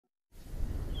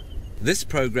This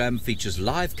program features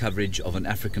live coverage of an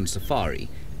African safari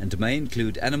and may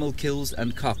include animal kills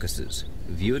and carcasses.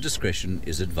 Viewer discretion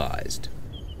is advised.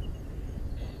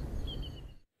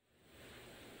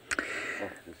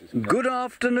 Good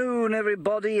afternoon,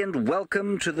 everybody, and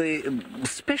welcome to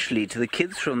especially to the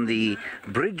kids from the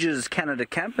Bridges Canada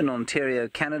camp in Ontario,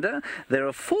 Canada. There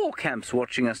are 4 camps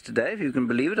watching us today, if you can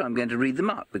believe it. I'm going to read them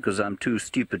out because I'm too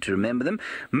stupid to remember them.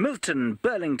 Milton,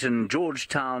 Burlington,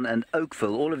 Georgetown and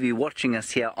Oakville, all of you watching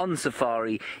us here on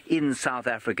safari in South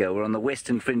Africa. We're on the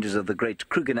western fringes of the great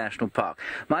Kruger National Park.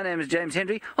 My name is James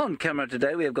Henry. On camera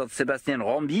today we have got Sébastien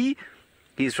Rombi.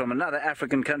 He's from another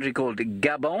African country called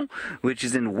Gabon, which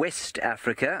is in West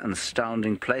Africa, an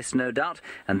astounding place, no doubt.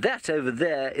 And that over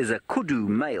there is a kudu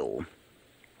male.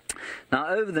 Now,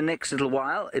 over the next little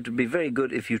while, it would be very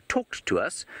good if you talked to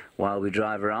us while we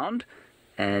drive around.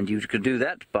 And you can do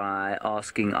that by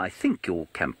asking, I think, your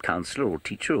camp counselor or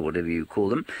teacher or whatever you call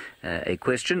them, a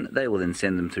question. They will then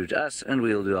send them through to us, and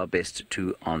we'll do our best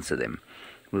to answer them.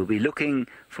 We'll be looking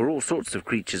for all sorts of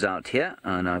creatures out here,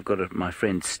 and I've got my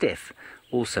friend Steph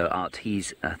also out.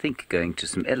 He's, I think, going to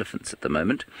some elephants at the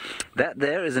moment. That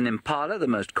there is an impala, the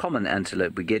most common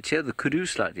antelope we get here. The kudu,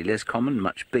 slightly less common,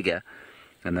 much bigger.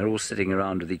 And they're all sitting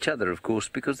around with each other, of course,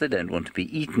 because they don't want to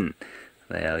be eaten.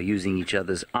 They are using each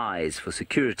other's eyes for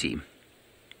security.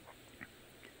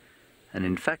 And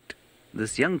in fact,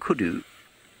 this young kudu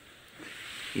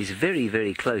is very,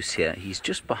 very close here. He's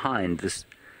just behind this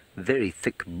very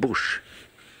thick bush.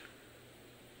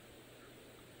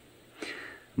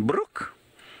 Brook.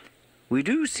 We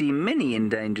do see many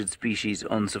endangered species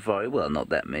on safari. Well, not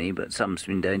that many, but some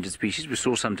endangered species. We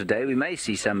saw some today. We may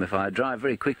see some if I drive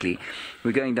very quickly.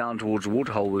 We're going down towards a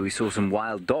waterhole where we saw some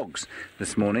wild dogs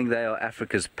this morning. They are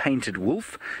Africa's painted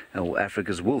wolf, or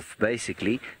Africa's wolf,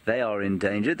 basically. They are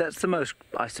endangered. That's the most,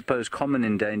 I suppose, common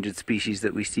endangered species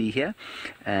that we see here.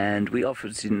 And we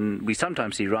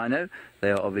sometimes see rhino.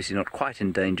 They are obviously not quite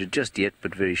endangered just yet,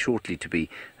 but very shortly to be.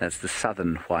 That's the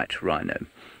southern white rhino.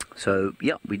 So,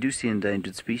 yeah, we do see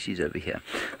endangered species over here.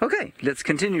 Okay, let's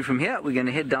continue from here. We're going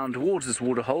to head down towards this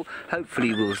waterhole.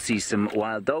 Hopefully we'll see some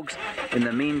wild dogs. In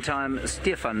the meantime,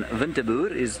 Stefan Winterboer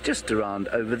is just around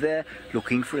over there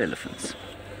looking for elephants.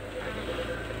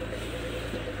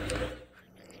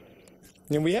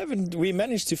 And we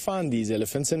managed to find these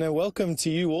elephants, and a welcome to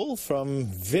you all from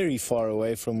very far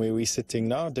away from where we're sitting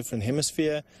now, different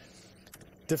hemisphere.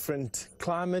 Different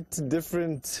climate,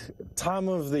 different time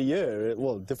of the year,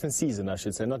 well, different season, I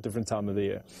should say, not different time of the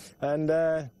year. And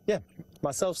yeah,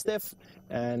 myself, Steph,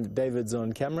 and David's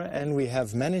on camera, and we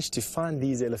have managed to find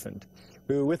these elephant.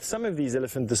 We were with some of these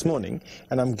elephant this morning,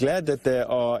 and I'm glad that they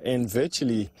are in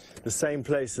virtually the same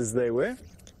place as they were.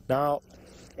 Now,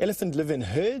 elephant live in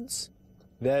herds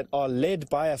that are led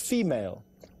by a female,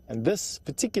 and this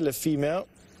particular female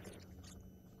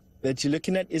that you're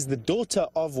looking at is the daughter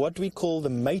of what we call the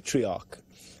matriarch.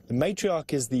 The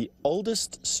matriarch is the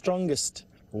oldest, strongest,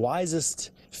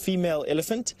 wisest female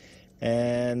elephant,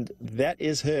 and that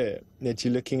is her that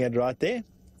you're looking at right there.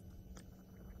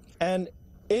 And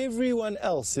everyone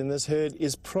else in this herd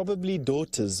is probably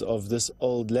daughters of this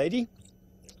old lady.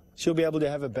 She'll be able to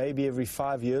have a baby every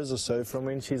 5 years or so from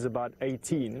when she's about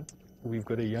 18. We've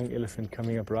got a young elephant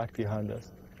coming up right behind us.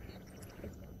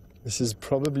 This is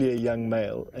probably a young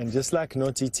male, and just like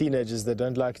naughty teenagers that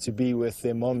don't like to be with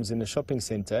their moms in a shopping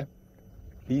center,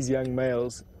 these young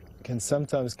males can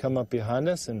sometimes come up behind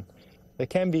us, and they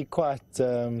can be quite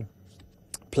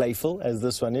playful, as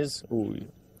this one is. Ooh,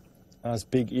 nice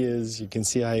big ears. You can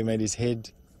see how he made his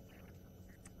head,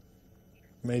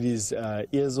 made his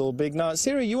ears all big. Now,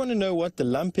 Sarah, you want to know what the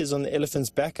lump is on the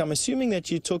elephant's back? I'm assuming that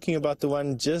you're talking about the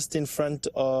one just in front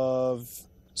of...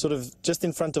 sort of just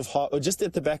in front of, or just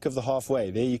at the back of the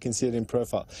halfway. There you can see it in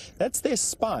profile. That's their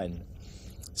spine.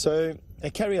 So they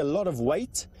carry a lot of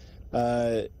weight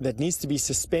that needs to be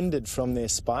suspended from their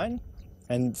spine.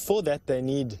 And for that they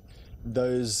need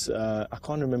those, I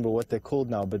can't remember what they're called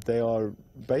now, but they are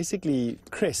basically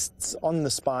crests on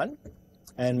the spine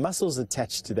and muscles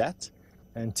attached to that.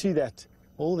 And to that,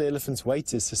 all the elephant's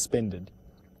weight is suspended.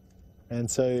 And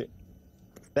so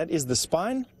that is the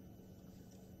spine.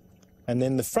 And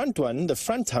then the front one, the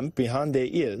front hump behind their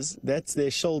ears, that's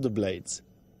their shoulder blades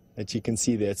that you can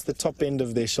see there. It's the top end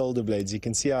of their shoulder blades. You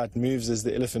can see how it moves as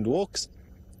the elephant walks,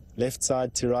 left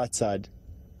side to right side.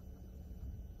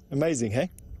 Amazing, hey?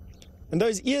 And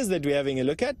those ears that we're having a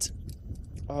look at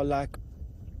are like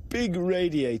big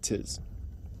radiators.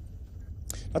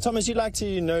 Now, Thomas, you'd like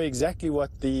to know exactly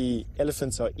what the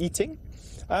elephants are eating.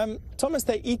 Thomas,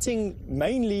 they're eating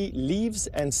mainly leaves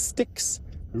and sticks,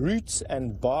 roots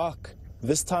and bark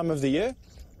this time of the year.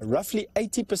 Roughly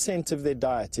 80% of their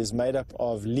diet is made up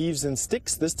of leaves and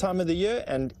sticks this time of the year,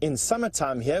 and in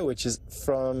summertime here, which is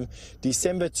from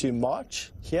December to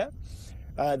March here,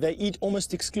 they eat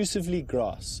almost exclusively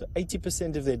grass. So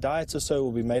 80% of their diet or so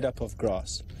will be made up of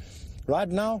grass. Right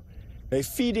now, they're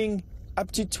feeding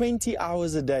up to 20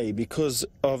 hours a day because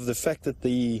of the fact that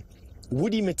the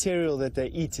woody material that they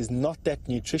eat is not that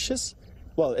nutritious.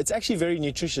 Well, it's actually very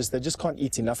nutritious. They just can't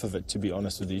eat enough of it, to be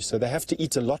honest with you. So they have to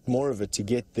eat a lot more of it to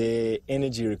get their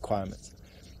energy requirements.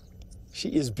 She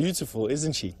is beautiful,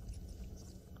 isn't she?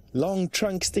 Long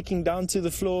trunk sticking down to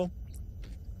the floor.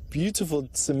 Beautiful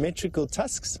symmetrical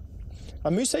tusks.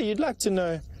 Musa, you'd like to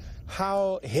know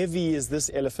how heavy is this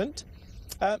elephant?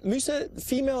 Musa, the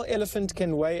female elephant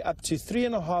can weigh up to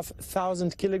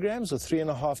 3,500 kilograms or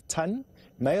 3.5 ton.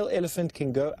 Male elephant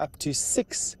can go up to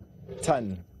 6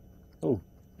 ton. Oh,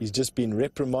 he's just been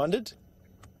reprimanded.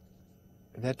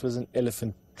 That was an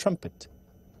elephant trumpet.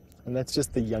 And that's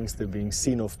just the youngster being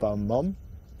seen off by mom.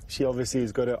 She obviously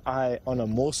has got her eye on a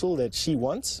morsel that she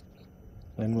wants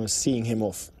and was seeing him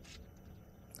off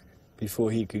before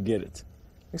he could get it.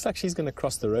 Looks like she's going to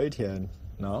cross the road here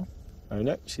now. Oh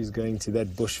no, she's going to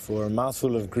that bush for a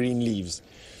mouthful of green leaves.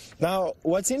 Now,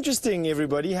 what's interesting,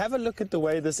 everybody, have a look at the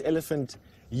way this elephant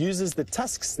uses the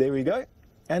tusks, there we go,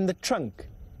 and the trunk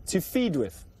to feed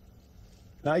with.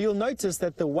 Now you'll notice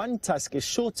that the one tusk is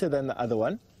shorter than the other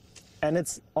one, and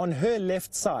it's on her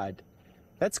left side.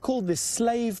 That's called the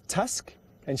slave tusk,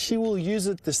 and she will use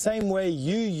it the same way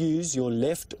you use your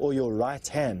left or your right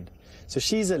hand. So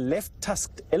she's a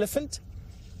left-tusked elephant.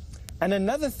 And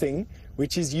another thing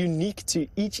which is unique to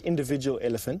each individual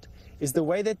elephant is the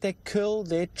way that they curl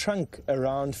their trunk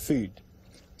around food.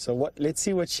 So let's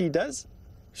see what she does.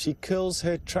 She curls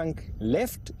her trunk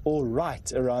left or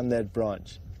right around that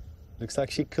branch. Looks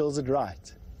like she curls it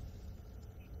right.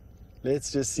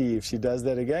 Let's just see if she does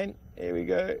that again. Here we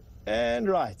go. And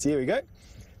right. Here we go.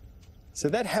 So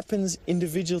that happens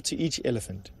individual to each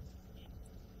elephant.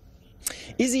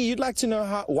 Izzy, you'd like to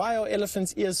know why are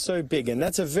elephants' ears so big? And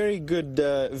that's a very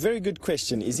good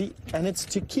question, Izzy. And it's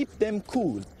to keep them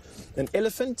cool. An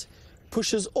elephant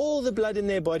pushes all the blood in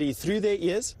their body through their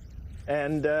ears.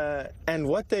 And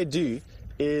what they do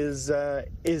is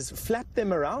flap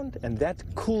them around, and that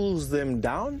cools them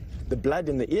down, the blood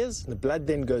in the ears. The blood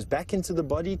then goes back into the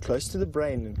body, close to the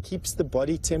brain, and keeps the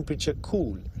body temperature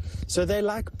cool. So they're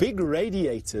like big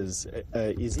radiators,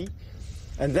 Izzy.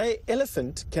 And the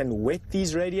elephant can wet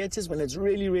these radiators when it's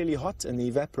really, really hot, and the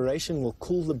evaporation will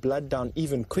cool the blood down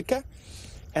even quicker.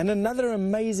 And another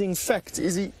amazing fact,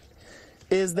 Izzy,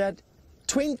 is that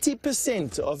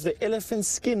 20% of the elephant's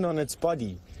skin on its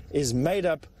body is made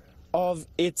up of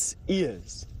its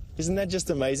ears. Isn't that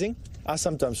just amazing? I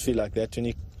sometimes feel like that.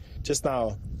 Just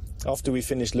now, after we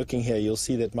finish looking here, you'll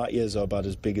see that my ears are about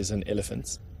as big as an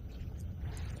elephant's.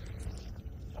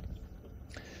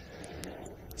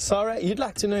 Sarah, you'd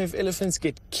like to know if elephants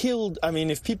get killed,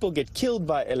 if people get killed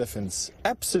by elephants.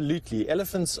 Absolutely.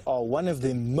 Elephants are one of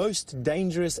the most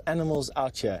dangerous animals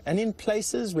out here. And in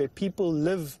places where people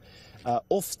live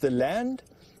off the land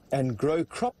and grow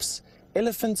crops,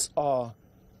 elephants are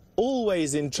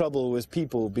always in trouble with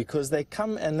people because they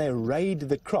come and they raid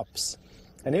the crops.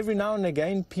 And every now and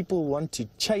again, people want to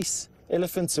chase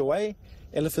elephants away.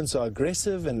 Elephants are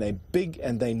aggressive and they're big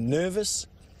and they're nervous.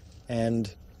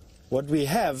 And what we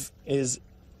have is,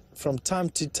 from time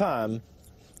to time,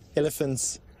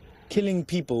 elephants killing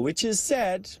people, which is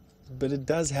sad, but it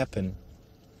does happen.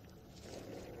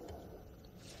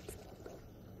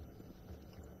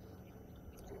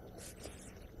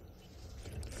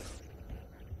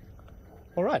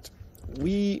 All right,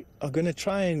 we are going to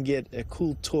try and get a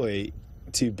cool toy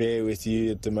to bear with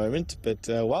you at the moment, but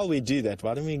while we do that,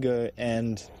 why don't we go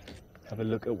and have a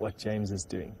look at what James is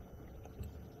doing.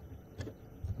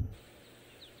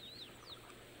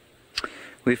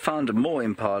 We found more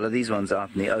impala. These ones are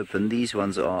out in the open. These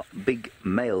ones are big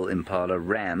male impala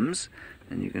rams,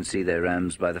 and you can see they're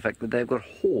rams by the fact that they've got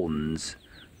horns,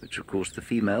 which of course the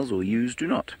females or ewes do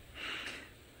not.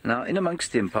 Now, in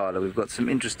amongst the impala, we've got some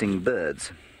interesting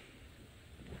birds.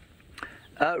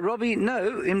 Robbie,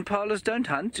 no, impalas don't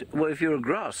hunt. Well, if you're a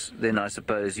grass, then I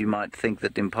suppose you might think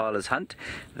that impalas hunt.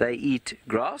 They eat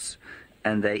grass,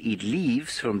 and they eat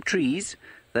leaves from trees.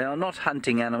 They are not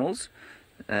hunting animals.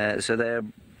 So they're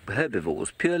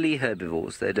herbivores, purely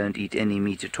herbivores. They don't eat any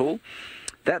meat at all.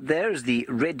 That there is the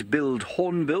red-billed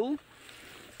hornbill,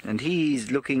 and he's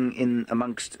looking in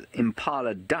amongst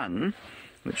impala dung,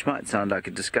 which might sound like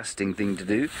a disgusting thing to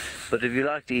do, but if you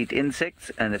like to eat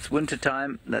insects and it's winter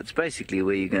time, that's basically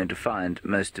where you're going to find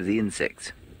most of the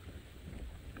insects.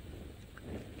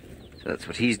 So that's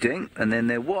what he's doing. And then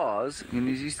there was, and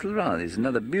he's still around, there's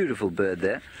another beautiful bird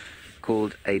there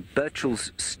called a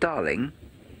Burchell's starling.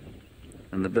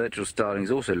 And the Burchell starling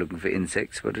is also looking for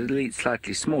insects, but it'll eat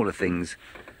slightly smaller things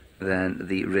than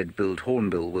the red-billed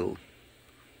hornbill will.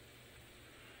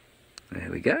 There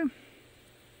we go.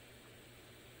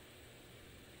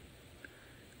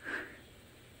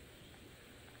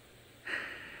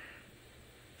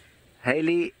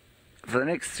 Haley, for the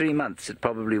next 3 months it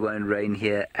probably won't rain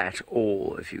here at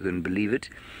all, if you can believe it.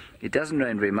 It doesn't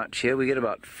rain very much here. We get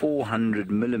about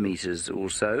 400 millimeters or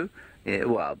so.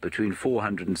 Well, between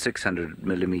 400 and 600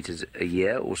 millimeters a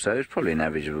year or so. It's probably an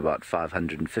average of about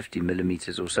 550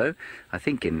 millimeters or so. I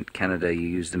think in Canada you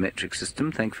use the metric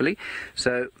system, thankfully.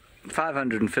 So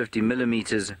 550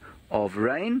 millimeters of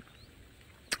rain.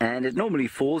 And it normally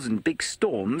falls in big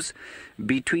storms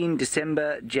between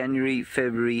December, January,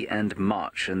 February and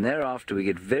March. And thereafter we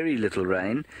get very little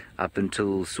rain up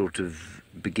until sort of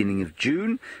beginning of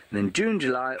June. And then June,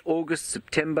 July, August,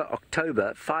 September,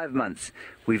 October, 5 months.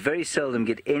 We very seldom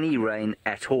get any rain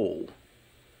at all.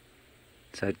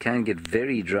 So it can get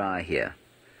very dry here.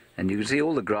 And you can see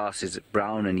all the grass is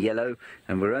brown and yellow,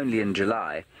 and we're only in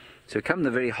July. So come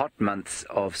the very hot months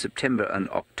of September and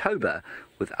October,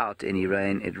 without any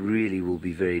rain, it really will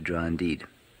be very dry indeed.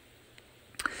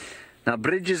 Now,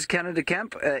 Bridges Canada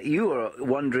Camp, you are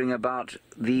wondering about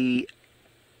the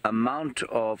amount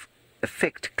of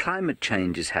effect climate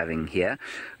change is having here.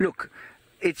 Look,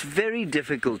 it's very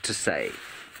difficult to say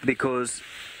because,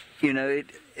 you know,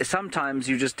 sometimes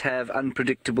you just have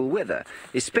unpredictable weather,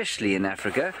 especially in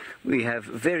Africa. We have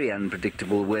very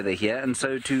unpredictable weather here, and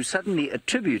so to suddenly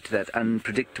attribute that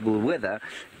unpredictable weather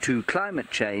to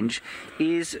climate change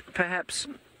is perhaps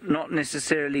not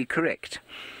necessarily correct.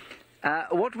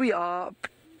 What we are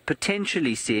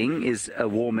potentially seeing is a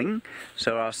warming,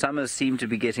 so our summers seem to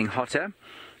be getting hotter.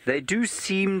 They do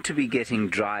seem to be getting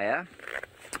drier.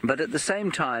 But at the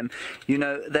same time, you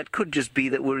know, that could just be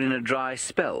that we're in a dry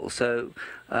spell. So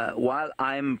while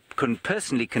I'm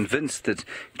personally convinced that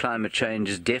climate change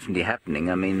is definitely happening,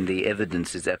 I mean, the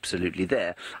evidence is absolutely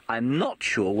there, I'm not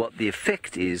sure what the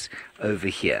effect is over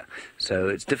here. So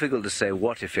it's difficult to say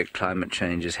what effect climate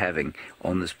change is having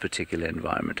on this particular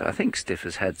environment. I think Steph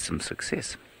has had some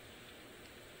success.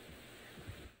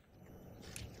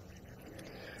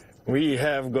 We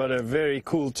have got a very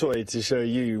cool toy to show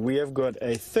you. We have got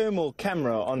a thermal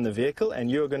camera on the vehicle, and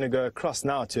you're going to go across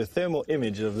now to a thermal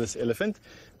image of this elephant.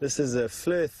 This is a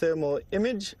FLIR thermal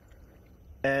image,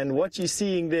 and what you're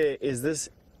seeing there is this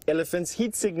elephant's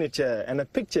heat signature and a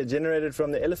picture generated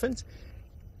from the elephant.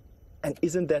 And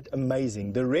isn't that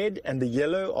amazing? The red and the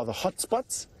yellow are the hot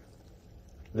spots.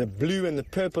 The blue and the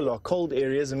purple are cold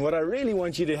areas, and what I really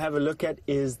want you to have a look at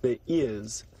is the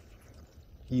ears.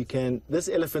 This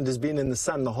elephant has been in the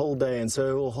sun the whole day, and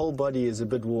so her whole body is a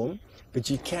bit warm, but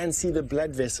you can see the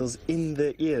blood vessels in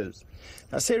the ears.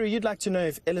 Now, Sarah, you'd like to know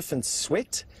if elephants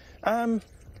sweat? Wow,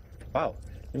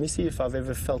 let me see if I've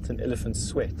ever felt an elephant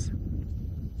sweat.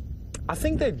 I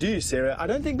think they do, Sarah. I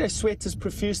don't think they sweat as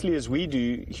profusely as we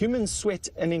do. Humans sweat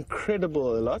an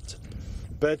incredible lot,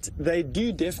 but they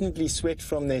do definitely sweat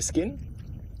from their skin,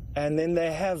 and then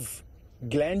they have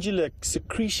glandular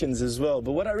secretions as well.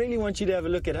 But what I really want you to have a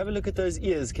look at those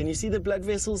ears. Can you see the blood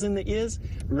vessels in the ears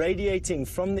radiating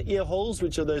from the ear holes,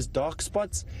 which are those dark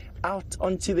spots, out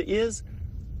onto the ears,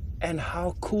 and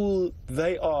how cool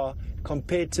they are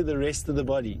compared to the rest of the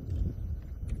body?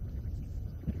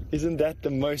 Isn't that the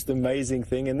most amazing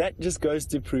thing? And that just goes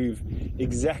to prove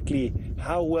exactly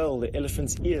how well the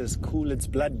elephant's ears cool its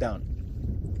blood down.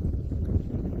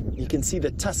 You can see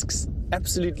the tusks,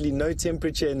 absolutely no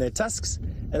temperature in their tusks,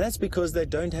 and that's because they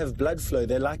don't have blood flow.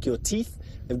 They're like your teeth.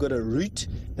 They've got a root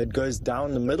that goes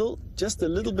down the middle, just a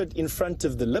little bit in front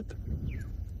of the lip,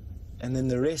 and then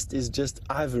the rest is just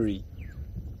ivory.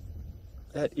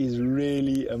 That is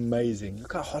really amazing.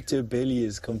 Look how hot her belly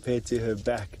is compared to her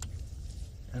back,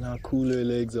 and how cool her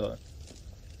legs are.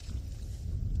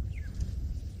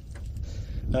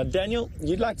 Now, Daniel,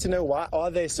 you'd like to know why are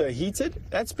they so heated?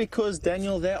 That's because,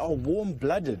 Daniel, they are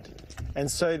warm-blooded. And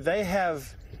so they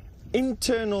have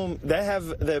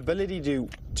the ability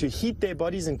to heat their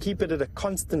bodies and keep it at a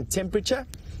constant temperature.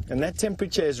 And that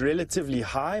temperature is relatively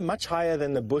high, much higher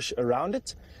than the bush around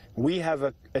it. We have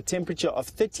a temperature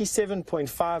of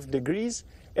 37.5 degrees.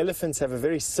 Elephants have a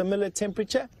very similar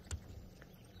temperature.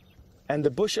 And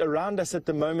the bush around us at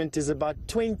the moment is about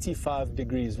 25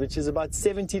 degrees, which is about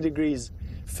 70 degrees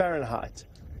Fahrenheit.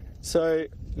 So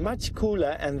much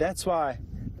cooler, and that's why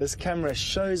this camera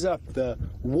shows up the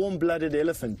warm-blooded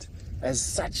elephant as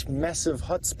such massive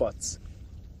hotspots.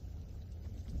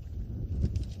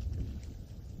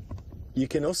 you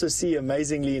can also see,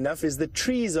 amazingly enough, is the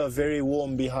trees are very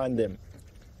warm behind them.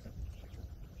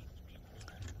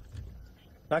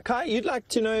 Now, Kai, you'd like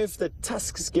to know if the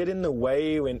tusks get in the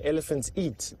way when elephants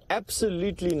eat.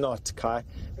 Absolutely not, Kai.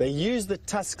 They use the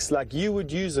tusks like you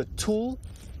would use a tool.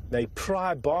 They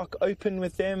pry bark open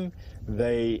with them.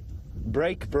 They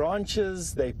break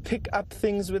branches. They pick up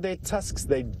things with their tusks.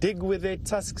 They dig with their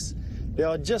tusks. They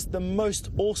are just the most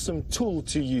awesome tool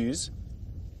to use.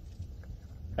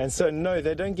 And so, no,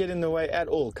 they don't get in the way at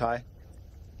all, Kai.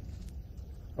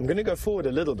 I'm going to go forward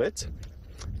a little bit.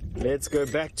 Let's go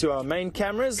back to our main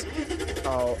cameras,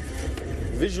 our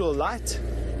visual light,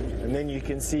 and then you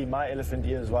can see my elephant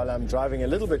ears while I'm driving a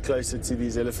little bit closer to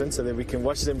these elephants so that we can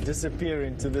watch them disappear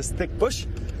into this thick bush.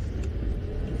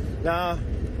 Now,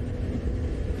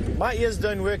 my ears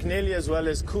don't work nearly as well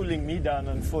as cooling me down,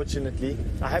 unfortunately.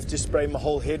 I have to spray my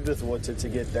whole head with water to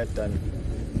get that done.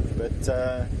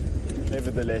 But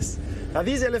nevertheless. Now,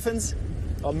 these elephants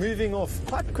are moving off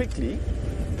quite quickly.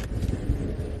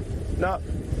 Now,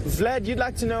 Vlad, you'd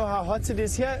like to know how hot it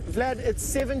is here? Vlad, it's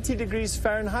 70 degrees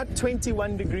Fahrenheit,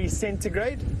 21 degrees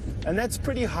centigrade, and that's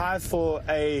pretty high for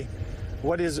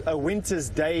what is a winter's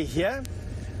day here.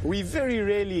 We very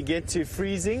rarely get to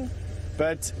freezing,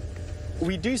 but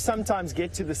we do sometimes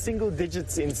get to the single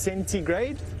digits in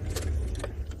centigrade.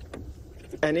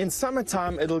 And in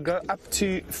summertime, it'll go up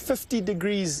to 50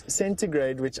 degrees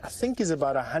centigrade, which I think is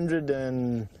about 100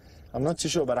 and, I'm not too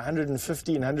sure, about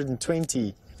 150 and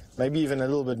 120, maybe even a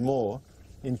little bit more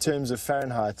in terms of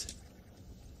Fahrenheit.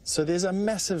 So there's a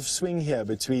massive swing here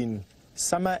between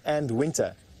summer and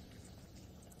winter.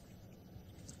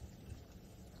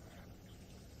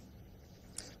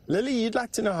 Lily, you'd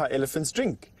like to know how elephants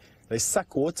drink. They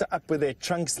suck water up with their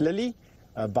trunks, Lily,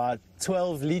 about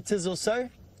 12 liters or so,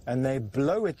 and they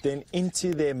blow it then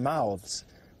into their mouths.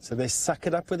 So they suck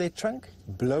it up with their trunk,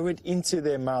 blow it into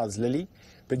their mouths, Lily.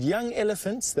 But young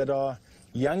elephants that are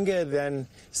younger than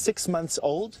 6 months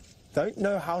old don't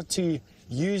know how to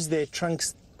use their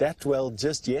trunks that well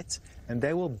just yet, and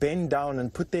they will bend down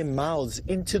and put their mouths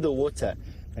into the water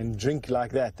and drink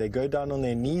like that. They go down on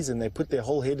their knees and they put their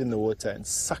whole head in the water and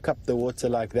suck up the water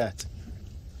like that.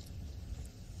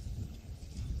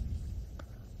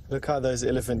 Look how those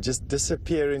elephants just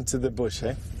disappear into the bush,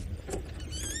 eh?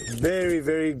 Very,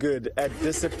 very good at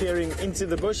disappearing into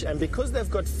the bush, and because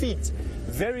they've got feet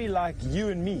very like you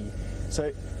and me,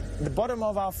 so the bottom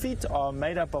of our feet are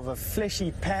made up of a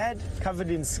fleshy pad covered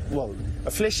in, well,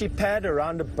 a fleshy pad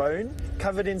around a bone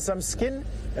covered in some skin,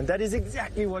 and that is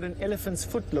exactly what an elephant's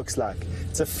foot looks like.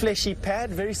 It's a fleshy pad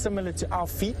very similar to our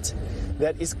feet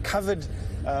that is covered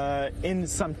in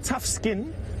some tough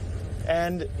skin,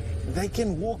 and they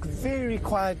can walk very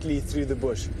quietly through the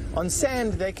bush. On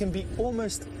sand, they can be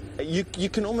almost, you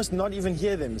can almost not even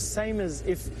hear them, same as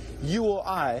if you or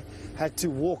I had to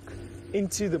walk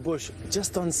into the bush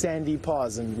just on sandy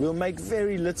paths, and we'll make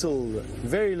very little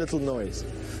noise.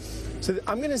 So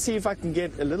I'm going to see if I can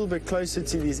get a little bit closer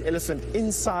to these elephants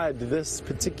inside this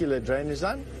particular drainage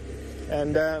line.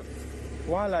 And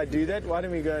while I do that, why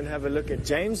don't we go and have a look at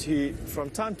James, who from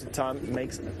time to time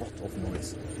makes a lot of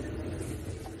noise.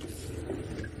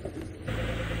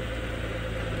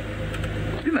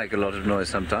 You make a lot of noise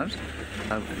sometimes.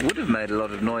 I would have made a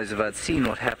lot of noise if I'd seen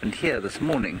what happened here this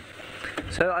morning.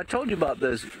 So I told you about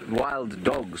those wild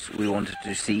dogs we wanted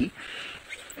to see.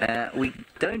 We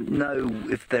don't know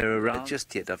if they're around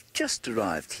just yet. I've just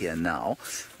arrived here now.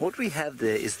 What we have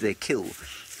there is their kill.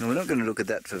 And we're not going to look at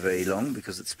that for very long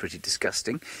because it's pretty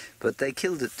disgusting. But they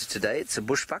killed it today. It's a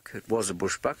bushbuck. It was a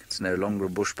bushbuck. It's no longer a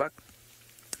bushbuck.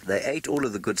 They ate all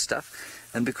of the good stuff.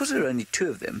 And because there were only 2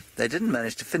 of them, they didn't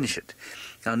manage to finish it.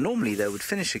 Now, normally they would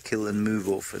finish a kill and move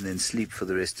off and then sleep for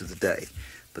the rest of the day.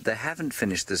 But they haven't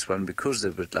finished this one because,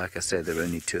 there were, like I said, there were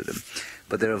only 2 of them.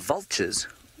 But there are vultures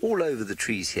all over the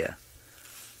trees here.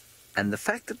 And the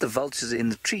fact that the vultures in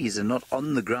the trees are not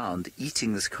on the ground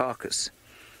eating this carcass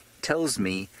tells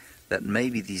me that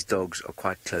maybe these dogs are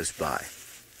quite close by.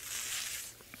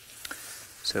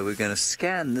 So we're going to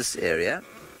scan this area.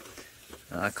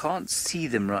 I can't see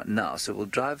them right now, so we'll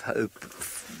drive a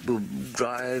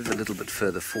little bit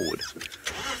further forward.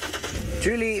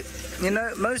 Julie, you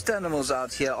know, most animals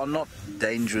out here are not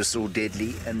dangerous or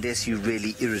deadly unless you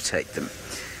really irritate them.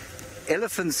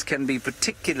 Elephants can be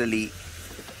particularly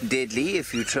deadly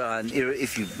if you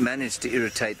if you manage to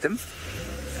irritate them,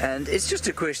 and it's just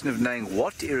a question of knowing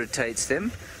what irritates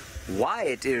them, why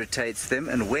it irritates them,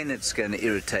 and when it's going to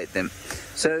irritate them.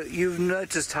 So you've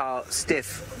noticed how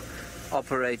Steph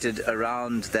operated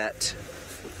around that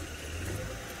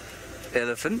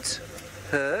elephant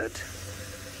herd.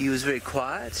 He was very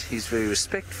quiet, he's very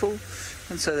respectful,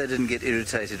 and so they didn't get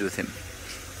irritated with him.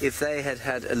 If they had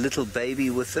had a little baby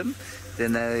with them,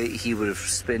 then he would have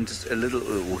spent a little,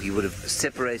 or he would have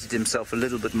separated himself a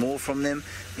little bit more from them,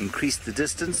 increased the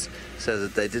distance so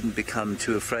that they didn't become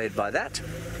too afraid by that.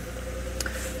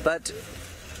 But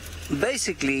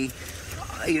basically,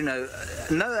 you know,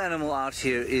 no animal out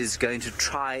here is going to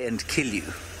try and kill you.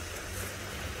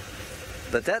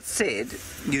 But that said,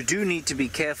 you do need to be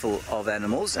careful of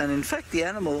animals, and in fact the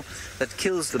animal that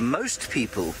kills the most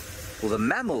people, or the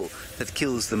mammal that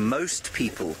kills the most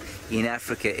people in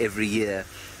Africa every year,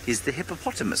 is the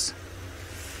hippopotamus.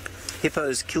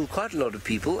 Hippos kill quite a lot of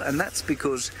people, and that's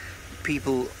because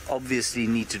people obviously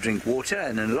need to drink water,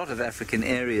 and in a lot of African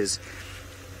areas,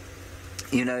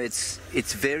 you know, it's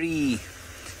very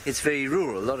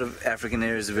rural. A lot of African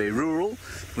areas are very rural,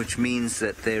 which means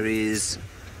that there is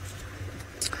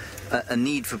a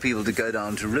need for people to go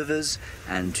down to rivers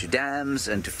and to dams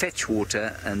and to fetch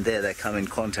water, and there they come in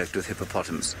contact with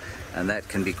hippopotamus, and that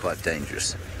can be quite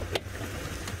dangerous.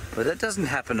 But that doesn't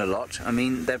happen a lot. I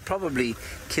mean, they probably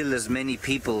kill as many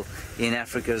people in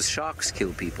Africa as sharks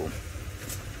kill people.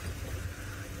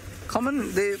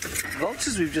 The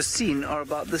vultures we've just seen are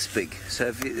about this big. So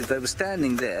if they were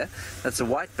standing there, that's a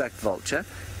white-backed vulture,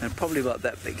 and probably about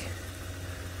that big.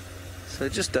 So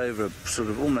just over sort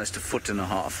of almost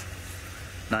 1.5 feet.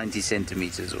 90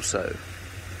 centimeters or so.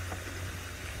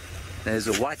 There's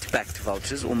a white-backed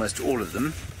vultures, almost all of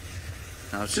them.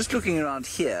 Now, I was just looking around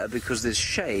here because there's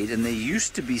shade and there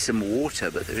used to be some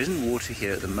water, but there isn't water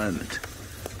here at the moment.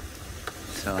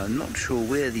 So I'm not sure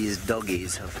where these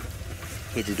doggies have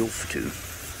headed off to.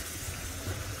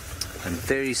 I'm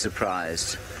very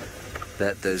surprised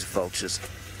that those vultures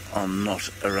are not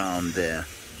around there.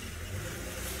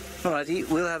 Alrighty,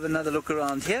 we'll have another look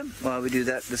around here. While we do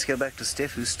that, let's go back to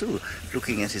Steph, who's still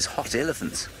looking at his hot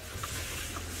elephants.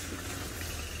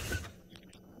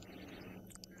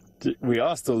 We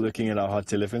are still looking at our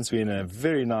hot elephants. We're in a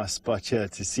very nice spot here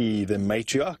to see the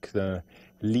matriarch, the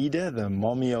leader, the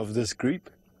mommy of this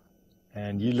group.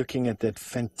 And you're looking at that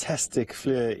fantastic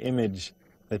FLIR image,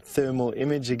 that thermal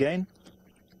image again,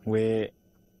 where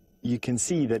you can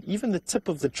see that even the tip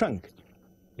of the trunk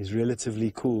is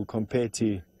relatively cool compared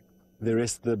to the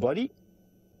rest of the body.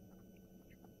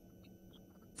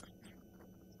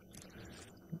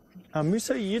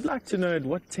 Musa, you'd like to know at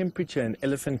what temperature an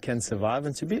elephant can survive,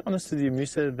 and to be honest with you,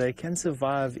 Musa, they can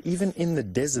survive even in the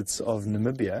deserts of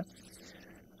Namibia.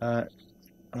 All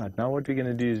right, now what we're going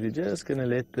to do is we're just going to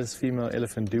let this female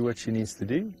elephant do what she needs to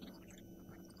do.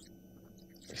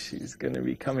 She's going to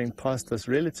be coming past us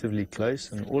relatively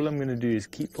close, and all I'm going to do is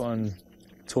keep on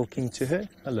talking to her.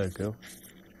 Hello, girl.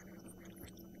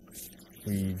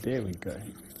 There we go.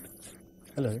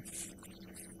 Hello.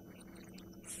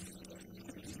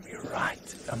 We're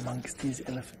right amongst these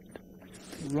elephants,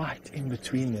 right in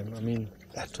between them. I mean,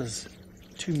 that was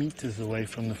 2 meters away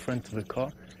from the front of the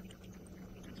car.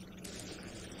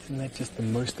 Isn't that just the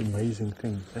most amazing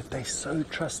thing? That they're so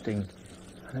trusting.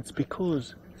 And it's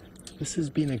because this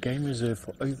has been a game reserve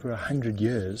for over 100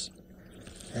 years.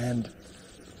 And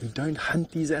we don't hunt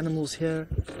these animals here.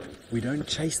 We don't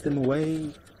chase them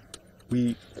away.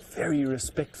 We're very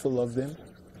respectful of them.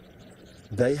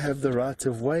 They have the right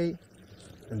of way,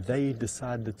 and they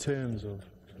decide the terms of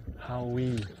how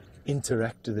we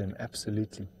interact with them,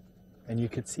 absolutely. And you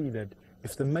could see that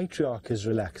if the matriarch is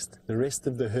relaxed, the rest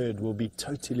of the herd will be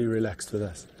totally relaxed with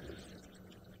us.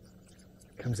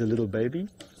 Comes a little baby.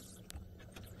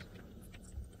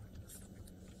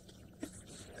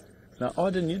 Now,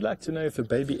 Arden, you'd like to know if a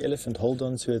baby elephant holds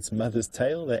on to its mother's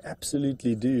tail? They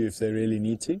absolutely do if they really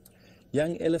need to.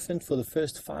 Young elephant, for the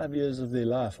first 5 years of their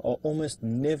life, are almost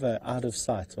never out of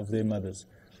sight of their mothers,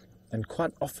 and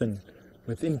quite often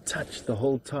within touch the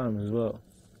whole time as well.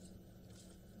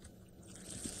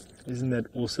 Isn't that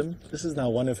awesome? This is now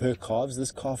one of her calves.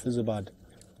 This calf is about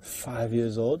 5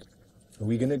 years old. And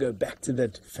we're going to go back to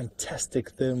that fantastic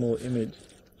thermal image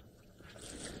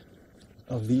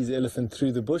of these elephants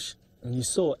through the bush. And you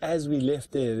saw as we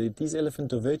left there that these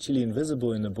elephants are virtually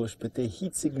invisible in the bush, but their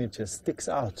heat signature sticks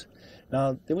out.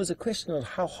 Now, there was a question of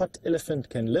how hot elephant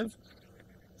can live,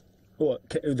 or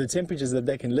the temperatures that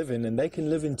they can live in, and they can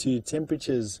live into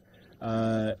temperatures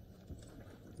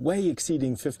way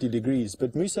exceeding 50 degrees.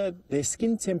 But Musa, their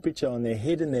skin temperature on their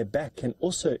head and their back can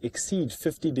also exceed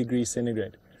 50 degrees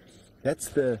centigrade. That's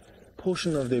the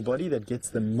portion of their body that gets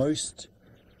the most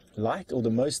light or the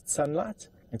most sunlight.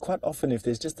 And quite often, if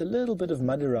there's just a little bit of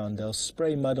mud around, they'll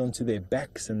spray mud onto their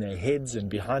backs and their heads and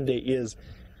behind their ears,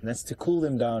 and that's to cool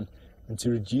them down and to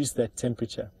reduce that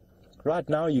temperature. Right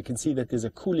now, you can see that there's a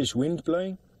coolish wind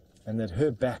blowing and that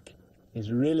her back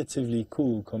is relatively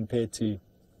cool compared to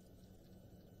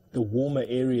the warmer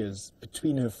areas.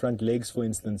 Between her front legs, for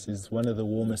instance, is one of the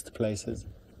warmest places.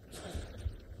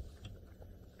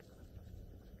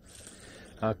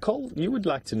 Cole, you would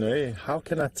like to know, how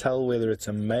can I tell whether it's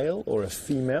a male or a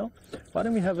female? Why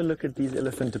don't we have a look at these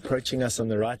elephants approaching us on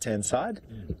the right-hand side,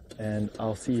 and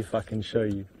I'll see if I can show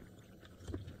you.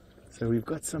 So we've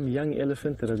got some young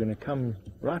elephant that are going to come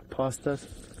right past us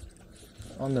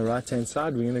on the right-hand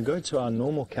side. We're going to go to our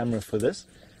normal camera for this.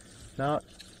 Now,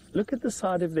 look at the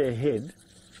side of their head.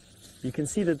 You can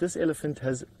see that this elephant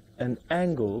has an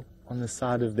angle on the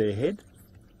side of their head.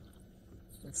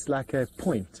 It's like a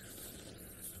point.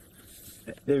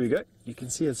 There we go. You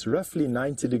can see it's roughly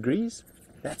 90 degrees.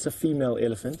 That's a female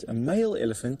elephant. A male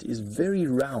elephant is very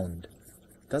round.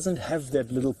 Doesn't have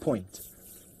that little point.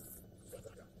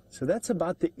 So that's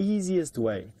about the easiest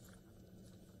way.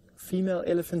 Female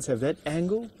elephants have that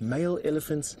angle. Male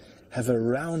elephants have a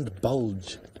round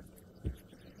bulge.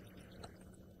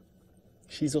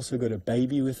 She's also got a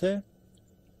baby with her.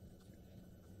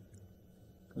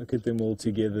 Look at them all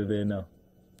together there now.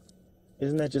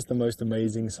 Isn't that just the most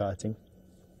amazing sighting?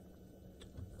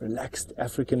 Relaxed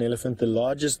African elephant, the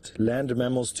largest land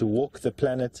mammals to walk the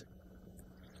planet.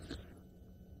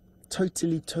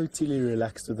 Totally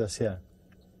relaxed with us here.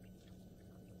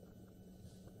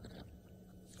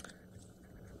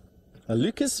 Now,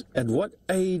 Lucas, at what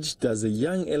age does a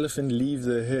young elephant leave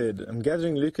the herd? I'm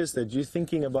gathering, Lucas, that you're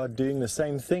thinking about doing the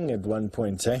same thing at one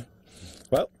point, eh?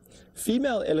 Well,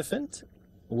 female elephant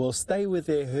will stay with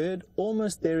their herd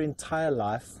almost their entire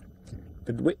life.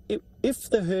 But if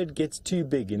the herd gets too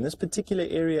big, in this particular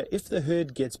area, if the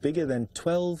herd gets bigger than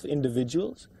 12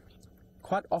 individuals,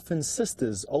 quite often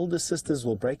sisters, older sisters,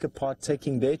 will break apart,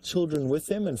 taking their children with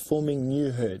them and forming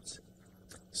new herds.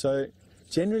 So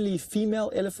generally,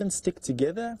 female elephants stick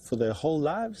together for their whole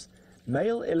lives.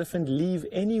 Male elephant leave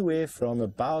anywhere from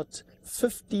about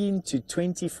 15 to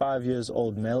 25 years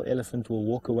old. Male elephant will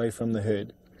walk away from the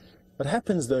herd. What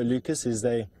happens though, Lucas, is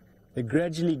they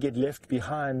gradually get left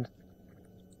behind.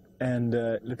 And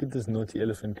look at this naughty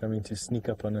elephant coming to sneak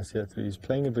up on us here through. He's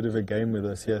playing a bit of a game with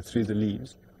us here through the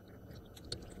leaves.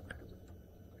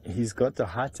 He's got the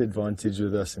height advantage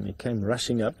with us, and he came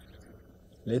rushing up.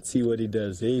 Let's see what he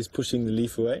does. There he's pushing the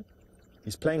leaf away.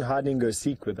 He's playing hide and go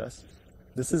seek with us.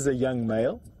 This is a young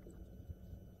male,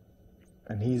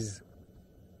 and he's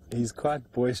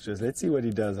quite boisterous. Let's see what he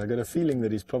does. I got a feeling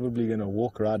that he's probably going to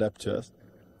walk right up to us.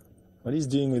 What he's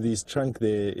doing with his trunk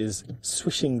there is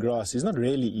swishing grass. He's not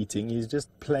really eating. He's just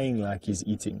playing like he's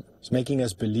eating. He's making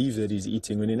us believe that he's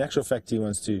eating, when in actual fact he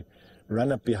wants to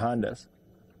run up behind us.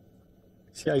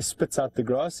 See how he spits out the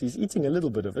grass? He's eating a little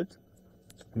bit of it.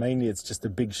 Mainly it's just a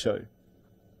big show.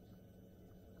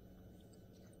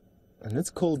 And it's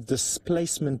called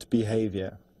displacement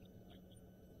behavior.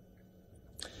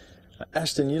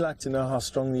 Ashton, you like to know how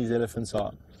strong these elephants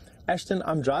are. Ashton,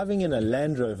 I'm driving in a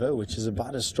Land Rover, which is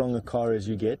about as strong a car as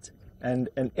you get, and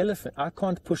an elephant, I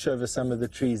can't push over some of the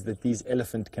trees that these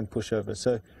elephants can push over,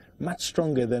 so much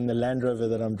stronger than the Land Rover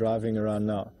that I'm driving around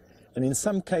now. And in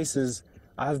some cases,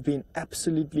 I've been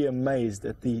absolutely amazed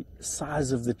at the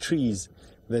size of the trees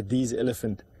that these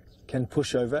elephants can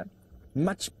push over,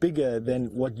 much bigger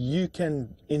than what you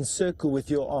can encircle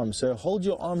with your arms. So hold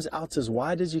your arms out as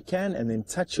wide as you can and then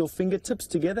touch your fingertips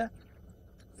together.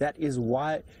 That is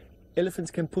why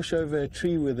elephants can push over a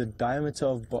tree with a diameter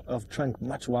of trunk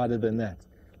much wider than that.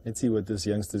 Let's see what this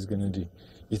youngster's going to do.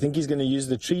 You think he's going to use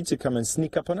the tree to come and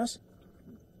sneak up on us?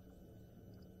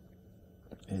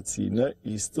 Let's see. No,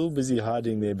 he's still busy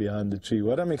hiding there behind the tree.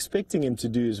 What I'm expecting him to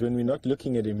do is, when we're not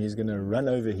looking at him, he's going to run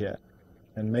over here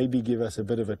and maybe give us a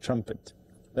bit of a trumpet.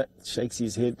 That shakes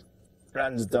his head,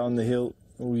 runs down the hill.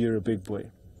 Oh, you're a big boy.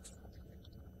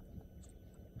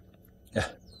 Yeah.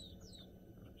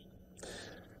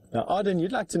 Now, Arden,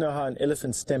 you'd like to know how an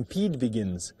elephant stampede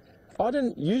begins.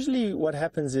 Arden, usually what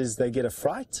happens is they get a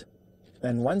fright,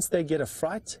 and once they get a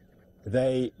fright,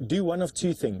 they do one of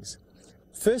two things.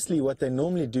 Firstly, what they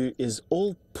normally do is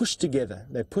all push together.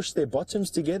 They push their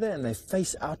bottoms together and they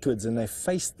face outwards and they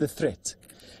face the threat.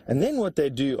 And then what they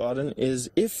do, Arden, is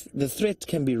if the threat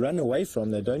can be run away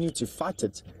from, they don't need to fight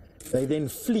it, they then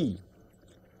flee.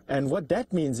 And what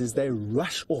that means is they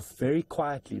rush off very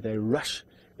quietly. They rush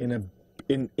in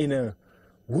a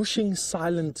whooshing,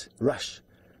 silent rush.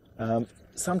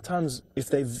 Sometimes, if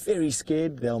they're very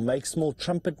scared, they'll make small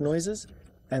trumpet noises,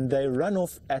 and they run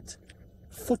off at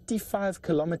 45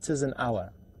 kilometers an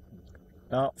hour.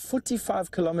 Now,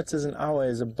 45 kilometers an hour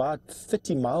is about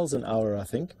 30 miles an hour, I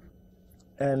think,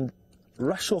 and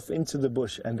rush off into the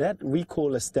bush, and that we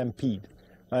call a stampede.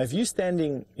 Now, if you're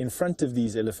standing in front of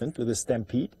these elephants with a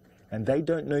stampede and they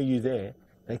don't know you there,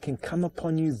 they can come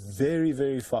upon you very,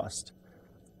 very fast.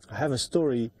 I have a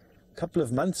story. A couple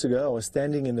of months ago, I was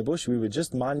standing in the bush. We were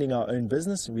just minding our own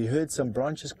business. We heard some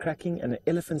branches cracking and an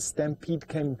elephant stampede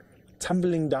came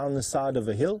tumbling down the side of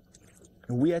a hill.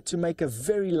 And we had to make a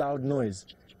very loud noise.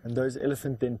 And those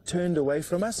elephants then turned away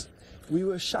from us. We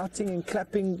were shouting and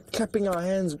clapping our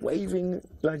hands, waving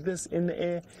like this in the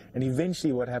air. And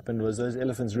eventually what happened was those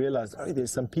elephants realized, oh,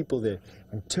 there's some people there,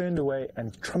 and turned away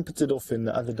and trumpeted off in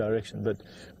the other direction. But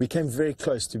we came very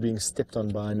close to being stepped on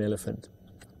by an elephant.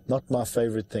 Not my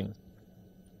favorite thing.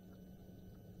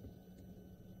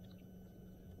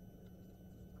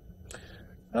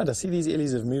 Right, I see these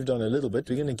ellies have moved on a little bit.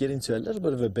 We're going to get into a little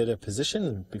bit of a better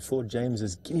position before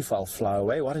James's guinea fowl fly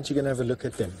away. Why don't you go and have a look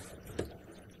at them?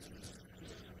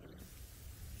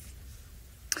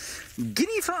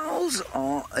 Guinea fowls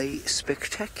are a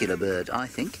spectacular bird, I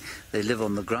think. They live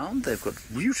on the ground, they've got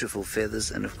beautiful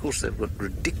feathers, and of course they've got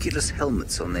ridiculous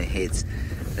helmets on their heads.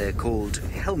 They're called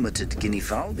helmeted guinea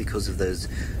fowl because of those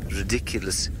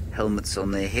ridiculous helmets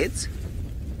on their heads.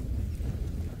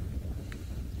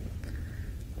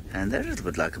 And they're a little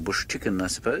bit like a bush chicken, I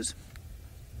suppose.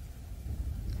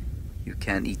 You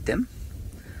can eat them.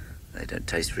 They don't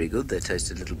taste very good. They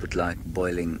taste a little bit like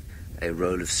boiling a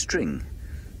roll of string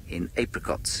in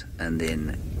apricots and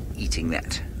then eating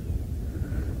that.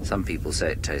 Some people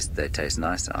say they taste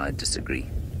nice. I disagree.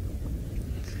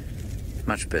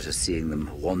 Much better seeing them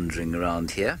wandering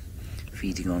around here,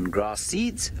 feeding on grass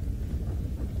seeds.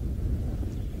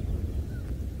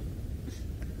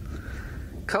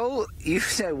 Cole, you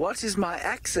say, what is my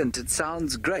accent? It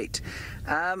sounds great.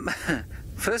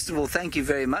 First of all, thank you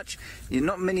very much. You're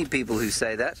not many people who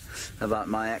say that about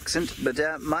my accent, but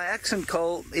my accent,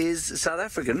 Cole, is South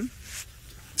African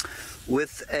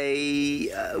with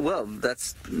a, well,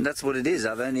 that's what it is.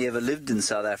 I've only ever lived in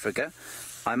South Africa.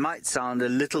 I might sound a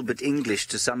little bit English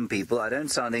to some people. I don't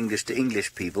sound English to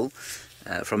English people,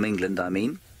 from England, I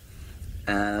mean.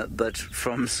 But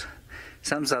from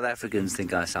some South Africans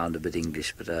think I sound a bit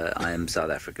English, but I am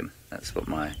South African. That's what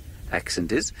my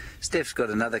accent is. Steph's got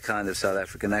another kind of South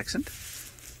African accent,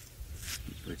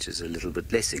 which is a little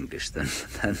bit less English than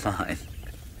mine.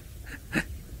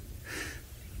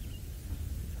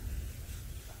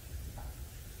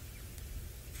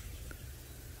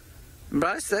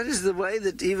 Bryce, that is the way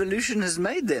that evolution has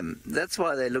made them. That's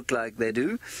why they look like they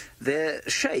do. Their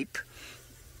shape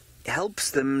helps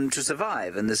them to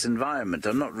survive in this environment.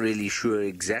 I'm not really sure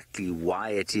exactly why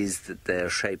it is that they're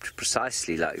shaped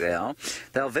precisely like they are.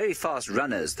 They are very fast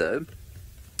runners, though,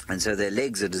 and so their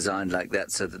legs are designed like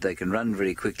that so that they can run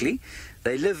very quickly.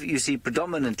 They live, you see,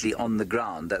 predominantly on the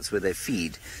ground. That's where they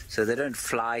feed. So they don't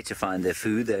fly to find their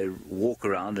food. They walk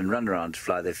around and run around to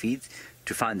find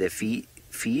their feed,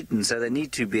 and so they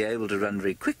need to be able to run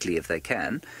very quickly if they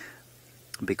can,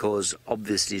 because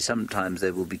obviously sometimes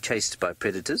they will be chased by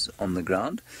predators on the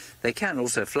ground. They can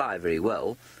also fly very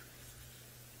well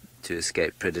to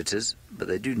escape predators, but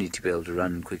they do need to be able to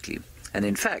run quickly. And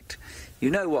in fact,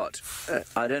 you know what?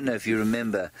 I don't know if you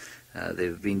remember, there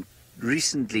have been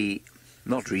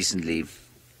not recently,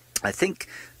 I think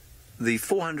the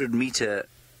 400-meter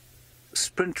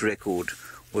sprint record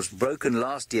was broken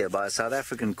last year by a South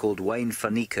African called Wayne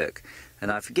van Niekerk. And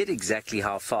I forget exactly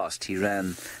how fast he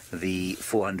ran the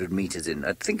 400 meters in.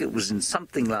 I think it was in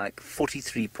something like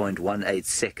 43.18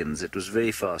 seconds. It was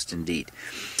very fast indeed.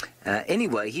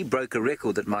 Anyway, he broke a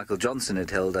record that Michael Johnson had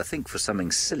held, I think, for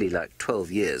something silly like 12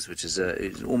 years, which is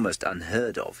almost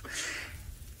unheard of.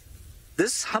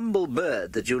 This humble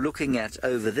bird that you're looking at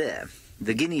over there,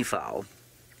 the guinea fowl,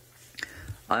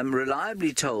 I'm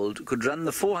reliably told could run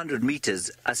the 400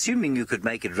 meters, assuming you could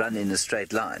make it run in a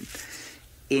straight line,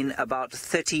 in about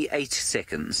 38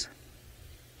 seconds.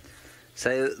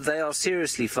 So they are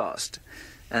seriously fast,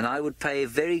 and I would pay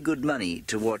very good money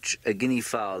to watch a guinea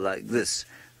fowl like this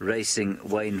racing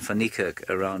Wayne van Niekerk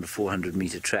around a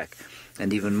 400-meter track,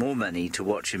 and even more money to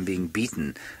watch him being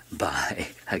beaten by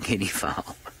a guinea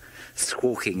fowl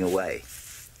squawking away.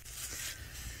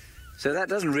 So that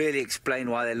doesn't really explain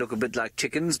why they look a bit like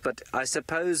chickens, but I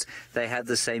suppose they had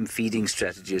the same feeding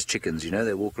strategy as chickens. You know,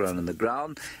 they walk around on the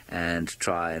ground and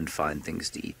try and find things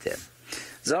to eat there.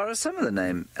 Zara, some of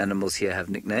the animals here have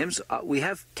nicknames. We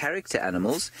have character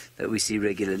animals that we see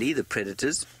regularly, the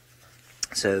predators.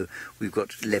 So we've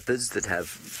got leopards that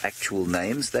have actual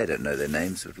names. They don't know their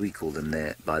names, but we call them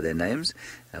by their names.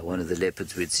 One of the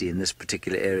leopards we'd see in this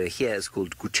particular area here is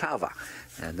called Kuchava,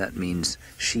 and that means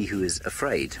she who is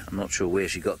afraid. I'm not sure where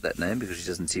she got that name because she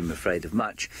doesn't seem afraid of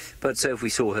much. But so if we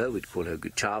saw her, we'd call her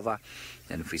Guchava,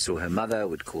 and if we saw her mother,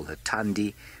 we'd call her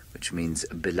Tandi, which means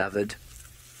beloved.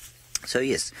 So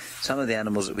yes, some of the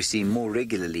animals that we see more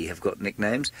regularly have got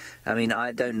nicknames. I mean,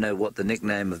 I don't know what the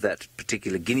nickname of that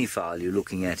particular guinea fowl you're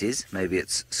looking at is. Maybe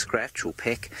it's Scratch or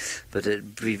Peck, but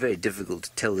it'd be very difficult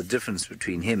to tell the difference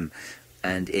between him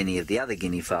and any of the other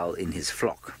guinea fowl in his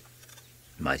flock.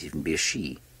 It might even be a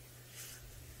she.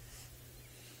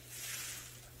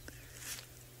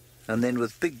 And then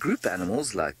with big group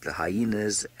animals like the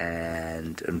hyenas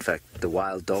and, in fact, the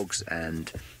wild dogs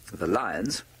and the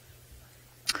lions,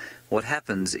 what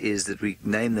happens is that we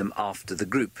name them after the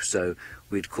group. So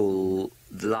we'd call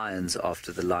the lions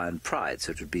after the lion pride,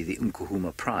 so it would be the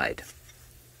Umkuhuma pride,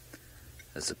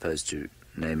 as opposed to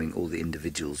naming all the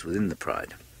individuals within the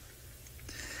pride.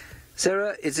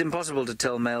 Sarah, it's impossible to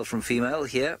tell male from female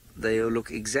here. They all look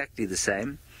exactly the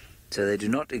same, so they do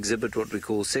not exhibit what we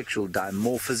call sexual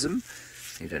dimorphism.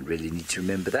 You don't really need to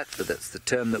remember that, but that's the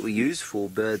term that we use for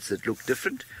birds that look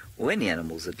different, or any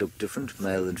animals that look different,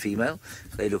 male and female.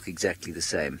 They look exactly the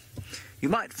same. You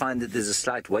might find that there's a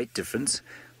slight weight difference,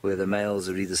 where the males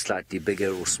are either slightly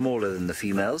bigger or smaller than the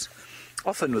females.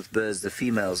 Often with birds, the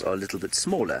females are a little bit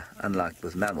smaller, unlike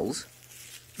with mammals,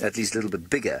 at least a little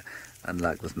bit bigger,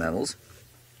 unlike with mammals.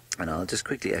 And I'll just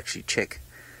quickly actually check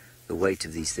the weight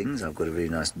of these things. I've got a very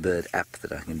nice bird app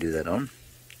that I can do that on.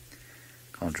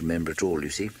 Can't remember it all, you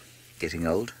see, getting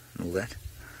old and all that.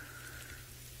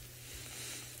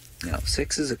 Now,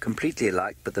 sexes are completely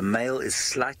alike, but the male is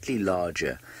slightly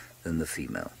larger than the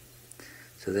female.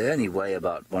 So they only weigh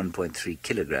about 1.3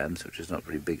 kilograms, which is not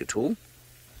very big at all.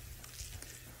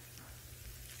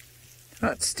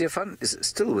 Right, Stefan is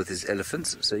still with his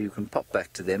elephants, so you can pop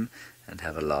back to them and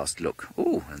have a last look.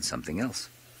 Oh, and something else.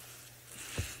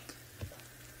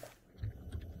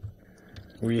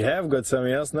 We have got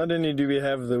something else. Not only do we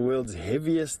have the world's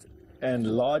heaviest and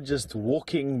largest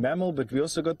walking mammal, but we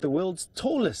also got the world's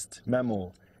tallest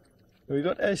mammal. We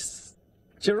got a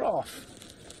giraffe.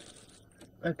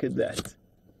 Look at that.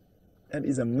 That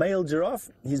is a male giraffe.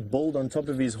 He's bald on top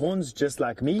of his horns, just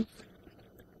like me,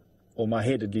 or my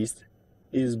head at least,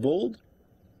 is bald,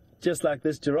 just like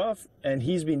this giraffe, and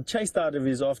he's been chased out of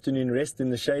his afternoon rest in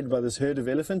the shade by this herd of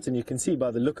elephants, and you can see by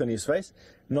the look on his face,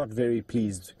 not very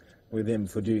pleased with him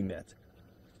for doing that.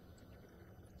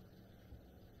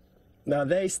 Now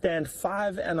they stand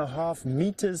 5.5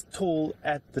 meters tall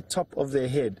at the top of their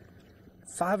head.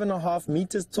 5.5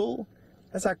 meters tall?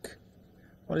 That's like,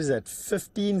 what is that,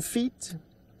 15 feet?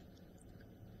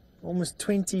 Almost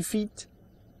 20 feet?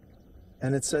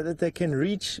 And it's so that they can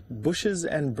reach bushes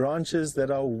and branches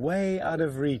that are way out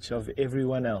of reach of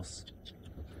everyone else.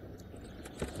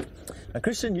 Now,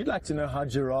 Christian, you'd like to know how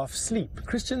giraffes sleep.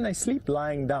 Christian, they sleep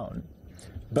lying down,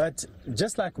 but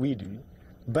just like we do,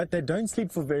 but they don't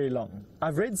sleep for very long.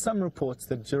 I've read some reports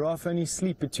that giraffes only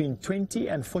sleep between 20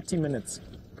 and 40 minutes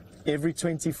every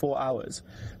 24 hours.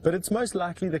 But it's most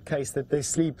likely the case that they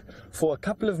sleep for a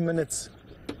couple of minutes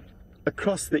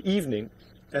across the evening,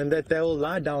 and that they'll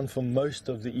lie down for most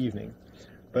of the evening.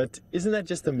 But isn't that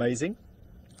just amazing?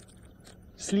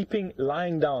 Sleeping,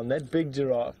 lying down, that big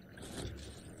giraffe.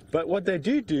 But what they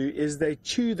do is they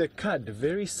chew the cud,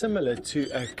 very similar to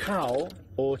a cow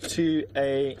or to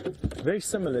a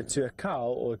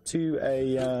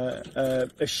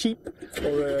sheep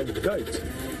or a goat.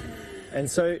 And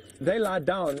so they lie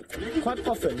down quite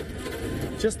often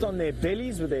just on their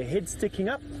bellies with their heads sticking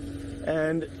up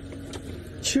and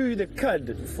chew the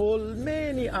cud for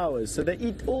many hours. So they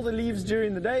eat all the leaves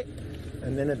during the day,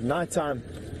 and then at night time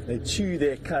they chew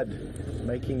their cud,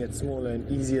 making it smaller and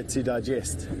easier to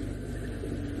digest.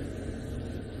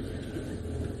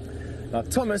 Now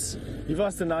Thomas, you've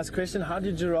asked a nice question. How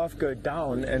did giraffe go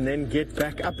down and then get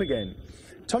back up again?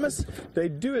 Thomas, they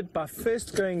do it by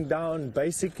first going down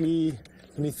basically.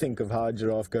 Let me think of how a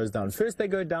giraffe goes down. First they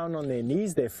go down on their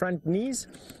knees, their front knees,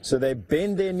 so they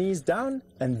bend their knees down,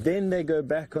 and then they go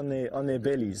back on their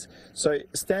bellies. So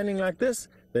standing like this,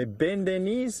 they bend their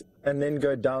knees and then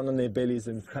go down on their bellies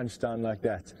and crunch down like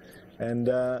that. And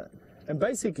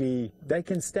basically they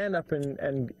can stand up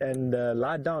and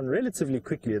lie down relatively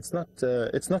quickly. It's not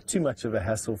too much of a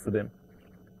hassle for them.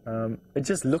 It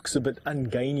just looks a bit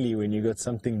ungainly when you got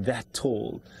something that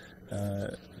tall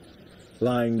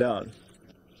lying down.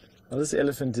 Well, this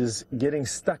elephant is getting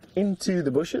stuck into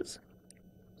the bushes.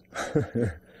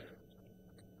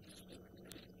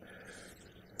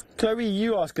 Chloe,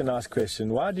 you ask a nice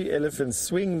question. Why do elephants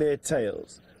swing their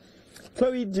tails?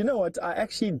 Chloe, do you know what? I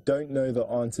actually don't know the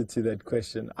answer to that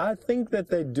question. I think that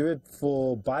they do it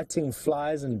for biting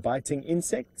flies and biting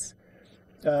insects.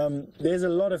 There's a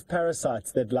lot of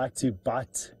parasites that like to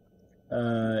bite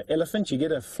elephants. You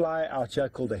get a fly out here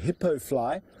called a hippo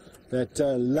fly that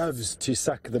loves to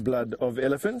suck the blood of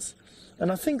elephants.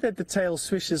 And I think that the tail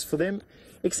swishes for them,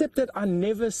 except that I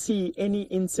never see any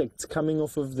insects coming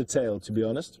off of the tail, to be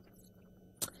honest.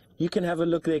 You can have a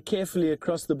look there carefully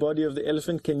across the body of the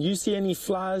elephant. Can you see any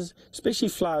flies, especially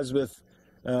flies with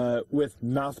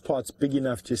mouth parts big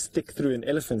enough to stick through an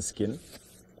elephant skin?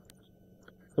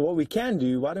 So what we can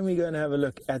do, why don't we go and have a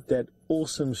look at that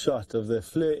awesome shot of the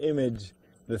FLIR image,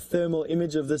 the thermal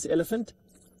image of this elephant.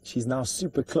 She's now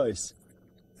super close.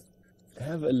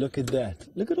 Have a look at that.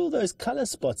 Look at all those color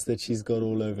spots that she's got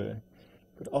all over.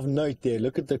 But of note there,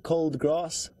 look at the cold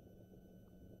grass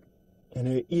and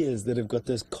her ears that have got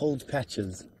those cold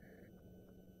patches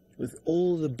with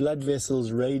all the blood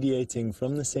vessels radiating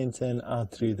from the center and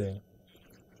out through there.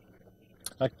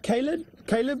 Caleb,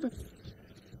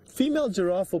 female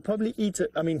giraffe will probably eat,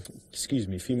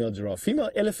 female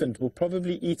elephant will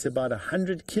probably eat about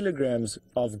 100 kilograms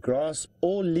of grass,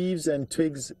 or leaves and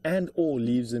twigs,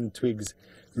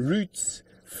 roots,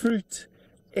 fruit,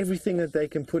 everything that they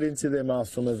can put into their mouth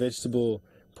from a vegetable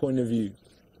point of view.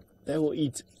 They will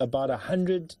eat about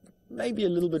 100, maybe a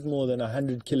little bit more than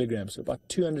 100 kilograms, so about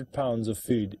 200 pounds of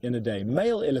food in a day.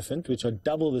 Male elephant, which are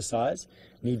double the size,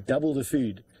 need double the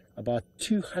food, about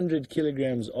 200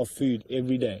 kilograms of food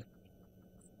every day.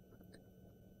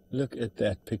 Look at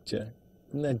that picture.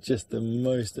 Isn't that just the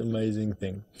most amazing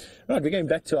thing? Right, we're going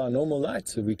back to our normal light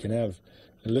so we can have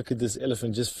a look at this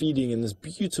elephant just feeding in this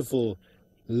beautiful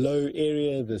low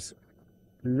area, this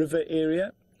river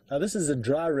area. Now this is a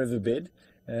dry riverbed,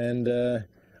 and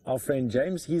our friend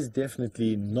James, he's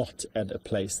definitely not at a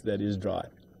place that is dry.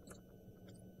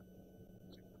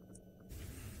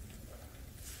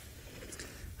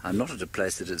 I'm not at a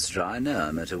place that is dry, no,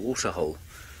 I'm at a waterhole.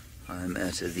 I'm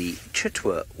at the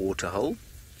Chitwa waterhole.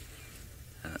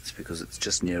 That's because it's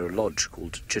just near a lodge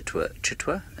called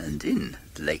Chitwa, and in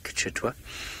Lake Chitwa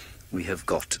we have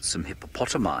got some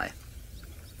hippopotami,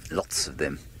 lots of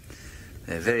them.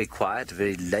 They're very quiet,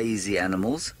 very lazy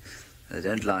animals. They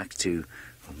don't like to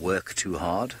work too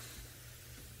hard.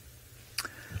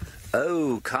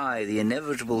 Oh, Kai, the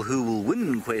inevitable who will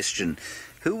win question.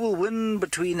 Who will win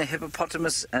between a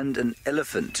hippopotamus and an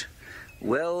elephant?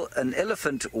 Well, an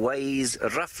elephant weighs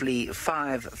roughly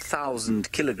 5,000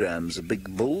 kilograms, a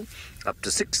big bull, up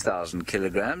to 6,000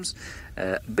 kilograms.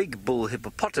 Big bull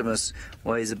hippopotamus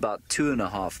weighs about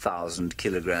 2,500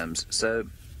 kilograms. So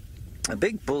a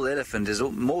big bull elephant is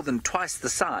more than twice the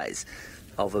size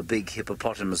of a big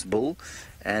hippopotamus bull,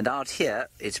 and out here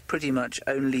it's pretty much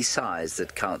only size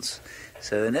that counts.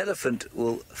 So an elephant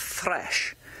will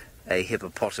thrash a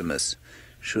hippopotamus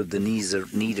should the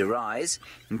need arise,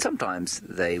 and sometimes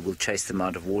they will chase them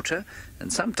out of water,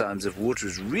 and sometimes if water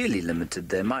is really limited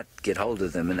they might get hold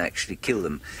of them and actually kill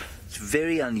them. It's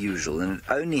very unusual, and it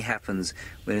only happens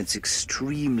when it's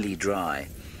extremely dry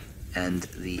and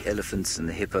the elephants and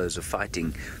the hippos are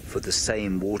fighting for the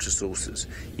same water sources.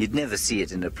 You'd never see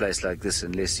it in a place like this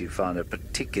unless you found a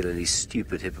particularly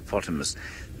stupid hippopotamus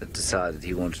that decided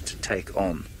he wanted to take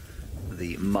on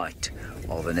the might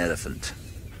of an elephant.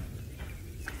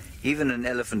 Even an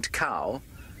elephant cow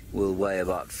will weigh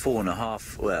about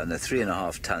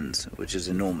 3.5 tons, which is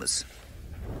enormous.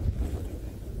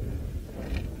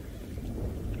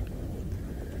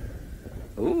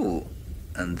 Ooh,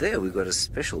 and there we've got a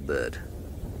special bird.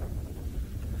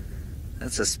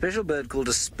 That's a special bird called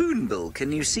a spoonbill.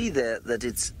 Can you see there that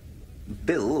its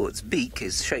bill, or its beak,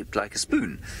 is shaped like a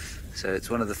spoon? So it's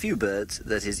one of the few birds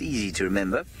that is easy to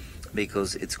remember,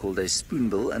 because it's called a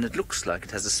spoonbill and it looks like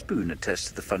it has a spoon attached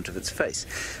to the front of its face.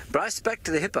 Bryce, back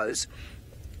to the hippos.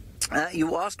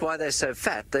 You asked why they're so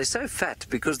fat. They're so fat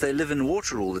because they live in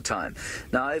water all the time.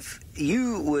 Now, if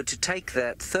you were to take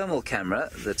that thermal camera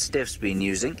that Steph's been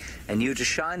using and you were to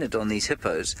shine it on these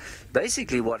hippos,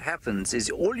 basically what happens is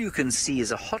all you can see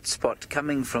is a hot spot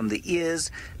coming from the ears,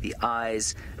 the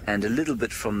eyes, and a little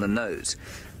bit from the nose.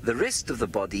 The rest of the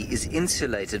body is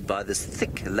insulated by this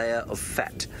thick layer of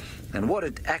fat, and what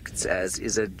it acts as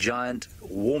is a giant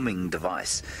warming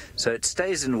device. So it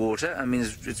stays in water. I mean,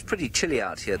 it's pretty chilly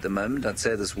out here at the moment. I'd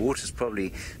say this water is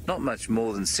probably not much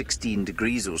more than 16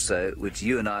 degrees or so, which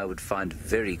you and I would find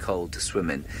very cold to swim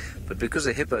in. But because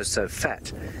a hippo is so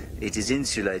fat, it is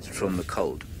insulated from the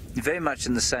cold, very much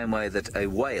in the same way that a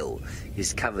whale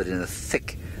is covered in a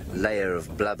thick layer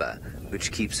of blubber,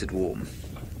 which keeps it warm.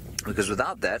 Because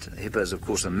without that, hippos of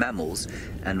course are mammals,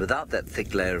 and without that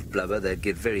thick layer of blubber they'd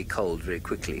get very cold very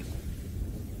quickly.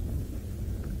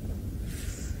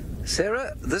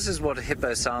 Sarah, this is what a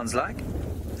hippo sounds like.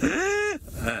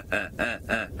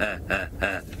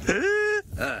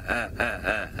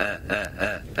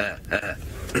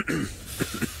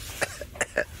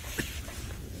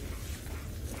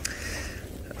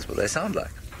 That's what they sound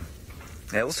like.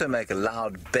 They also make a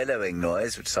loud bellowing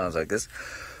noise, which sounds like this.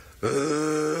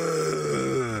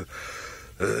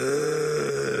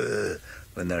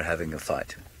 When they're having a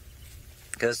fight.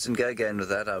 Kirsten, go again with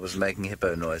that. I was making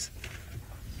hippo noise.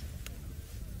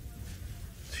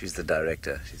 She's the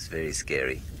director. She's very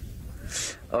scary.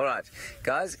 All right,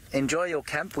 guys, enjoy your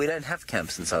camp. We don't have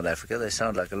camps in South Africa. They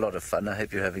sound like a lot of fun. I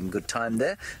hope you're having a good time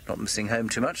there, not missing home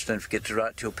too much. Don't forget to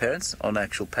write to your parents on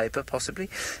actual paper, possibly.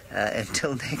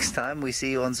 Until next time we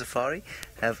see you on safari,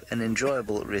 have an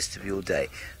enjoyable rest of your day.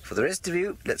 For the rest of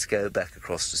you, let's go back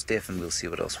across to Steph and we'll see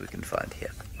what else we can find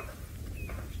here.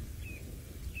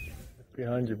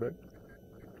 Behind you, bro.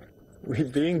 We're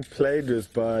being played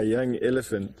with by a young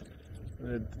elephant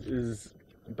that is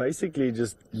basically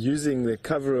just using the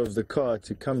cover of the car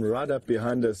to come right up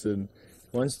behind us and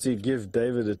wants to give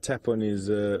David a tap on his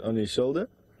shoulder.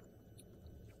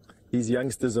 These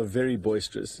youngsters are very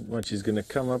boisterous. Watch, he's going to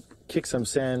come up, kick some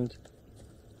sand.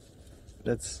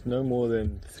 That's no more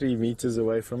than 3 meters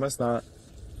away from us. Now,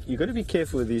 you've got to be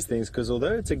careful with these things because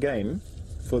although it's a game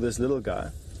for this little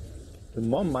guy, the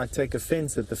mom might take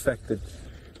offense at the fact that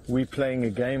we're playing a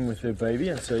game with her baby,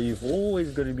 and so you've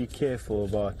always got to be careful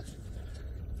about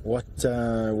what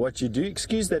you do.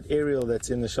 Excuse that aerial that's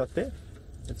in the shot there.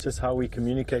 It's just how we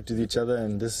communicate with each other,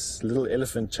 and this little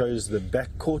elephant chose the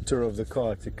back quarter of the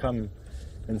car to come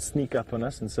and sneak up on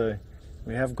us, and so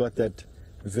we have got that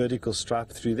vertical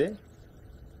stripe through there.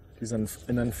 It is an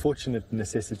unfortunate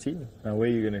necessity. Now where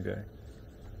are you going to go?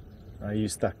 Are you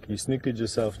stuck? You snookered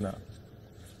yourself now.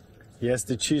 He has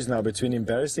to choose now between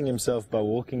embarrassing himself by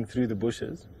walking through the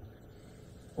bushes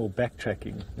or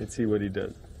backtracking. Let's see what he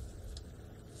does.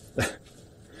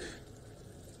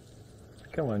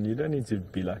 Come on, you don't need to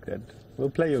be like that.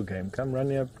 We'll play your game. Come,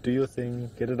 run up, do your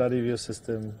thing, get it out of your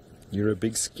system. You're a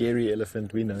big scary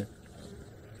elephant, we know.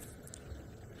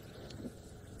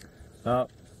 Now,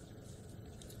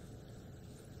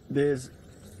 these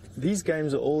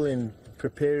games are all in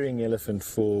preparing elephant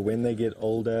for when they get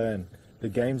older, and the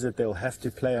games that they'll have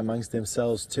to play amongst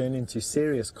themselves turn into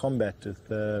serious combat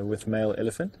with male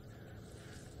elephant.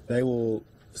 They will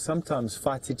sometimes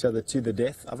fight each other to the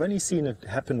death. I've only seen it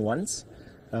happen once,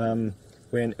 where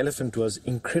an elephant was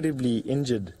incredibly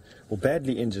injured, or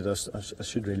badly injured. I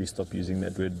should really stop using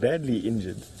that word. Badly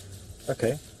injured.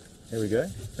 Okay, there we go.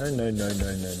 No.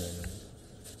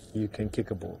 You can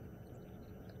kick a ball.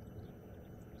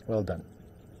 Well done.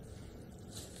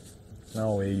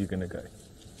 Now where are you going to go?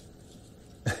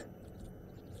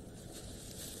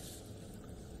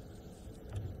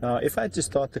 Now, if I had to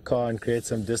start the car and create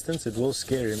some distance, it will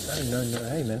scare him. No,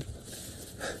 hey man.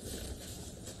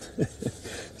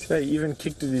 So he even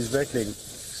kicked with his back leg.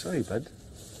 Sorry, bud.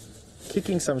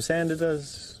 Kicking some sand at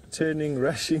us, turning,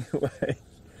 rushing away.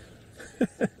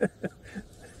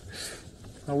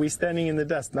 Are we standing in the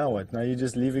dust? Now what? Now you're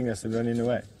just leaving us and running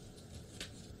away.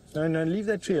 No, leave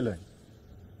that tree alone.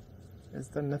 It's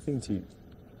done nothing to you.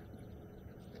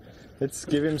 Let's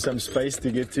give him some space to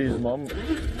get to his mom.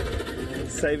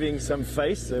 Saving some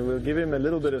face, so we'll give him a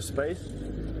little bit of space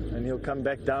and he'll come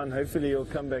back down. Hopefully he'll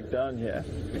come back down here.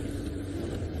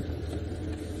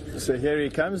 So here he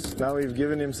comes. Now we've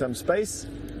given him some space.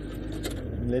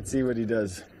 Let's see what he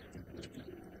does.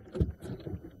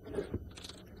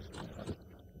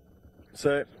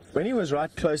 So when he was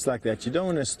right close like that, you don't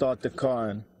want to start the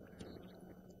car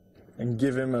and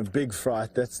give him a big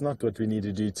fright. That's not what we need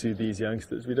to do to these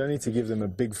youngsters. We don't need to give them a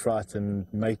big fright and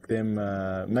make them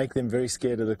very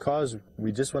scared of the cars.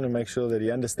 We just want to make sure that he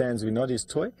understands we're not his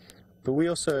toy, but we're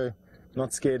also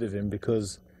not scared of him,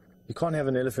 because you can't have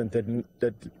an elephant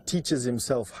that teaches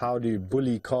himself how to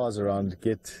bully cars around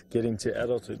getting to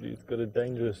adulthood. You've got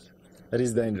that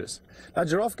is dangerous. Now,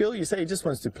 Giraffe Girl, you say he just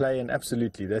wants to play, and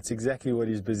absolutely, that's exactly what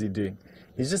he's busy doing.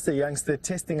 He's just a youngster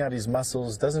testing out his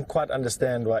muscles, doesn't quite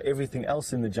understand why everything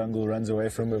else in the jungle runs away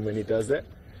from him when he does that,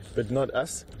 but not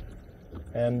us.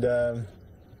 And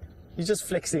he's just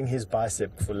flexing his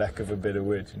bicep, for lack of a better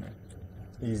word,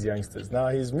 these youngsters. Now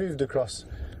he's moved across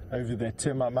over that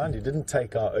termite mound. He didn't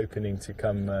take our opening to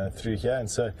come through here, and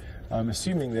so I'm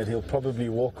assuming that he'll probably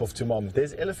walk off to mom.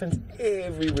 There's elephants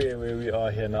everywhere where we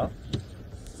are here now.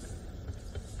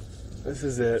 This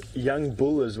is a young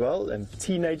bull as well, and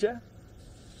teenager,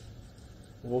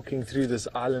 walking through this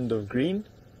island of green.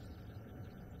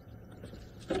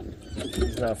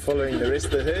 He's now following the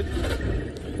rest of the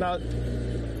herd. Now,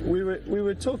 we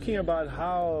were talking about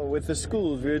how, with the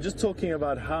schools, we were just talking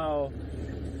about how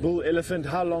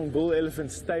long bull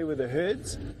elephants stay with the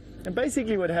herds. And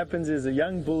basically what happens is a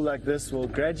young bull like this will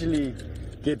gradually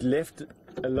get left,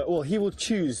 well, he will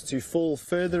choose to fall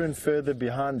further and further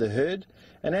behind the herd.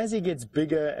 And as he gets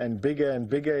bigger and bigger and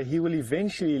bigger, he will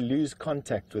eventually lose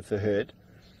contact with the herd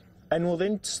and will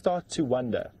then start to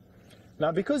wander.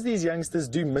 Now, because these youngsters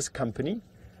do miss company,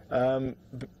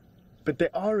 but they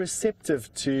are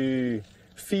receptive to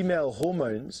female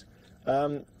hormones,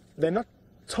 they're not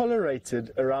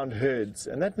tolerated around herds,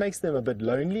 and that makes them a bit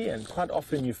lonely. And quite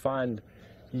often you find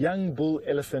young bull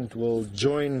elephant will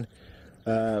join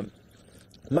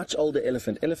much older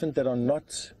elephant that are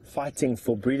not fighting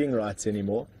for breeding rights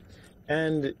anymore,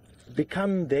 and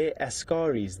become their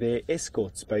askaris, their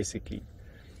escorts basically.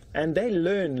 And they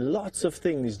learn lots of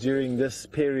things during this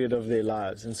period of their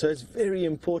lives. And so it's very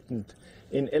important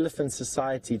in elephant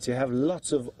society to have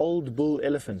lots of old bull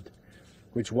elephant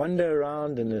which wander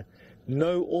around and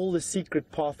know all the secret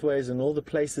pathways and all the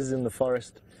places in the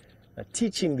forest,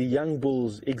 teaching the young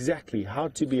bulls exactly how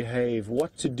to behave,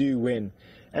 what to do when,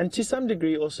 and to some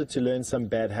degree also to learn some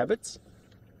bad habits,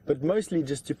 but mostly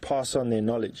just to pass on their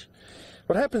knowledge.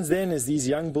 What happens then is these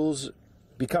young bulls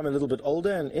become a little bit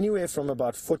older, and anywhere from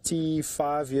about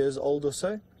 45 years old or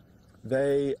so,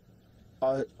 they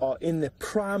are in the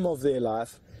prime of their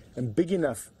life and big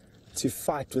enough to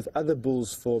fight with other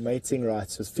bulls for mating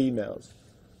rights with females.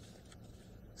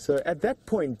 So at that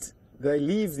point, they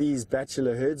leave these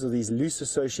bachelor herds or these loose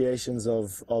associations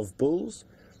of bulls,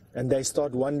 and they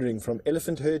start wandering from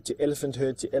elephant herd to elephant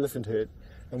herd to elephant herd.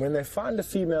 And when they find a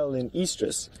female in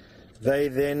estrus, they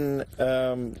then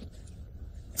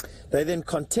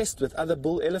contest with other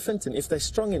bull elephants, and if they're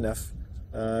strong enough,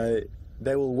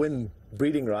 they will win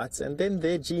breeding rights, and then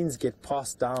their genes get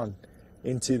passed down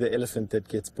into the elephant that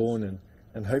gets born,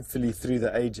 and hopefully through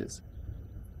the ages.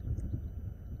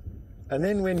 And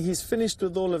then when he's finished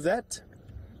with all of that,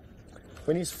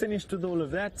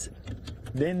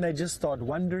 then they just start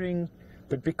wandering.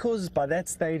 But because by that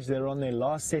stage they're on their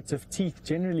last set of teeth,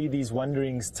 generally these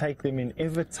wanderings take them in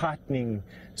ever tightening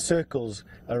circles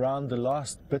around the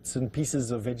last bits and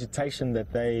pieces of vegetation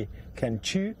that they can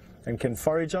chew and can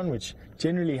forage on, which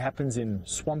generally happens in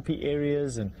swampy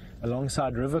areas and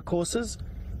alongside river courses.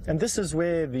 And this is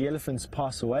where the elephants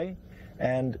pass away,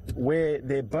 and where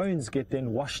their bones get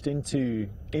then washed into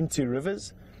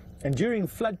rivers. And during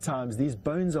flood times, these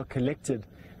bones are collected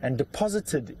and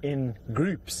deposited in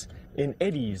groups, in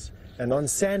eddies, and on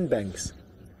sandbanks.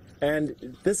 And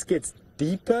this gets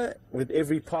deeper with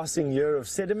every passing year of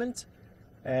sediment,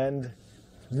 and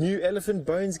new elephant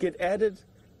bones get added.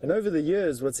 And over the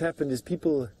years, what's happened is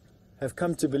people have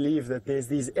come to believe that there's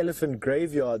these elephant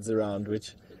graveyards around,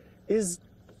 which is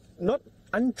not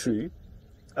untrue,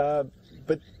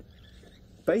 but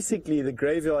basically the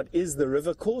graveyard is the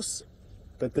river course,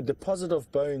 but the deposit of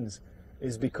bones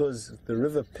is because the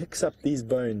river picks up these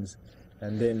bones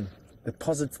and then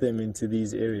deposits them into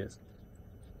these areas.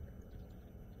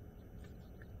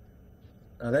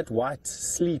 Now that white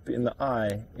sleep in the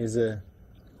eye is a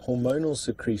hormonal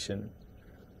secretion.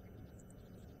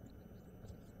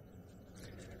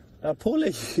 Now, Paula,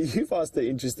 you've asked an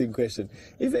interesting question.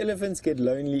 If elephants get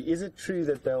lonely, is it true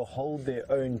that they'll hold their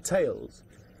own tails?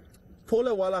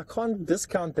 Paula, while I can't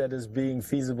discount that as being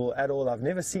feasible at all, I've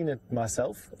never seen it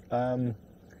myself. I've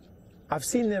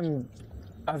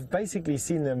basically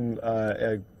seen them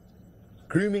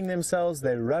grooming themselves.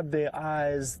 They rub their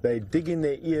eyes, they dig in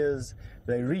their ears,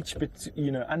 they reach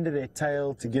under their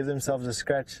tail to give themselves a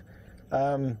scratch.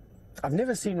 I've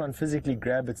never seen one physically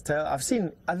grab its tail. I've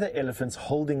seen other elephants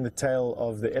holding the tail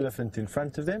of the elephant in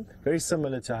front of them, very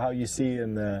similar to how you see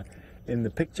in the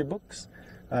picture books.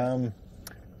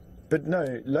 But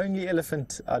no, lonely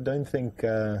elephant, I don't think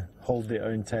hold their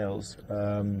own tails.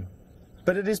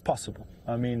 But it is possible.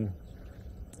 I mean,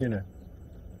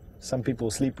 some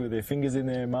people sleep with their fingers in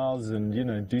their mouths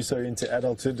and, do so into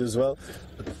adulthood as well.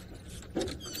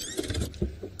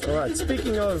 All right,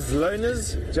 speaking of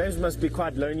loners, James must be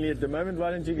quite lonely at the moment. Why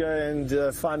don't you go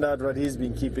and find out what he's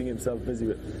been keeping himself busy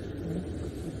with?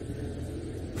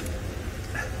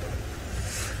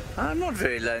 I'm not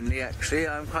very lonely, actually.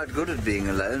 I'm quite good at being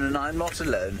alone, and I'm not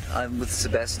alone. I'm with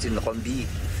Sébastien Rombi,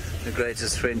 the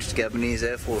greatest French Gabonese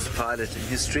Air Force pilot in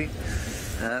history.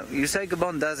 You say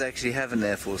Gabon does actually have an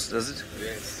Air Force, does it?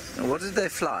 Yes. What did they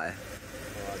fly?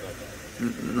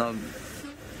 No,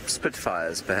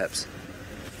 Spitfires, perhaps.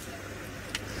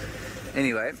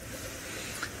 Anyway,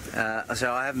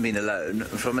 so I haven't been alone.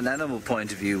 From an animal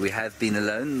point of view, we have been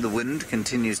alone. The wind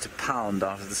continues to pound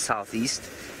out of the southeast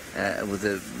with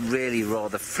a really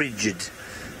rather frigid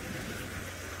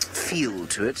feel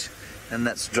to it, and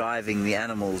that's driving the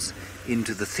animals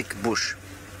into the thick bush.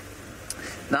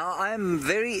 Now, I'm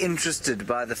very interested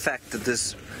by the fact that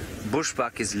this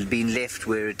bushbuck has been left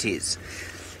where it is.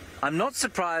 I'm not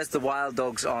surprised the wild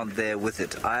dogs aren't there with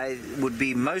it. I would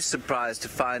be most surprised to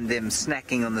find them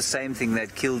snacking on the same thing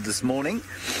they'd killed this morning.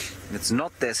 It's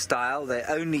not their style. They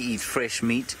only eat fresh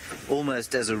meat,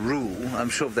 almost as a rule. I'm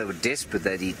sure if they were desperate,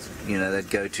 they'd eat, they'd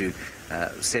go to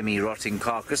semi-rotting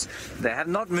carcass. They have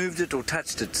not moved it or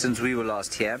touched it since we were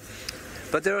last here.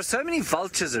 But there are so many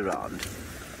vultures around.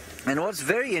 And what's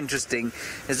very interesting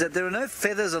is that there are no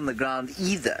feathers on the ground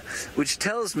either, which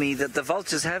tells me that the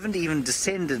vultures haven't even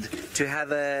descended to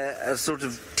have a sort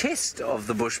of test of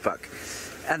the bushbuck.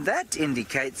 And that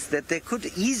indicates that there could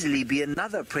easily be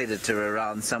another predator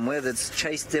around somewhere that's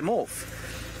chased them off.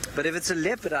 But if it's a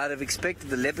leopard, I'd have expected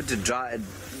the leopard to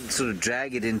sort of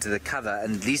drag it into the cover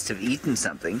and at least have eaten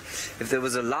something. If there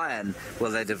was a lion,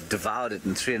 well, they'd have devoured it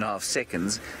in 3.5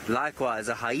 seconds. Likewise,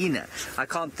 a hyena. I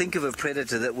can't think of a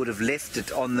predator that would have left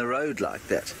it on the road like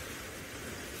that.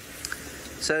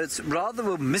 So it's rather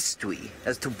a mystery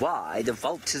as to why the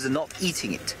vultures are not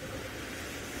eating it.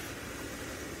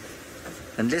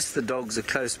 Unless the dogs are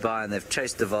close by and they've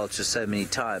chased the vulture so many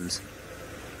times.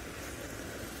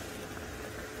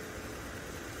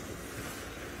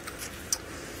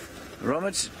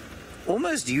 Robert,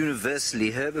 almost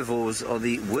universally, herbivores are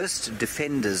the worst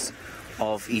defenders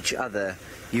of each other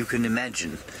you can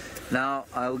imagine. Now,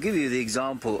 I will give you the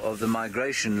example of the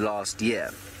migration last year,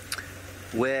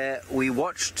 where we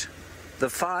watched the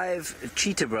 5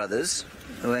 cheetah brothers.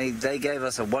 They gave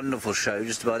us a wonderful show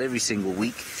just about every single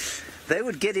week. They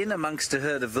would get in amongst a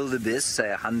herd of wildebeest, say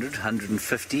 100,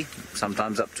 150,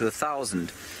 sometimes up to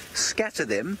 1,000, scatter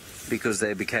them because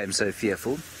they became so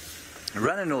fearful,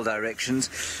 run in all directions,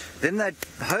 then they'd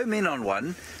home in on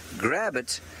one, grab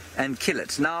it, and kill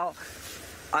it. Now,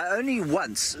 I only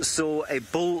once saw a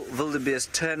bull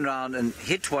wildebeest turn around and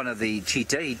hit one of the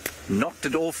cheetah. He knocked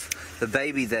it off the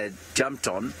baby they'd jumped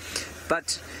on,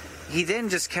 but he then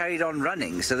just carried on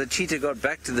running, so the cheetah got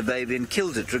back to the baby and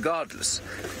killed it regardless.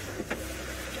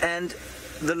 And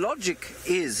the logic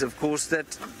is, of course, that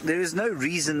there is no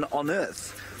reason on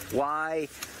earth why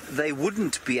they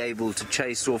wouldn't be able to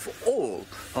chase off all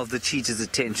of the cheetah's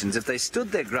attentions. If they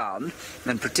stood their ground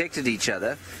and protected each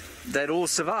other, they'd all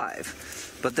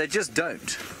survive. But they just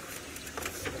don't.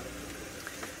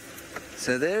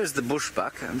 So there's the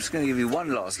bushbuck. I'm just going to give you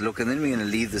one last look, and then we're going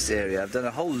to leave this area. I've done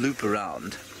a whole loop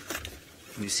around.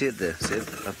 You see it there,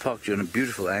 Seth? I've parked you on a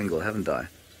beautiful angle, haven't I?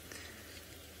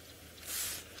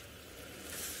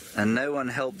 And no one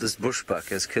helped this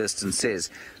bushbuck, as Kirsten says.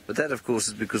 But that, of course,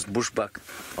 is because bushbuck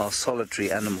are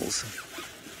solitary animals.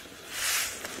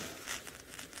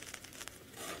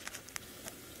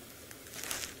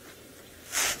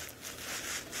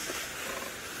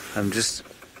 I'm just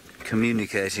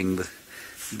communicating with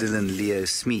Dylan Leo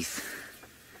Smith,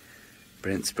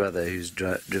 Brent's brother, who's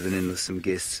driven in with some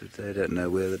guests. They don't know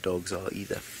where the dogs are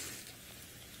either.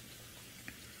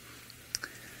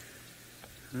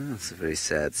 Oh, it's a very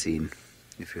sad scene,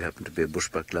 if you happen to be a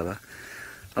bushbuck lover.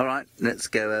 All right, let's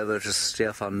go over to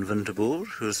Stefan Winterboer,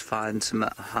 who's found some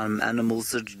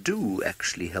animals that do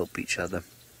actually help each other.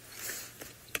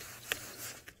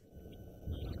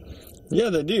 Yeah,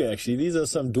 they do actually. These are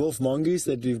some dwarf mongoose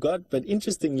that we've got, but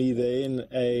interestingly, they're in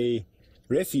a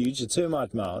refuge, a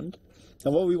termite mound.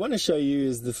 And what we want to show you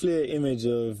is the flare image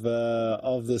of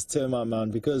this termite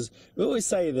mound, because we always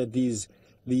say that these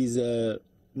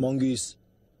mongoose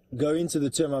go into the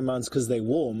termite mounds because they're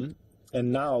warm,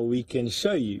 and now we can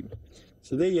show you.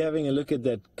 So there you're having a look at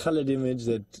that colored image,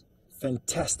 that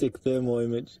fantastic thermal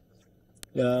image,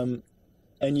 and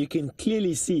you can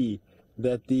clearly see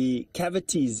that the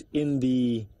cavities in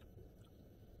the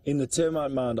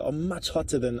termite mound are much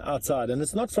hotter than outside, and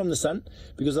it's not from the sun,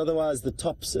 because otherwise the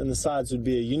tops and the sides would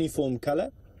be a uniform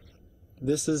color.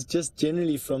 This is just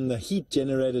generally from the heat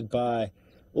generated by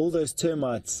all those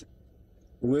termites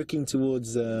working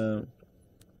towards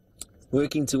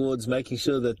making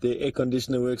sure that the air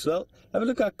conditioner works well. Have a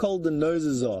look how cold the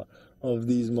noses are of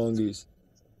these mongoose.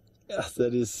 Yeah,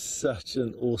 that is such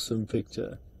an awesome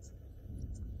picture.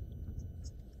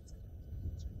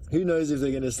 Who knows if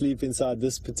they're going to sleep inside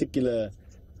this particular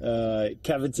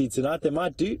cavity tonight? They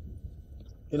might do.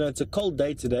 You know, it's a cold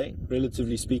day today,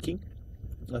 relatively speaking.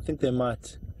 I think they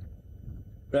might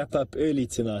wrap up early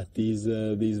tonight, these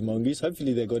mongoose.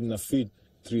 Hopefully they got enough food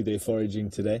through their foraging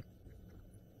today.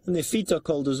 And their feet are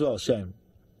cold as well, shame.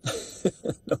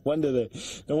 No wonder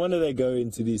they go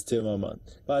into these termite mounds.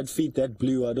 If I had feet that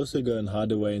blue, I'd also go and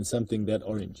hide away in something that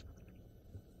orange.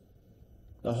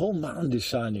 The whole mound is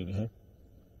shining, huh?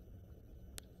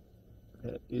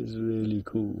 That is really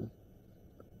cool.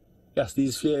 Yes,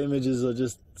 these FLIR images are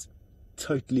just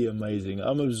totally amazing.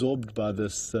 I'm absorbed by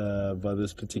this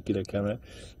particular camera.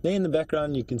 There in the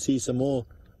background you can see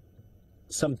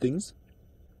some things.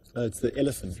 It's the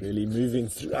elephant really moving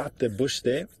throughout the bush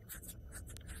there.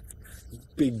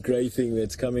 Big grey thing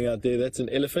that's coming out there, that's an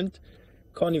elephant.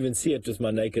 Can't even see it with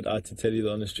my naked eye, to tell you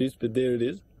the honest truth, but there it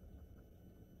is.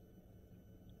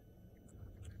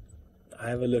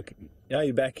 Have a look. Now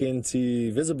you're back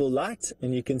into visible light,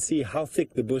 and you can see how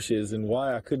thick the bush is and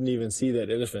why I couldn't even see that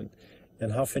elephant,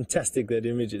 and how fantastic that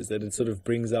image is, that it sort of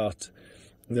brings out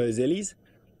those ellies.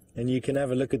 And you can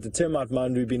have a look at the termite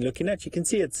mound we've been looking at. You can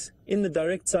see it's in the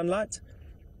direct sunlight,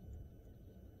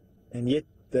 and yet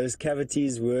those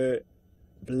cavities were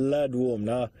blood warm.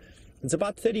 Now it's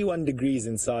about 31 degrees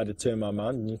inside a termite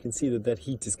mound, and you can see that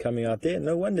heat is coming out there.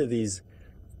 No wonder these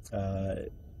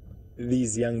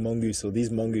young mongoose, or these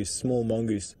mongoose, small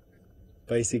mongoose,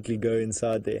 basically go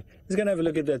inside there. Just going to have a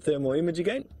look at that thermal image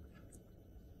again.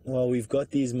 Well, we've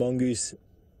got these mongoose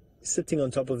sitting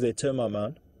on top of their termite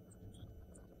mound.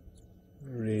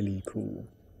 Really cool.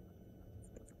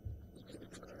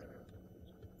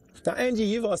 Now, Angie,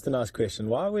 you've asked a nice question.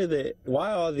 Why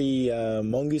are the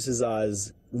mongoose's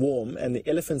eyes warm and the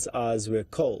elephant's eyes were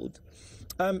cold?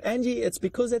 Angie, it's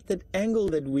because at the angle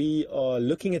that we are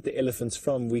looking at the elephants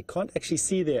from, we can't actually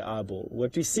see their eyeball.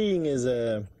 What we're seeing is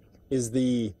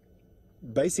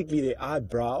basically their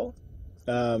eyebrow,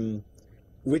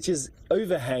 which is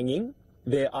overhanging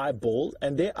their eyeball,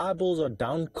 and their eyeballs are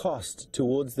downcast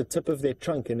towards the tip of their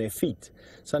trunk and their feet.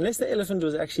 So unless the elephant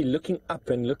was actually looking up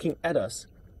and looking at us,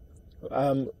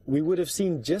 we would have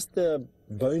seen just the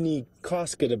bony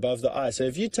casket above the eye. So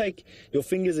if you take your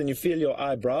fingers and you feel your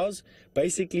eyebrows,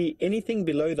 basically anything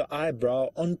below the eyebrow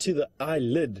onto the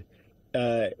eyelid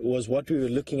was what we were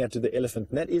looking at to the elephant,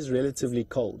 and that is relatively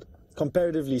cold,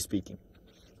 comparatively speaking.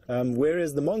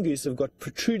 Whereas the mongoose have got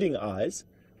protruding eyes,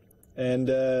 and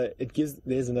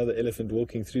there's another elephant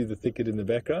walking through the thicket in the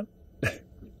background.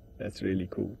 That's really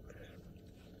cool.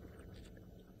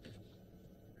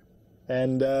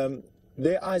 And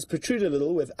their eyes protrude a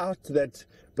little without that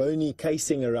bony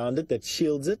casing around it that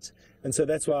shields it, and so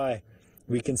that's why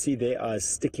we can see their eyes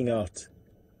sticking out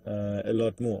a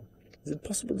lot more. Is it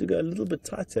possible to go a little bit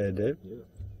tighter, Dave? Yeah.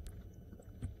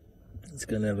 Let's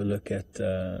go and have a look at,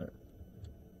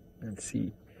 let's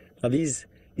see. Now these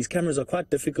cameras are quite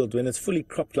difficult. When it's fully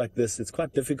cropped like this, it's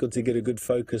quite difficult to get a good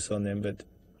focus on them. But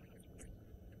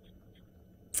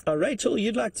Rachel,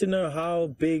 you'd like to know how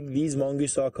big these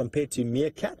mongoose are compared to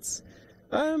meerkats?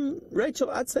 Rachel,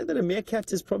 I'd say that a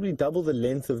meerkat is probably double the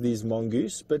length of these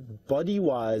mongoose, but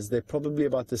body-wise, they're probably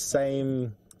about the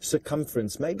same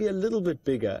circumference, maybe a little bit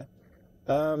bigger.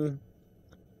 So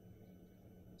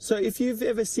if you've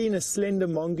ever seen a slender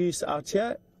mongoose out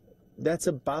here, that's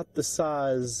about the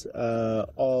size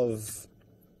of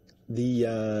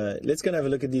the... let's go and have a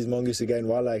look at these mongoose again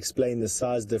while I explain the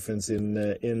size difference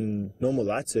in normal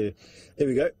light. So there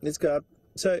we go. Let's go up.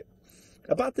 So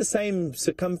about the same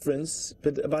circumference,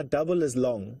 but about double as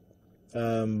long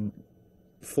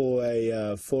for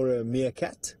a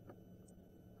meerkat,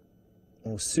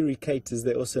 or suricate as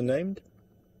they're also named.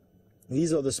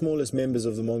 These are the smallest members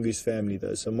of the mongoose family,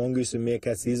 though. So mongoose and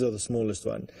meerkats, these are the smallest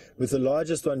one, with the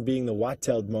largest one being the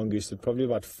white-tailed mongoose, that's probably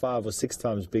about 5 or 6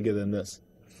 times bigger than this.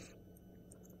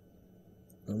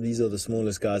 And these are the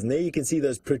smallest guys. And there you can see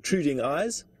those protruding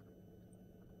eyes.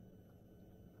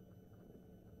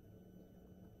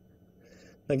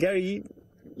 Now, Gary,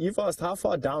 you've asked how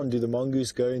far down do the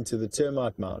mongoose go into the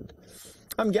termite mound?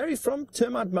 Gary, from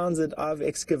termite mounds that I've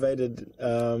excavated,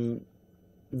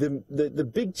 the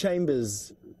big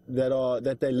chambers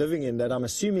that they're living in, that I'm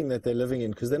assuming that they're living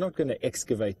in, because they're not going to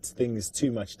excavate things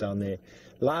too much down there,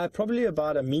 lie probably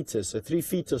about a meter, so 3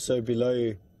 feet or so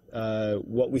below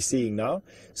what we're seeing now.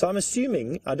 So I'm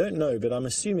assuming, I don't know, but I'm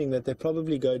assuming that they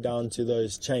probably go down to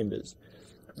those chambers.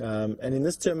 And in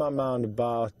this termite mound,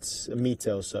 about a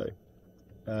meter or so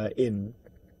in.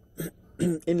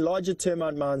 In larger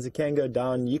termite mounds, it can go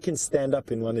down. You can stand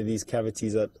up in one of these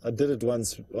cavities. I did it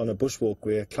once on a bushwalk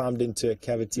where I climbed into a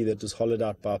cavity that was hollowed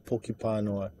out by a porcupine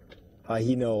or a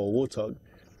hyena or a warthog.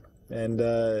 And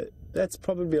that's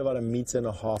probably about 1.5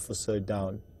 meters or so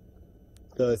down.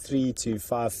 So 3 to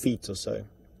 5 feet or so.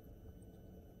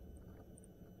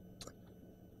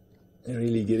 They're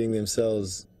really getting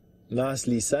themselves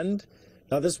nicely sunned.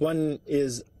 Now this one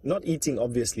is not eating,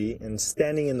 obviously, and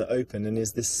standing in the open, and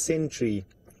is the sentry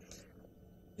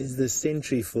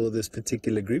for this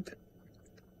particular group.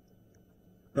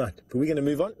 Right, but we're going to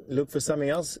move on, look for something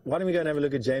else. Why don't we go and have a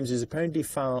look at James, who's apparently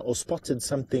found or spotted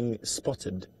something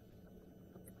spotted.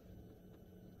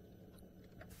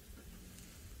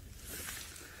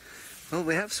 Well,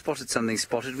 we have spotted something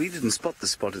spotted. We didn't spot the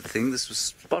spotted thing. This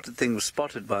spotted thing was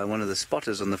spotted by one of the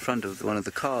spotters on the front of one of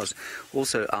the cars,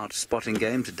 also out spotting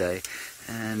game today.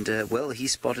 And, well, he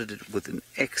spotted it with an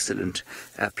excellent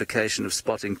application of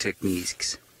spotting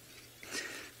techniques.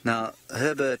 Now,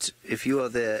 Herbert, if you are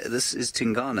there, this is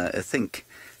Tingana, I think,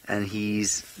 and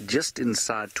he's just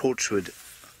inside Torchwood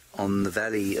on the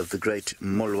valley of the great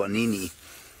Molwanini.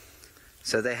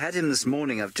 So they had him this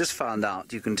morning. I've just found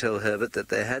out, you can tell Herbert, that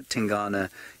they had Tingana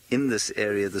in this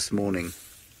area this morning.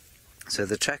 So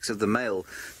the tracks of the male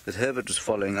that Herbert was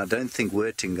following, I don't think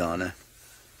were Tingana,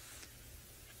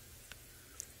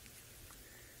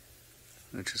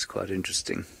 which is quite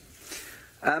interesting.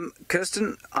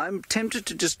 Kirsten, I'm tempted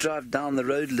to just drive down the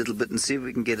road a little bit and see if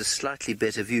we can get a slightly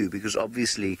better view, because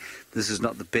obviously this is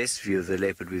not the best view of the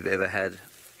leopard we've ever had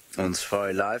on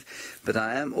Safari Live, but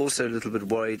I am also a little bit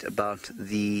worried about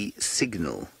the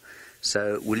signal.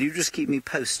 So will you just keep me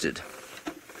posted?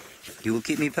 You will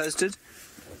keep me posted?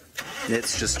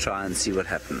 Let's just try and see what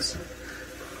happens.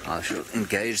 I shall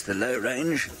engage the low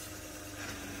range.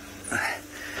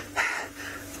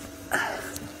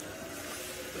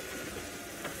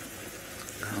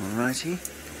 Alrighty.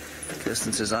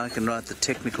 Kirsten says I can write the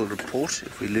technical report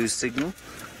if we lose signal.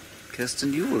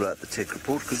 Kirsten, you will write the tech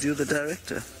report because you're the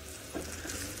director.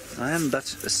 I am but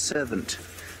a servant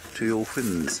to your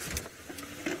whims.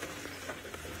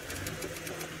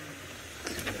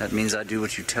 That means I do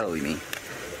what you tell me,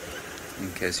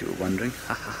 in case you were wondering.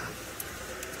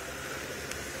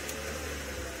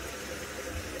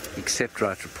 Except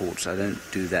write reports. I don't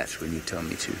do that when you tell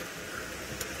me to.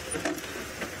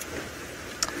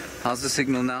 How's the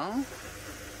signal now?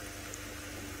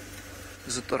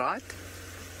 Is it alright?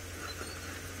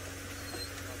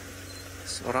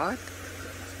 It's alright?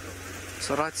 It's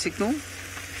alright signal?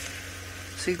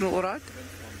 Signal alright?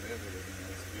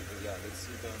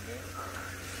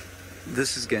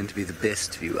 This is going to be the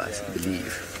best view, I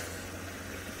believe.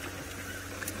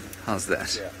 How's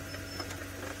that?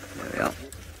 There we are.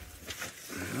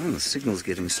 Oh, the signal's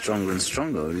getting stronger and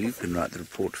stronger. Well, you can write the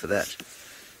report for that.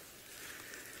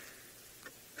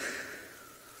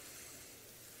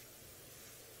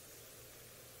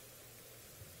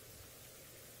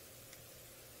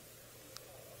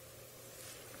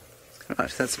 Right,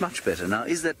 that's much better. Now,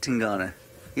 is that Tingana?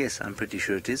 Yes, I'm pretty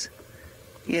sure it is.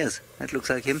 Yes, that looks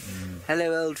like him.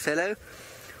 Hello, old fellow.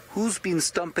 Who's been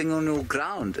stomping on your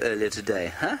ground earlier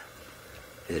today, huh?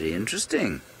 Very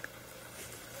interesting.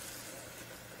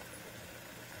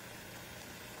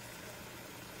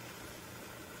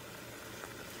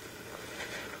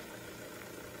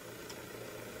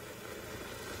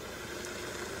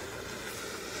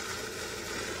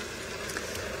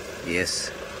 Yes.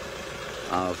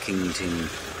 Our King Ting.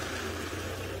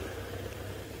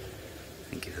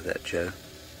 Thank you for that, Joe.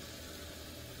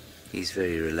 He's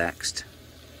very relaxed.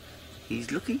 He's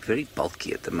looking very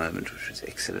bulky at the moment, which is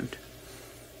excellent.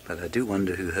 But I do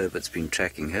wonder who Herbert's been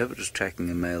tracking. Herbert was tracking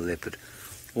a male leopard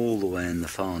all the way in the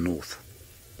far north.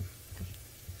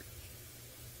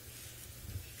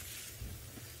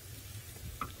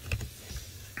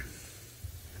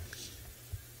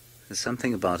 There's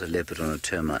something about a leopard on a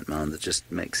termite mound that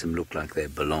just makes them look like they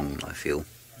belong, I feel.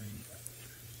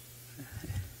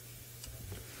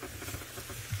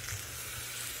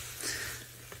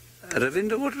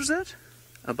 Ravinder, what was that?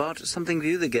 About something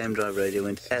view? The game drive radio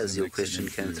went as your question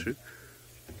came through.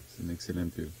 It's an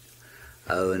excellent view.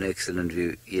 Oh, an excellent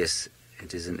view. Yes,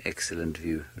 it is an excellent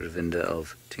view, Ravinder,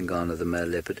 of Tingana the male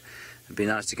leopard. It'd be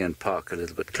nice to go and park a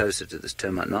little bit closer to this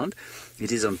termite mound.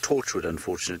 It is on Torchwood,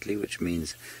 unfortunately, which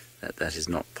means that is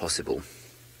not possible.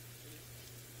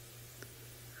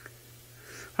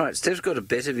 All right, Steph's got a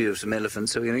better view of some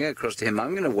elephants, so we're going to go across to him.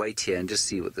 I'm going to wait here and just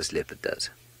see what this leopard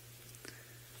does.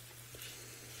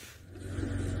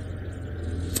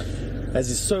 As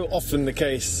is so often the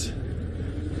case,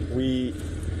 we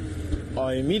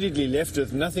are immediately left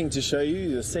with nothing to show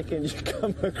you the second you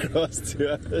come across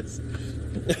to us.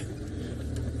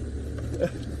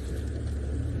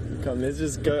 Come, let's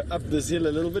just go up this hill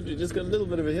a little bit. We just got a little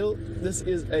bit of a hill. This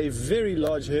is a very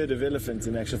large herd of elephants,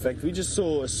 in actual fact. We just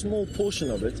saw a small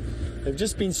portion of it. They've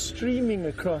just been streaming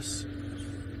across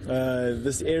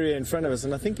this area in front of us,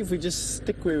 and I think if we just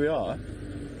stick where we are,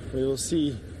 we will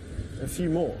see a few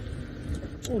more.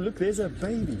 Oh, look, there's a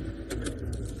baby.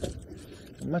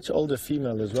 A much older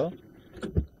female as well.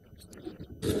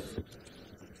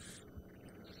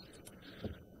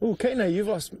 Oh, Kana, you've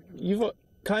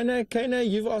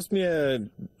asked me a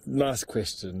nice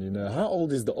question. You know, how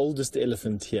old is the oldest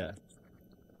elephant here?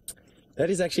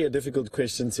 That is actually a difficult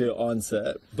question to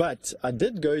answer, but I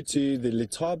did go to the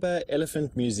Letaba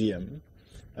Elephant Museum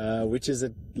which is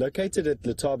located at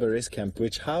Letaba Rest Camp,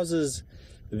 which houses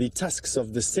the tusks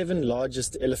of the 7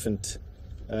 largest elephant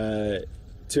to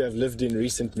have lived in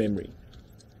recent memory.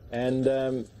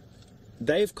 And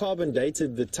they've carbon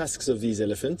dated the tusks of these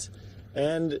elephants,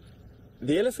 and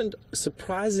the elephant,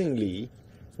 surprisingly,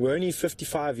 were only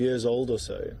 55 years old or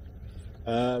so.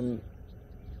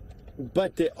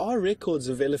 But there are records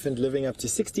of elephant living up to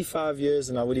 65 years,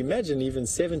 and I would imagine even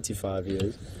 75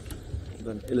 years.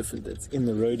 An elephant that's in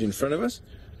the road in front of us.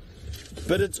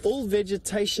 But it's all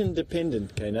vegetation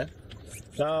dependent, Kana.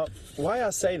 Now, why I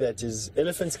say that is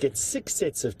elephants get 6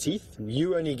 sets of teeth.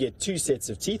 You only get 2 sets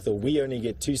of teeth, or we only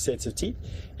get 2 sets of teeth.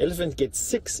 Elephant gets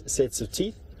 6 sets of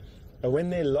teeth. And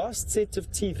when their last set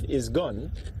of teeth is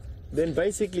gone, then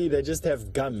basically they just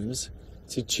have gums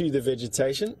to chew the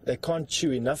vegetation. They can't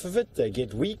chew enough of it. They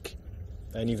get weak,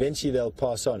 and eventually they'll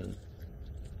pass on.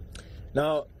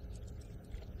 Now,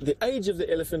 the age of the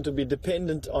elephant will be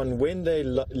dependent on when they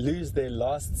lose their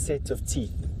last set of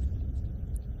teeth.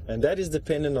 And that is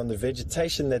dependent on the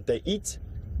vegetation that they eat.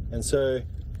 And so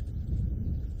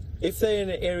if they're in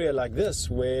an area like this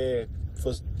where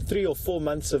for 3 or 4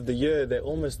 months of the year they're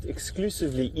almost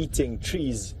exclusively eating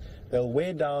trees, they'll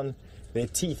wear down their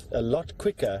teeth a lot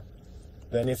quicker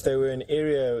than if they were in an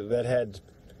area that had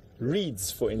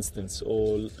reeds, for instance,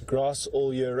 or grass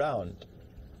all year round.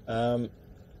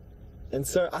 And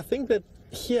so I think that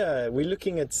here we're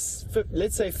looking at,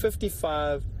 let's say,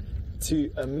 55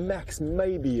 to a max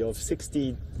maybe of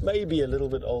 60, maybe a little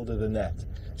bit older than that.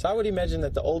 So I would imagine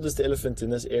that the oldest elephant in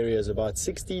this area is about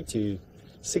 60 to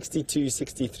 62,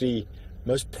 63.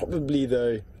 Most probably,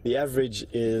 though, the average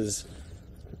is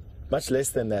much less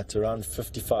than that, around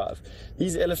 55.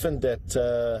 These elephants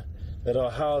that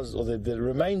are housed, or the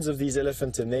remains of these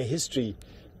elephants and their history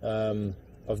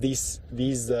of these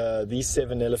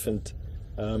 7 elephants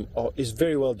is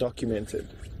very well documented.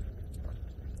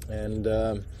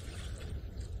 And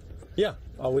yeah,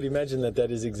 I would imagine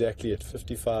that is exactly at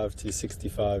 55 to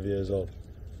 65 years old.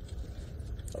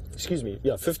 Excuse me,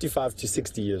 yeah, 55 to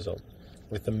 60 years old,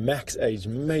 with the max age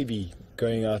maybe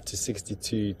going out to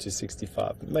 62 to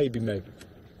 65, maybe.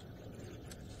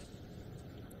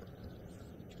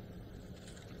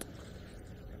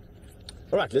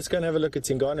 All right, let's go and have a look at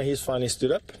Tingana. He's finally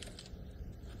stood up.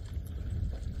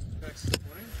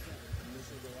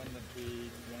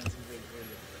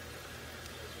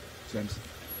 James.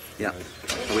 Yeah.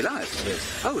 Are we live?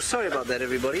 Yes. Oh, sorry about that,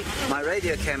 everybody. My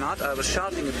radio came out. I was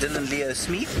shouting at Dylan Leo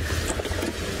Smith.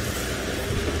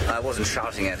 I wasn't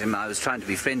shouting at him. I was trying to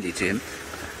be friendly to him.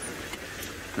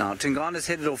 Now, Tingana's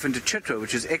headed off into Chitwa,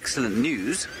 which is excellent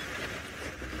news.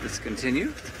 Let's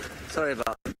continue. Sorry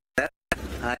about that.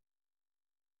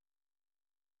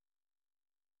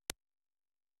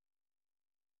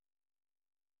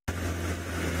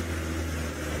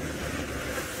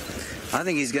 I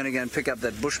think he's going to go and pick up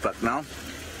that bushbuck now.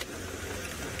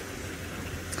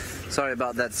 Sorry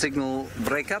about that signal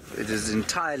breakup. It is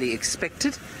entirely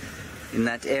expected in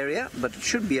that area, but it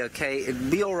should be okay.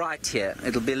 It'll be all right here.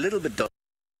 It'll be a little bit dark,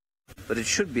 but it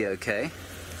should be okay.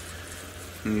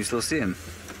 And you still see him.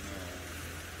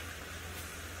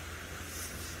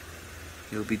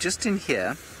 He'll be just in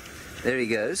here. There he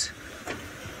goes.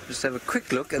 Just have a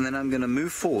quick look, and then I'm going to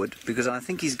move forward because I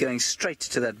think he's going straight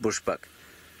to that bushbuck.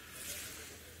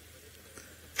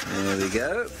 There we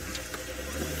go.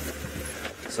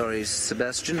 Sorry,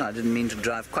 Sebastian, I didn't mean to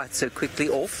drive quite so quickly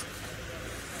off.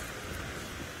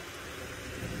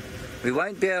 We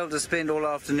won't be able to spend all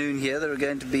afternoon here. There are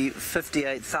going to be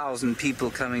 58,000 people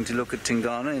coming to look at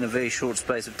Tingana in a very short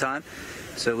space of time.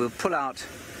 So we'll pull out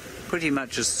pretty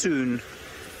much as soon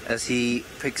as he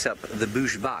picks up the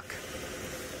bushbuck.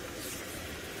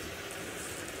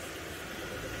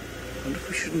 I wonder if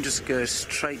we shouldn't just go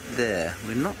straight there.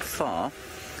 We're not far.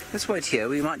 Let's wait here.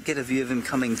 We might get a view of him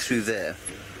coming through there,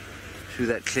 through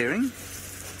that clearing.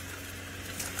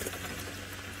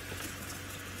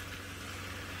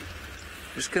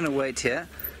 Just going to wait here.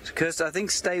 So, Kirst, I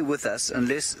think stay with us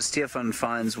unless Stefan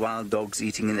finds wild dogs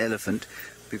eating an elephant,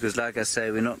 because, like I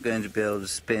say, we're not going to be able to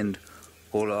spend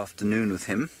all afternoon with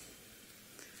him.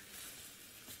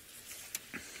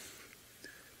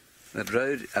 That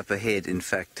road up ahead, in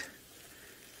fact,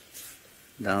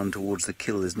 down towards the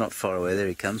kill is not far away. There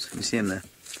he comes. Can you see him there?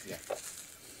 Yeah.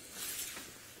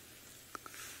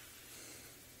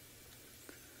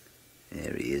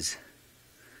 There he is.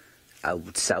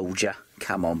 Old soldier.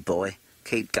 Come on, boy.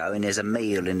 Keep going. There's a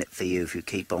meal in it for you if you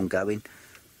keep on going.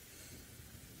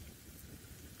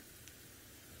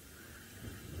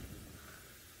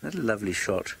 That's a lovely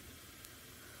shot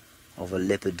of a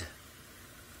leopard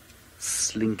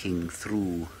slinking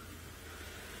through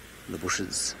the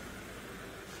bushes.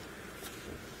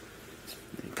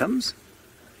 There he comes.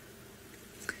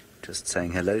 Just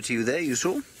saying hello to you there, you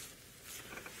saw.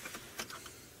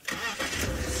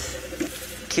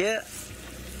 Here,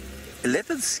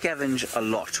 leopards scavenge a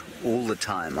lot, all the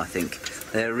time, I think.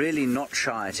 They're really not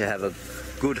shy to have a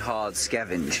good hard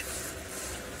scavenge.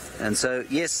 And so,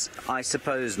 yes, I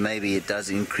suppose maybe it does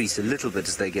increase a little bit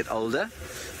as they get older,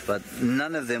 but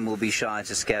none of them will be shy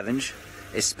to scavenge,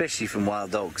 especially from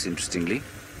wild dogs, interestingly.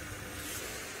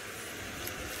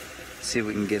 See if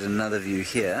we can get another view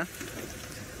here.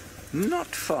 Not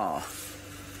far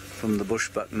from the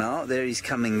bushbuck now. There he's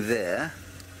coming there.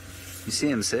 You see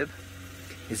him, Seb?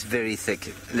 It's very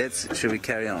thick. Shall we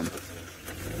carry on?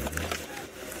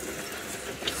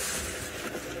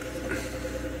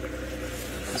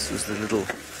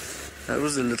 That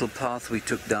was the little path we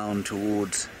took down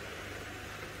towards,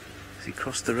 as he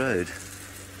crossed the road.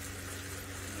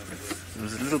 There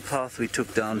was a little path we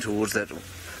took down towards that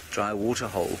dry water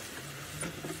hole.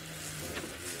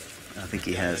 I think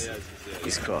he has.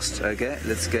 He's crossed. Okay,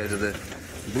 let's go to the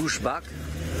bushbuck.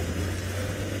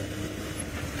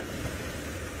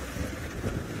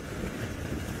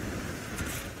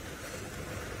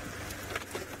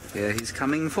 Here he's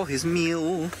coming for his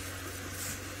meal.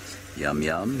 Yum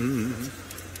yum.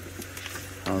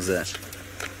 How's that?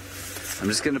 I'm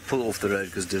just going to pull off the road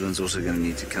because Dylan's also going to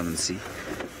need to come and see.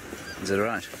 Is that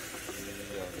alright?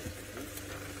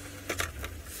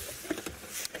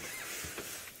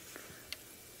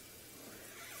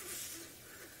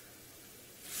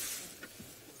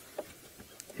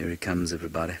 Here he comes,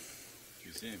 everybody.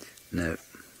 You see him? No,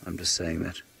 I'm just saying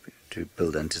that to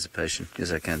build anticipation.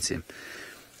 Yes, I can see him.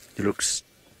 He looks...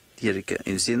 Here he goes.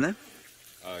 You see him there?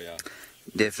 Oh, yeah.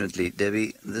 Definitely.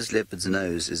 Debbie, this leopard's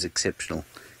nose is exceptional.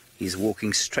 He's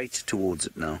walking straight towards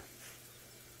it now.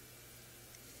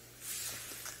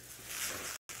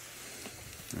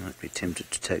 I might be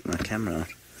tempted to take my camera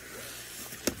out.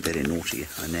 Very naughty,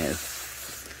 I know.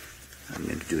 I'm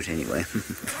going to do it anyway.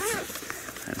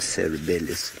 I'm so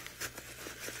rebellious.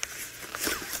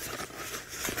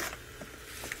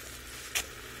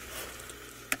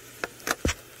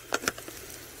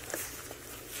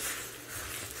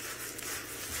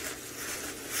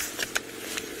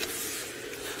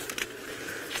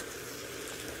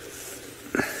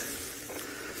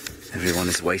 Everyone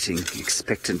is waiting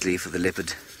expectantly for the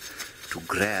leopard to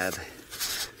grab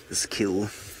this kill.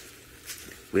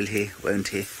 Will he? Won't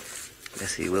he?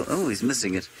 Yes, he will. Oh, he's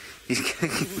missing it. He's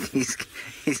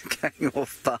going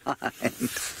off behind.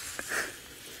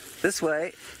 This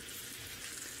way.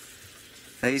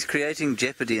 Oh, he's creating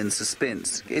jeopardy and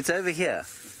suspense. It's over here.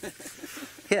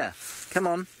 Here, come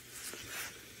on.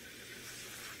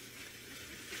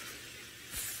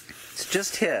 It's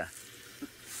just here.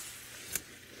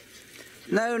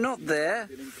 No, not there.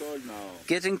 Getting cold now.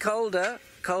 Getting colder,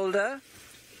 colder,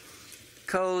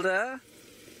 colder,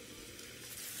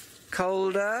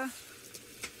 colder,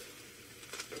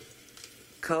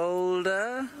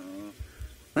 colder.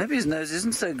 Maybe his nose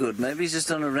isn't so good. Maybe he's just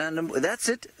on a random... That's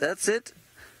it, that's it.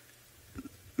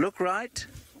 Look right.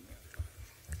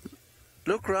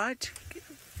 Look right.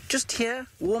 Just here.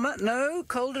 Warmer. No,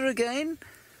 colder again.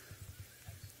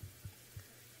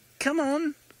 Come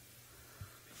on.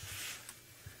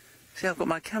 See, I've got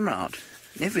my camera out.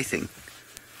 Everything.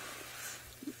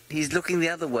 He's looking the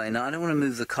other way. Now, I don't want to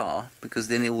move the car, because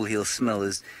then all he'll smell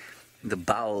is the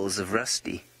bowels of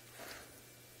Rusty.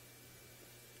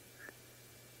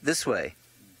 This way.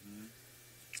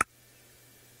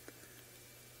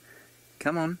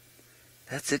 Come on.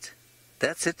 That's it.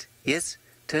 That's it. Yes.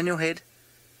 Turn your head.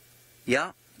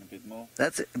 Yeah. A bit more.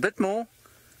 That's it. A bit more.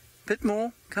 Bit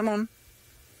more. Come on.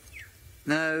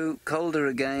 No. Colder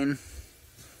again.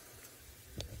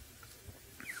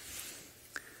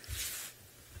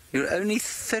 You're only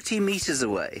 30 meters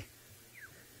away.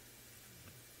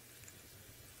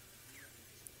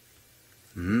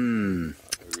 I'm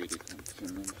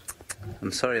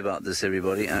sorry about this,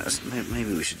 everybody.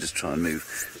 Maybe we should just try and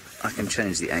move. I can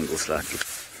change the angle slightly.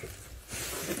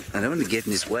 I don't want to get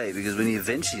in his way, because when he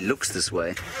eventually looks this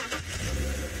way...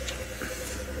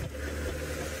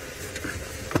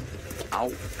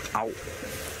 Ow, ow.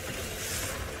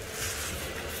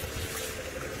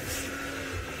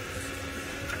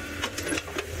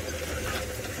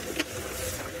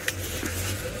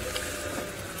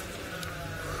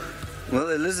 Well,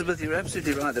 Elizabeth, you're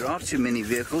absolutely right. There are too many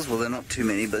vehicles. Well, they're not too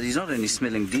many, but he's not only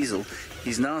smelling diesel,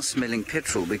 he's now smelling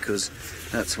petrol, because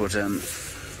that's what,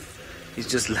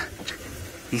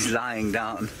 he's lying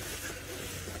down.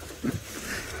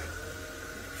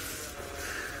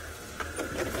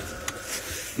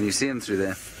 Can you see him through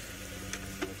there?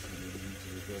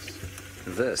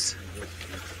 reverse.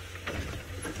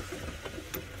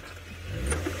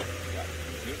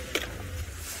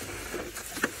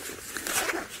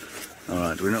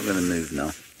 Alright, we're not going to move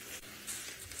now.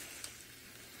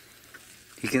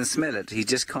 He can smell it, he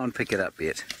just can't pick it up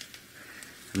yet.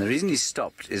 And the reason he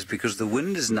stopped is because the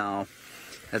wind is now,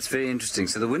 that's very interesting,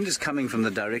 so the wind is coming from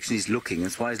the direction he's looking,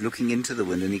 that's why he's looking into the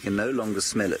wind and he can no longer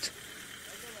smell it.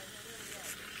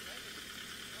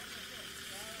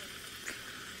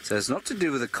 So it's not to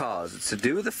do with the cars, it's to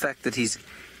do with the fact that he's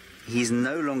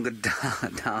no longer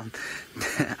down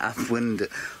upwind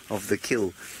of the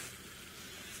kill.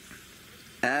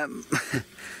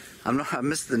 I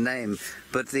missed the name,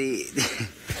 but the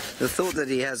thought that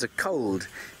he has a cold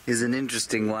is an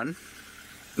interesting one.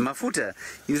 Mafuta,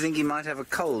 you think he might have a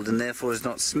cold and therefore is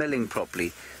not smelling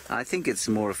properly. I think it's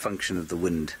more a function of the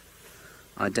wind.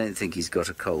 I don't think he's got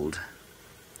a cold.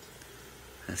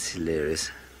 That's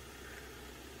hilarious.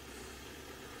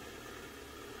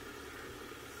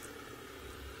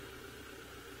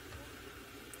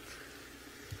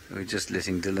 We're just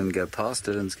letting Dylan go past.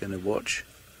 Dylan's going to watch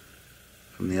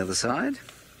from the other side.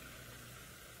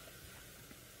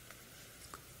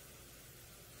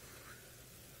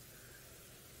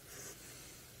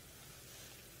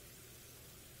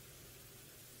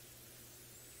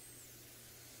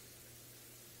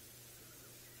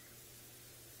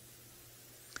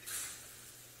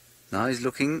 Now he's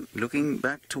looking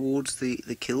back towards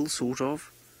the kill, sort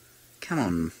of. Come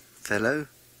on, fellow.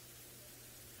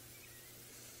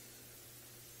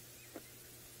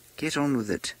 Get on with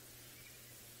it.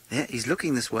 Yeah, he's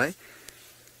looking this way.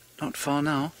 Not far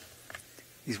now.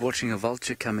 He's watching a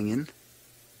vulture coming in.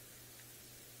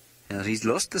 Now he's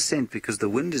lost the scent because the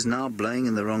wind is now blowing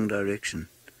in the wrong direction.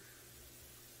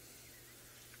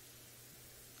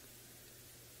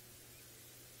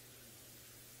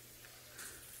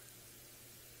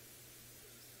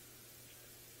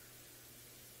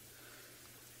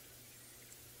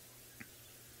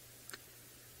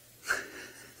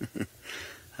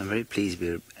 I'm very pleased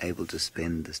we're able to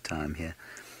spend this time here.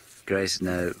 Grace,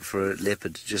 no, for a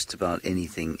leopard just about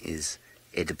anything is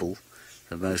edible.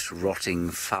 The most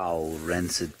rotting, foul,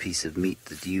 rancid piece of meat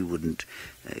that you wouldn't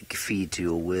feed to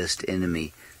your worst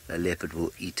enemy, a leopard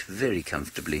will eat very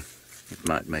comfortably. It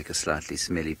might make a slightly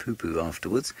smelly poo-poo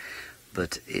afterwards,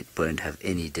 but it won't have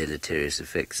any deleterious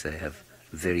effects. They have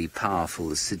very powerful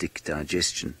acidic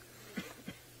digestion.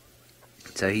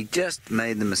 So he just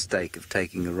made the mistake of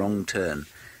taking a wrong turn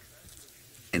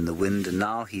in the wind, and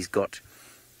now he's got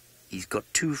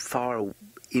too far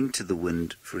into the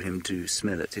wind for him to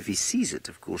smell it. If he sees it,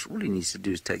 of course, all he needs to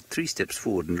do is take 3 steps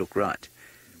forward and look right,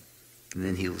 and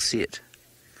then he will see it.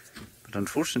 But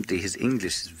unfortunately his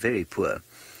English is very poor,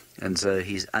 and so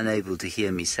he's unable to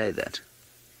hear me say that.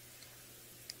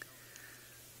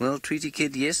 Well, Treaty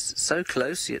Kid, yes, so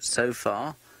close yet so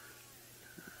far.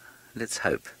 Let's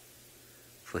hope,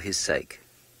 for his sake.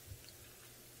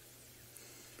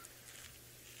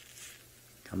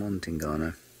 Come on,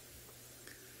 Tingana.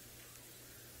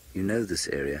 You know this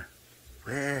area.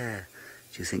 Where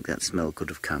do you think that smell could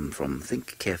have come from?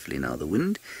 Think carefully now. The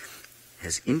wind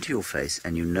has into your face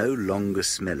and you no longer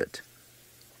smell it.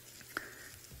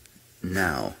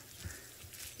 Now,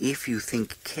 if you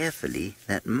think carefully,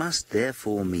 that must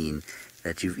therefore mean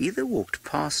that you've either walked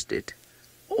past it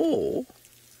or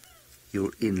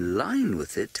you're in line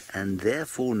with it and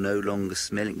therefore no longer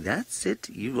smelling. That's it.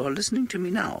 You are listening to me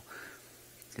now.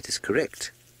 It is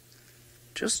correct.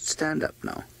 Just stand up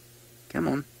now. Come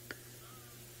on.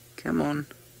 Come on.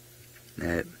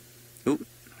 No. Oh,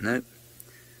 no.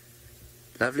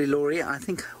 Lovely, Laurie. I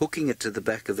think hooking it to the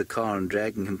back of the car and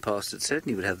dragging him past it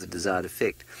certainly would have the desired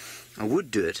effect. I would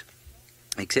do it,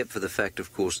 except for the fact,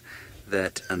 of course,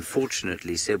 that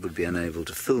unfortunately Seb would be unable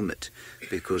to film it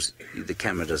because the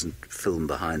camera doesn't film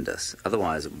behind us.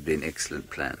 Otherwise it would be an excellent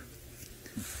plan.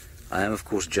 I am, of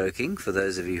course, joking. For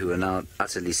those of you who are now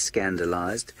utterly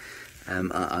scandalized,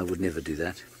 I would never do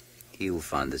that. He will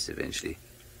find this eventually.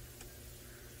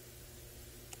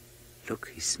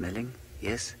 Look, he's smelling.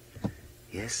 Yes.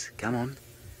 Yes, come on.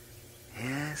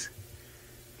 Yes.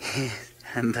 Yes.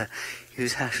 Amber,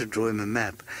 I should draw him a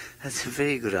map. That's a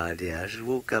very good idea. I should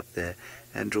walk up there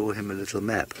and draw him a little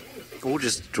map. Or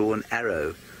just draw an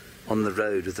arrow on the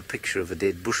road with a picture of a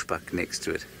dead bushbuck next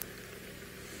to it.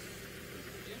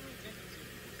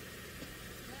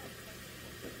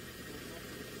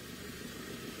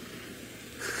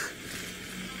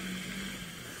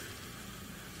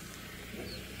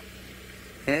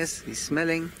 Yes, he's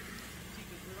smelling.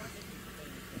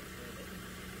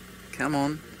 Come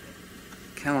on.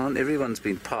 Come on, everyone's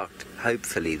been parked,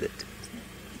 hopefully, that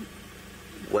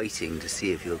waiting to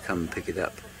see if he'll come and pick it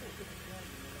up.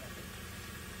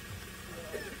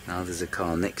 Now there's a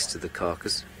car next to the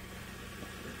carcass.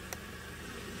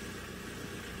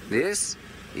 Yes?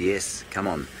 Yes, come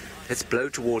on. Let's blow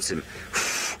towards him.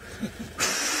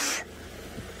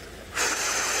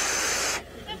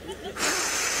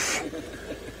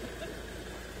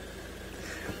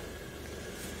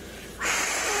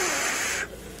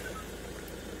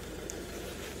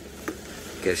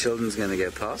 Okay, Sheldon's going to go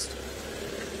past.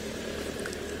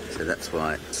 So that's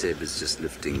why Seb is just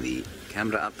lifting the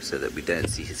camera up so that we don't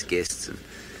see his guests. And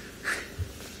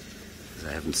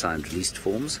they haven't signed release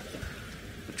forms,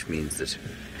 which means that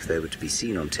if they were to be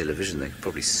seen on television, they could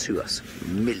probably sue us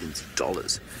millions of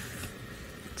dollars.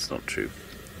 It's not true.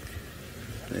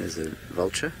 There's a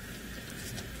vulture.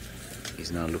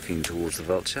 He's now looking towards the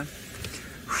vulture.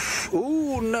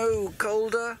 Oh no,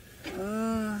 colder.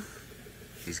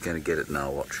 He's going to get it now,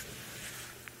 watch.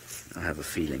 I have a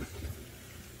feeling.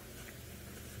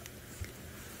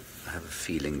 I have a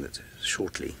feeling that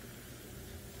shortly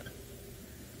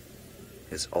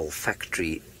his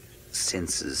olfactory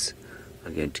senses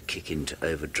are going to kick into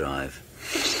overdrive.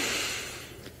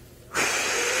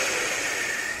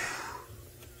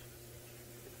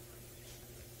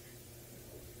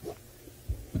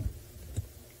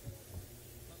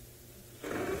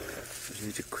 I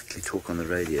need to quickly talk on the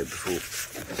radio before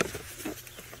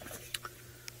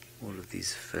all of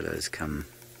these fellows come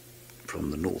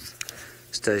from the north.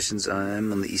 Stations, I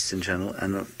am on the Eastern Channel,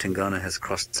 and Tingana has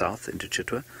crossed south into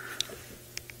Chitwa.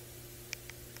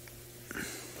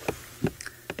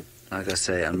 Like I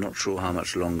say, I'm not sure how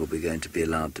much longer we're going to be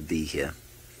allowed to be here.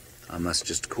 I must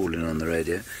just call in on the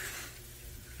radio.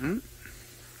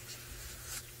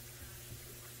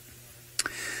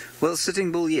 Well,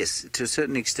 Sitting Bull, yes, to a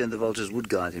certain extent the vultures would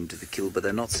guide him to the kill, but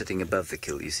they're not sitting above the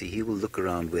kill. You see, he will look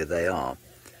around where they are,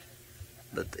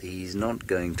 but he's not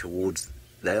going towards...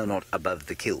 They are not above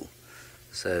the kill.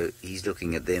 So he's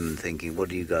looking at them and thinking,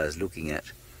 what are you guys looking at?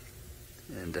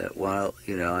 And while,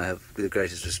 you know, I have the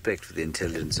greatest respect for the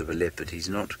intelligence of a leopard, he's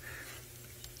not...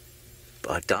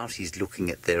 I doubt he's looking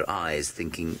at their eyes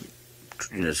thinking,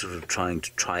 you know, sort of trying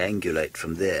to triangulate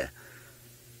from there.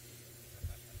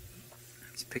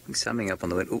 He's picking something up on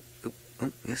the wind.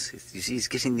 Oh, yes, you see, he's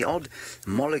getting the odd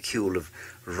molecule of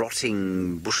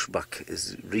rotting bushbuck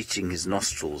is reaching his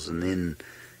nostrils, and then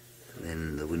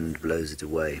the wind blows it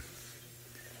away.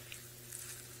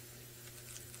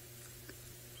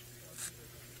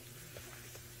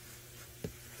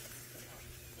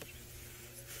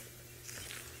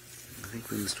 I think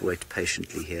we must wait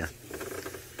patiently here.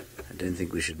 I don't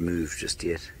think we should move just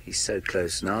yet. He's so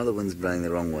close. Now the wind's blowing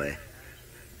the wrong way.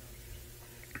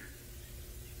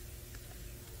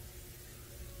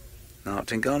 Now,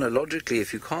 Tingana, logically,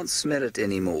 if you can't smell it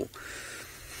anymore,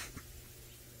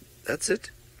 that's it.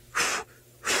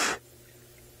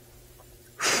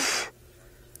 If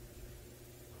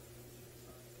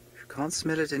you can't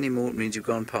smell it anymore, it means you've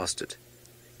gone past it.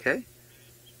 Okay?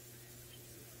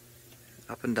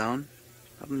 Up and down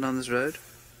this road.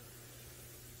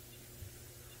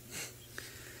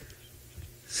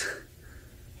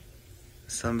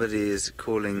 Somebody is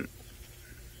calling...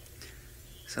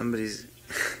 Somebody's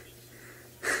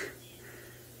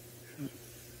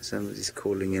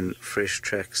calling in fresh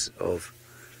tracks of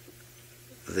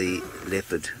the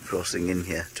leopard crossing in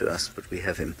here to us, but we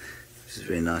have him, which is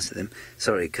very nice of them.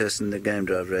 Sorry, Kirsten, the Game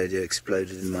Drive radio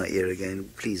exploded in my ear again.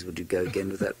 Please, would you go again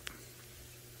with that?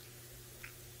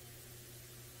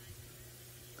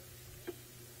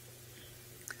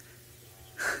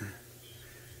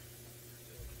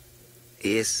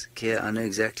 Yes, Kia, I know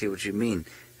exactly what you mean.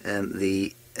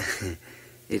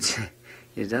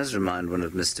 It does remind one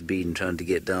of Mr. Bean trying to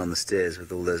get down the stairs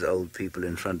with all those old people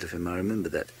in front of him. I remember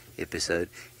that episode.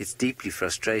 It's deeply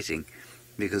frustrating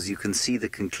because you can see the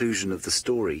conclusion of the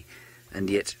story, and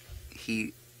yet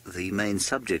the main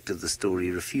subject of the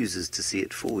story, refuses to see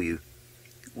it for you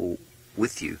or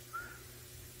with you.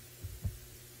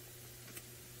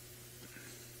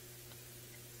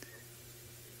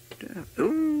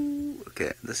 Ooh,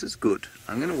 okay, this is good.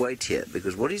 I'm going to wait here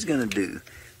because what he's going to do,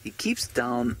 he keeps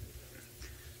down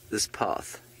this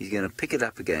path. He's going to pick it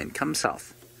up again. Come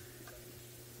south.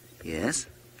 Yes.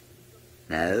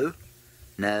 No.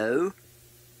 No.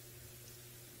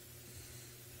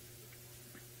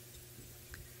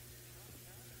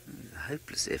 A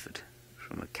hopeless effort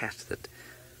from a cat that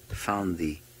found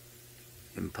the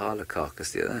impala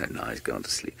carcass the other. Oh, no, he's gone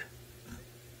to sleep.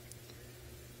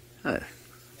 Oh.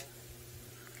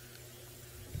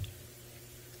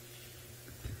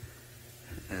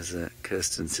 As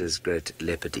Kirsten says, great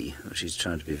leopardy. She's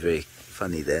trying to be very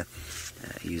funny there.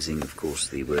 using, of course,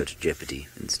 the word jeopardy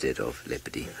instead of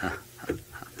leopardy. Ha, ha,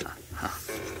 ha, ha, ha.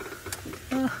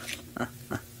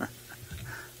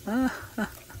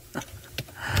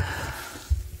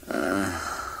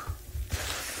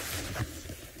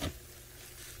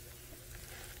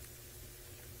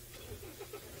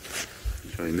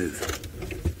 Shall we move?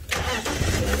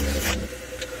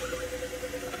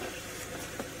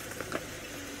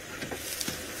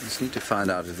 Just need to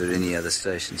find out if there are any other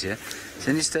stations here. Is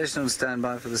any station on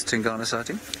standby for this Tingana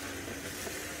sighting?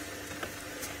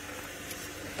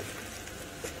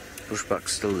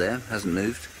 Bushbuck's still there, hasn't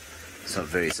moved. It's not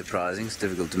very surprising. It's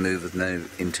difficult to move with no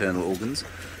internal organs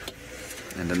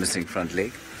and a missing front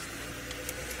leg.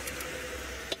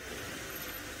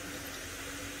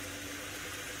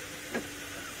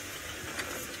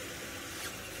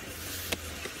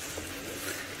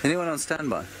 Anyone on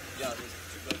standby? Yeah, there's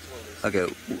 2 boats holders. Okay,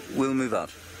 we'll move out.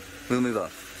 We'll move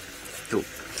out. Cool.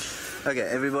 Okay,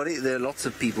 everybody, there are lots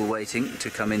of people waiting to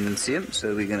come in and see him,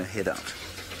 so we're going to head out.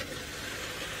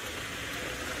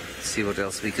 See what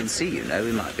else we can see, you know,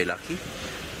 we might be lucky.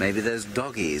 Maybe those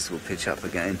doggies will pitch up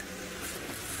again.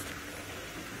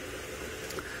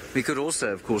 We could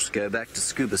also, of course, go back to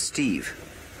Scuba Steve.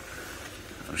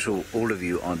 I'm sure all of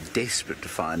you are desperate to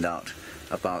find out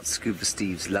about Scuba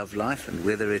Steve's love life and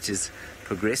whether it is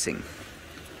progressing.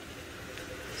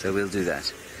 So we'll do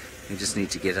that. We just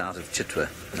need to get out of Chitwa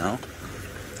now.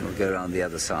 We'll go around the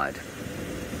other side.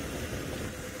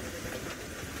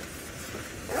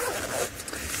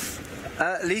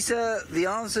 Lisa, the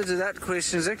answer to that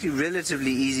question is actually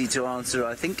relatively easy to answer,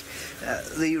 I think.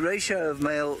 The ratio of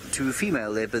male to female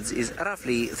leopards is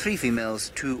roughly 3 females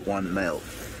to 1 male.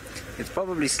 It's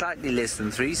probably slightly less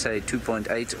than 3, say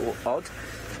 2.8 or odd,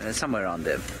 somewhere around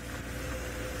there.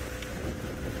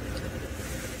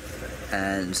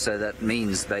 And so that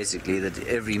means basically that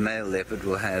every male leopard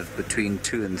will have between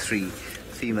 2 and 3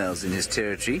 females in his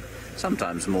territory,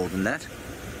 sometimes more than that.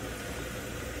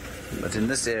 But in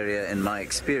this area, in my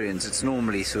experience, it's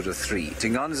normally sort of 3.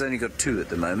 Tingana's only got 2 at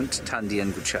the moment, Tandi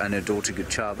and her daughter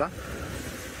Guchava,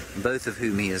 both of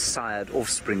whom he has sired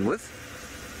offspring with,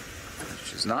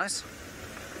 which is nice.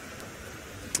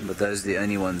 But those are the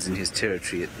only ones in his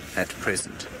territory at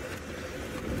present.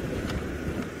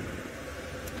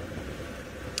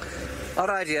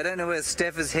 Alrighty, I don't know where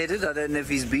Steph is headed. I don't know if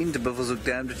he's been to Buffelshoek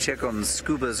Dam to check on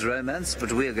Scuba's romance,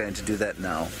 but we're going to do that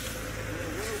now.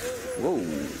 Whoa.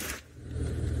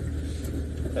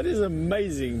 That is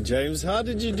amazing, James. How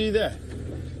did you do that?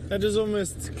 That is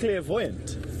almost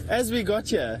clairvoyant. As we got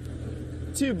here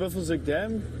to Buffelshoek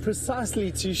Dam,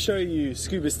 precisely to show you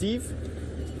Scuba Steve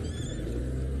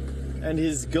and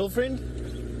his girlfriend,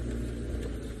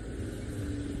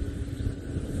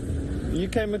 you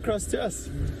came across to us.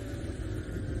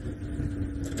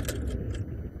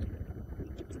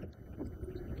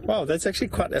 Wow, that's actually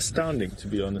quite astounding, to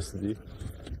be honest with you.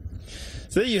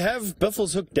 So there you have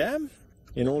Buffelshoek Dam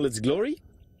in all its glory.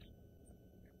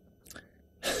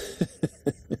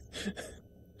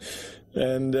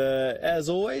 And as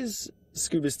always,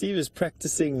 Scuba Steve is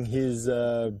practicing his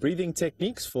breathing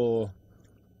techniques for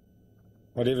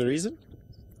whatever reason.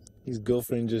 His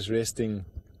girlfriend just resting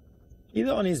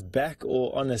either on his back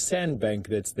or on a sandbank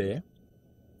that's there.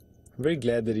 I'm very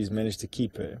glad that he's managed to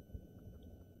keep her.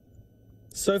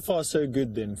 So far, so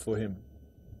good then for him.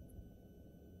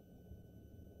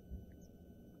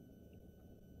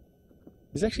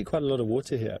 There's actually quite a lot of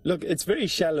water here. Look, it's very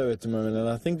shallow at the moment, and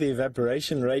I think the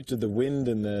evaporation rate with the wind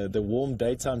and the warm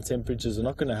daytime temperatures are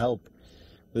not going to help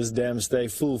this dam stay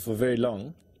full for very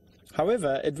long.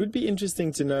 However, it would be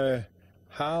interesting to know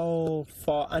how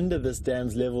far under this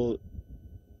dam's level,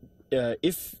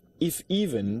 if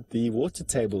even, the water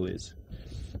table is.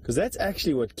 Because that's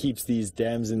actually what keeps these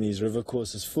dams and these river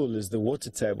courses full, is the water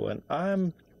table. And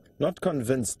I'm not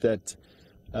convinced that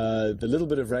the little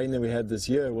bit of rain that we had this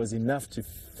year was enough to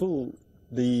fill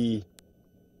the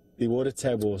water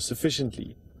table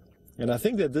sufficiently. And I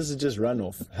think that this is just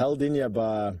runoff, held in here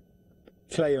by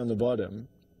clay on the bottom,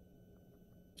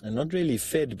 and not really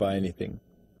fed by anything.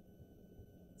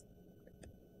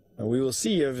 And we will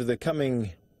see over the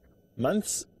coming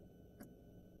months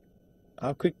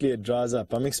how quickly it dries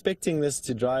up. I'm expecting this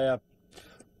to dry up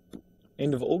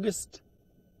end of August,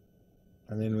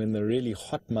 and then when the really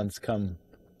hot months come,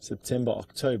 September,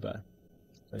 October,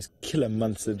 those killer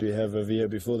months that we have over here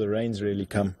before the rains really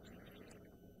come,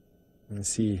 and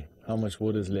see how much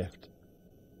water is left.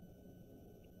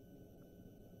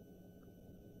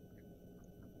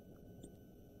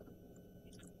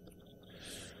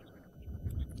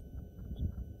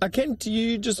 I came to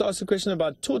you just to ask a question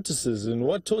about tortoises and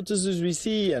what tortoises we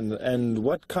see and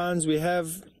what kinds we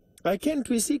have. Kent,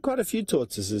 we see quite a few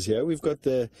tortoises here. We've got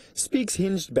the Speke's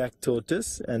hinged back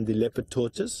tortoise and the leopard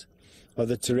tortoise, are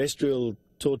the terrestrial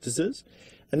tortoises.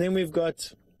 And then we've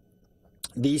got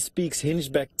the Speke's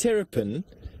hinged back terrapin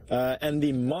and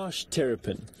the marsh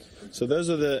terrapin. So those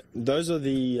are the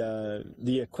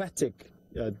aquatic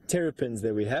terrapins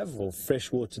that we have, or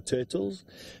freshwater turtles.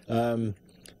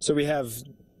 So we have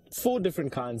 4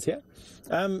 different kinds here.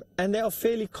 And they are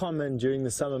fairly common during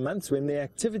the summer months when the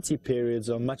activity periods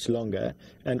are much longer,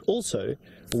 and also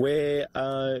where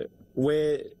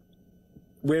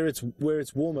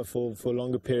it's warmer for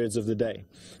longer periods of the day.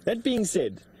 That being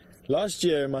said, last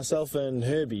year myself and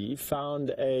Herbie found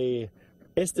a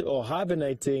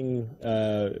hibernating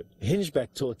hingeback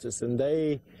tortoise, and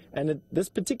this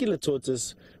particular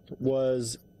tortoise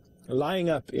was lying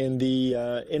up in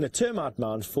a termite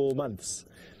mound for months.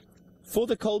 For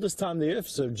the coldest time of the year,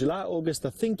 so July, August,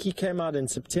 I think he came out in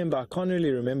September. I can't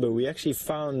really remember. We actually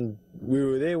we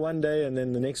were there one day, and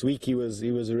then the next week he was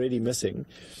already missing.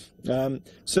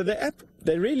 So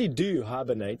they really do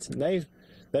hibernate, and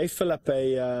they fill up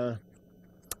a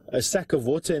sack of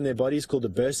water in their bodies called a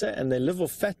bursa, and they live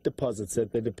off fat deposits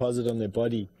that they deposit on their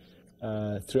body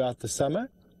throughout the summer,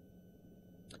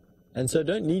 and so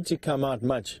don't need to come out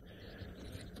much.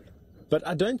 But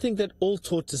I don't think that all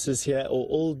tortoises here,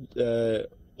 or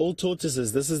all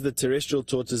tortoises, this is the terrestrial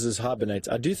tortoises, hibernate.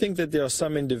 I do think that there are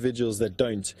some individuals that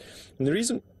don't. And the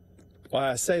reason why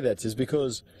I say that is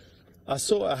because I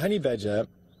saw a honey badger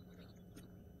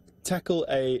tackle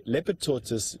a leopard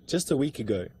tortoise just a week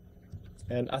ago.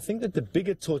 And I think that the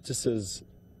bigger tortoises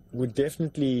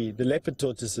the leopard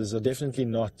tortoises are definitely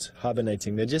not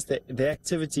hibernating. They're just, their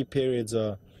activity periods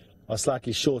are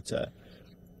slightly shorter.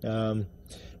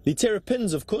 The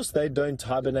terrapins, of course, they don't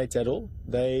hibernate at all.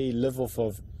 They live off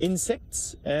of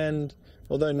insects, and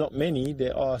although not many,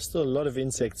 there are still a lot of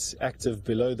insects active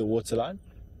below the waterline,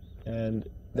 and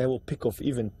they will pick off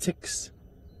even ticks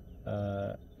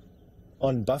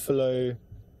on buffalo,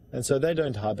 and so they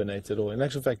don't hibernate at all. In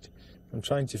actual fact, I'm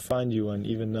trying to find you one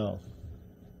even now.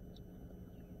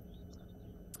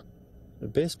 The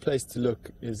best place to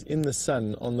look is in the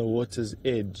sun on the water's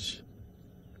edge.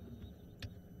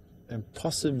 And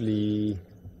possibly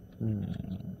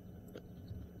in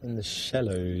the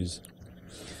shallows.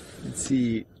 Let's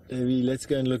see, maybe let's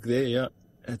go and look there. Yeah,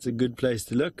 that's a good place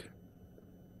to look.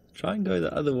 Try and go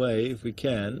the other way if we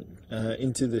can,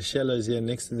 into the shallows here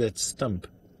next to that stump.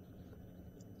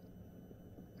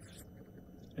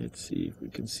 Let's see if we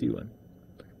can see one.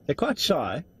 They're quite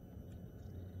shy.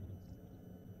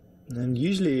 And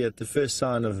usually at the first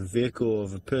sign of a vehicle or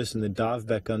of a person, they dive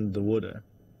back under the water.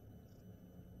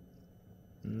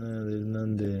 No, there's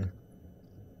none there.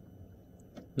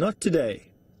 Not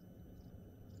today.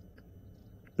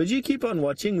 But you keep on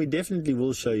watching, we definitely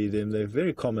will show you them. They're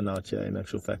very common out here, in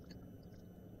actual fact.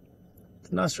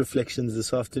 It's nice reflections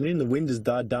this afternoon. The wind has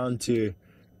died down to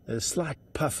a slight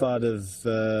puff out of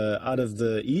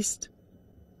the east.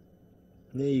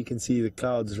 And there you can see the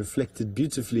clouds reflected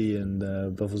beautifully in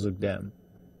Buffelshoek Dam.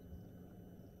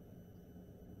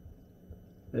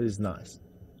 That is nice.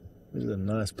 This is a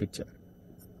nice picture.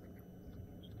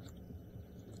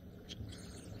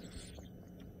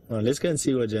 Well, let's go and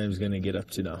see what James is going to get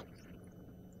up to now.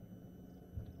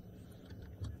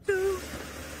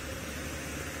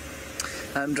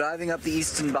 I'm driving up the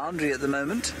eastern boundary at the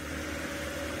moment.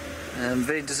 I'm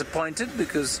very disappointed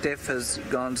because Steph has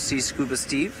gone to see Scuba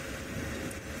Steve.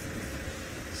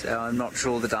 So I'm not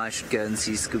sure that I should go and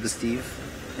see Scuba Steve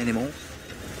anymore.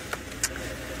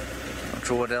 Not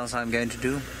sure what else I'm going to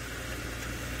do.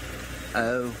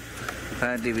 Oh,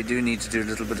 apparently we do need to do a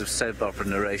little bit of soap opera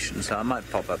narration, so I might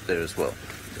pop up there as well,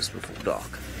 just before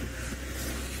dark.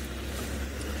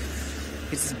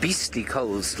 It's beastly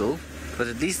cold still, but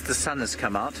at least the sun has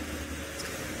come out.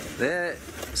 There,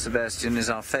 Sebastian, is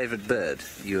our favourite bird,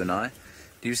 you and I.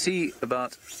 Do you see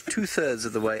about 2/3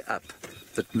 of the way up,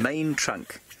 that main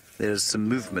trunk, there's some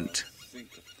movement.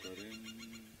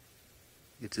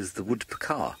 It is the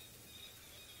woodpecker.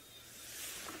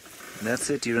 That's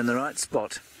it, you're in the right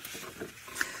spot.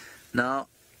 Now,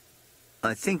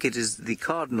 I think it is the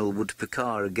cardinal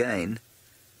woodpecker again.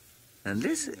 And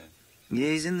this, yeah,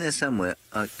 he's in there somewhere.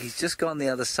 He's just gone the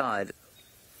other side.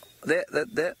 There.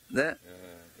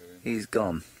 He's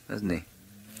gone, hasn't he?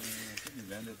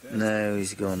 No,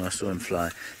 he's gone. I saw him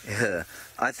fly.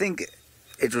 I think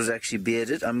it was actually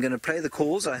bearded. I'm going to play the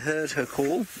calls. I heard her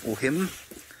call, or him,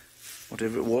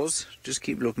 whatever it was. Just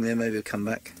keep looking there, maybe it'll come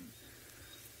back.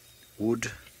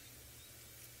 Wood,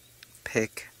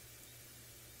 peck,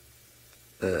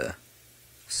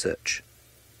 search.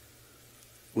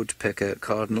 Woodpecker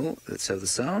cardinal. Let's have the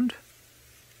sound.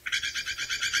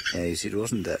 Yeah, you see, it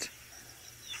wasn't that.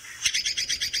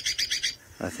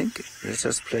 I think, let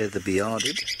us play the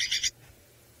bearded.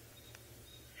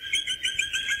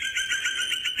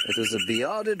 It was a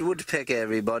bearded woodpecker,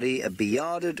 everybody, a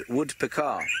bearded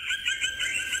woodpecker.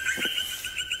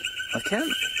 I can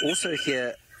also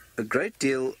hear a great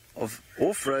deal of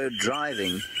off-road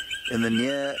driving in the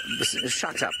near...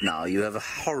 Shut up now, you have a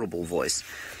horrible voice.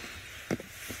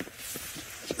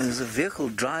 There's a vehicle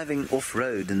driving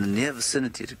off-road in the near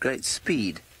vicinity at a great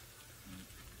speed.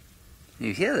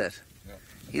 You hear that? Yeah.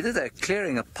 Either they're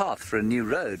clearing a path for a new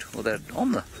road, or they're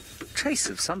on the chase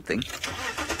of something.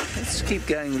 Let's keep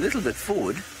going a little bit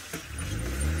forward.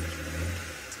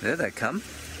 There they come.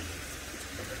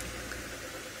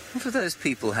 What do those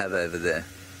people have over there?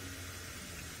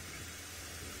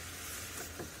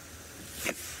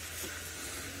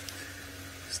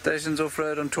 Stations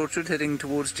off-road on Torchwood heading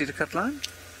towards Cheetah Cut Line.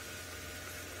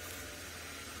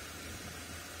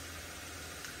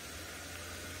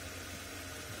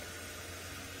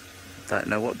 Don't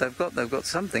know what they've got. They've got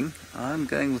something. I'm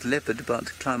going with leopard, about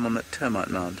to climb on that termite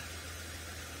mound.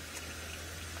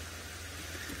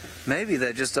 Maybe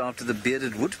they're just after the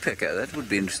bearded woodpecker. That would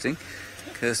be interesting.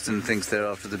 Kirsten thinks they're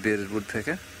after the bearded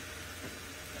woodpecker.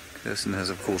 Kirsten has,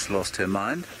 of course, lost her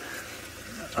mind.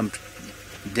 I'm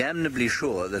damnably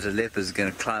sure that a leopard is going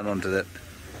to climb onto that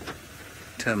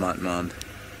termite mound.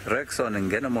 Rexon and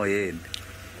Genamoyed.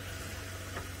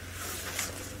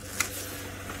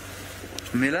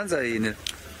 Milanza.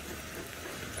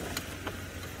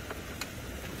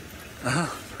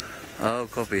 Oh,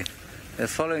 copy. They're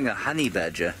following a honey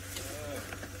badger.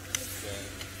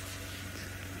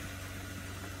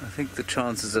 I think the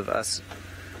chances of us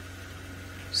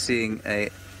seeing a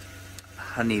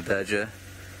honey badger,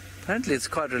 apparently it's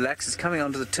quite relaxed. It's coming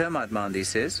onto the termite mound, he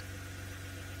says.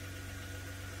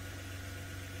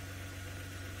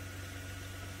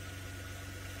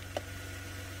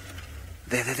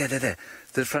 There.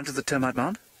 The front of the termite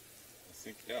mound? I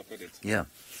think, yeah, but it's... Yeah.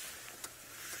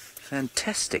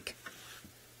 Fantastic.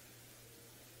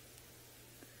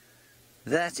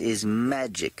 That is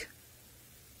magic.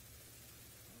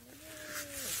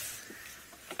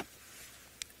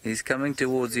 He's coming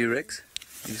towards you, Rex.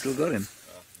 You still got him.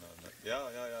 Yeah,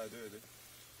 I do.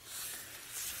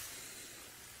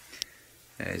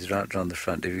 Yeah, he's right around the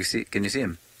front. Can you see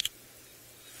him?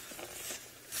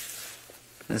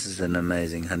 This is an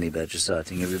amazing honey badger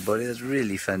sighting, everybody. That's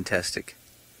really fantastic.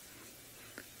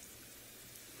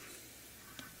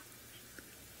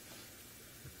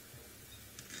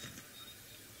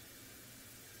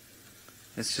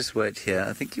 Let's just wait here.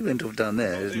 I think he went off down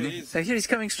there, isn't he? Oh, here he's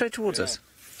coming straight towards us.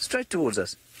 Straight towards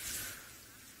us.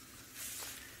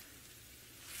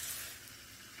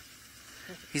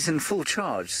 He's in full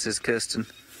charge, says Kirsten.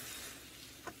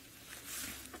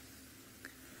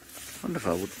 I wonder if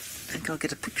I think I'll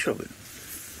get a picture of him.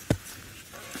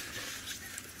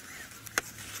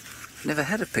 Never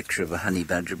had a picture of a honey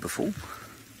badger before.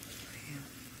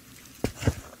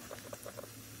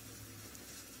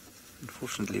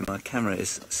 Unfortunately, my camera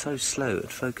is so slow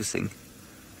at focusing.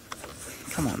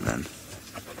 Come on, then.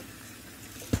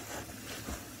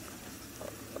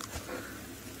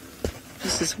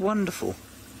 This is wonderful.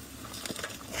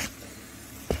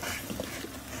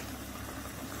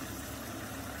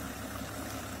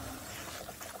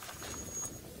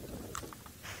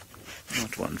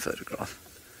 Not one photograph.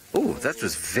 Oh, that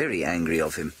was very angry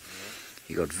of him.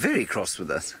 He got very cross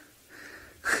with us.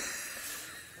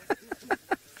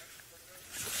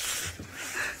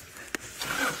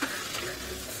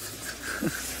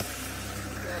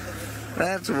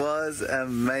 That was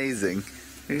amazing.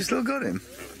 You still got him.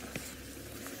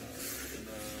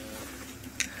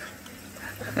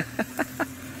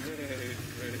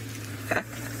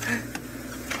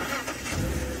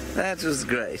 That was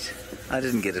great. I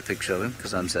didn't get a picture of him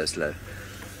because I'm so slow.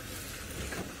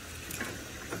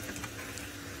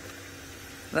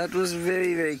 That was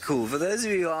very, very cool. For those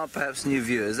of you who are perhaps new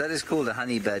viewers, that is called a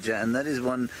honey badger, and that is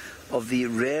one of the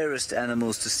rarest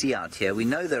animals to see out here. We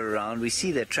know they're around, we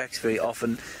see their tracks very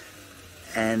often,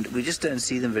 and we just don't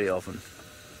see them very often.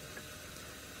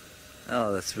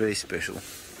 Oh, that's very special.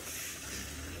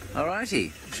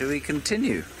 Alrighty, shall we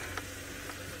continue?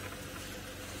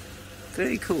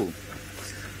 Very cool.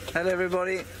 Hello,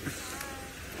 everybody.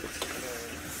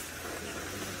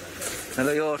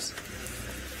 Hello, yours.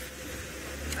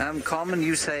 Carmen,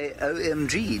 you say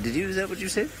OMG. Is that what you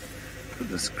said?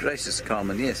 Goodness gracious,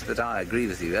 Carmen, yes, but I agree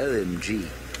with you. OMG.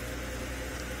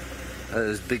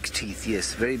 Those big teeth,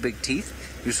 yes, very big teeth.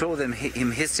 You saw him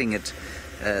hissing at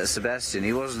Sebastian.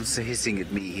 He wasn't hissing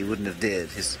at me. He wouldn't have dared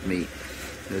hiss at me.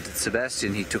 But at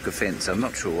Sebastian, he took offence. I'm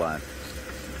not sure why.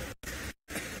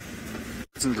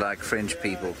 doesn't like French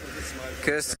people.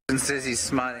 Kirsten says he's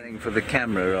smiling for the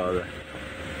camera, rather.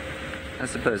 I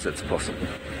suppose that's possible.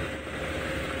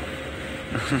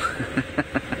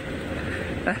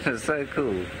 That is so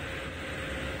cool.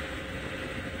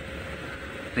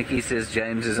 Nikki says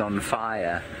James is on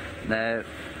fire. No,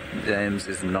 James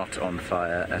is not on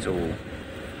fire at all.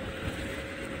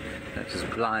 That's just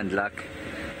blind luck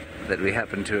that we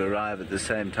happened to arrive at the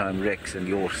same time Rex and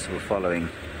Yorse were following.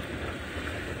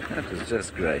 That was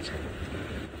just great.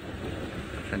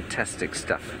 Fantastic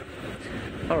stuff.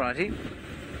 Alrighty,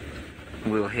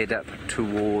 we'll head up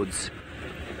towards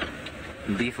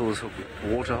Beefle's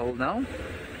waterhole now,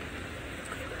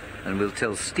 and we'll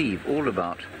tell Steve all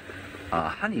about our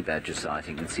honey badger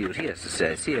sighting and see what he has to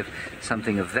say. See if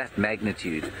something of that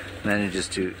magnitude manages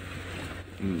to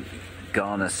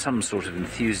garner some sort of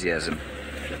enthusiasm.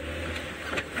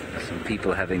 Some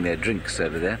people having their drinks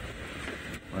over there.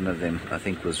 One of them, I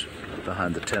think, was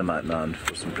behind the termite mound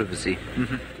for some privacy.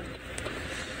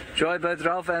 Joy, both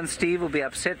Ralph and Steve will be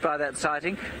upset by that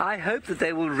sighting. I hope that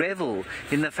they will revel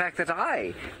in the fact that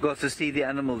I got to see the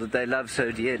animal that they love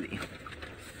so dearly.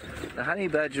 The honey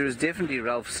badger is definitely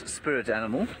Ralph's spirit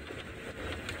animal,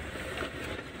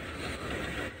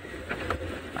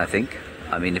 I think.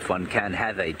 I mean, if one can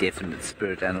have a definite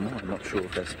spirit animal, I'm not sure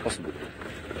if that's possible.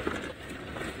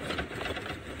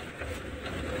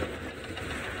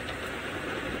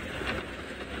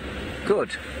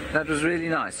 Good. That was really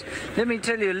nice. Let me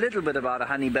tell you a little bit about a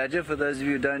honey badger, for those of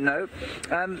you who don't know.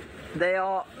 They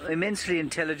are immensely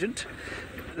intelligent.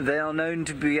 They are known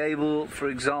to be able, for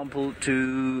example,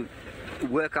 to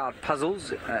work out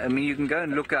puzzles. I mean, you can go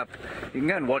and look up, you can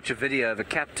go and watch a video of a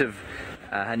captive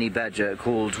honey badger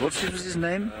called, what was his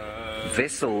name?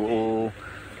 Vessel or...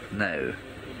 No,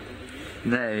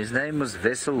 his name was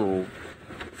Vessel or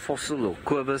Fossil or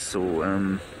Quibus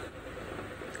or...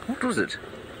 what was it?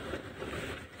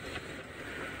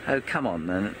 Oh, come on,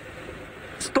 man.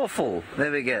 Stoffel,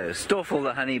 there we go. Stoffel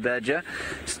the honey badger.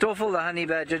 Stoffel the honey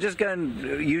badger. Just go and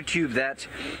YouTube that,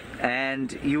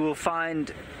 and you will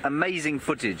find amazing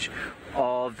footage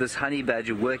of this honey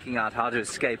badger working out how to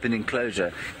escape an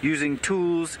enclosure using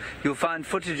tools. You'll find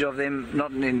footage of them,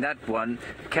 not in that one,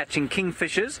 catching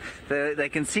kingfishers. They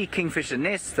can see kingfisher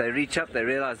nests. They reach up, they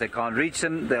realize they can't reach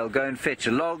them. They'll go and fetch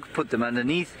a log, put them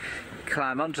underneath,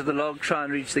 climb onto the log, try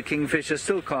and reach the kingfisher,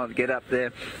 still can't get up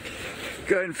there.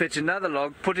 Go and fetch another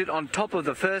log, put it on top of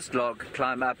the first log,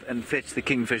 climb up and fetch the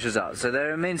kingfishers out. So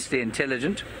they're immensely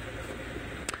intelligent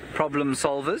problem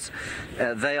solvers.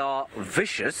 They are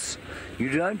vicious. You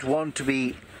don't want to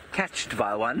be catched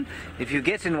by one. If you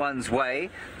get in one's way,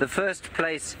 the first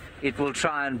place it will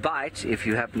try and bite, if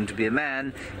you happen to be a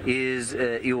man, is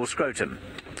your scrotum.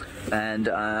 And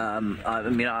I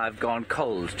mean, I've gone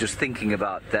cold just thinking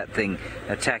about that thing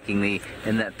attacking me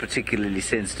in that particularly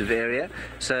sensitive area.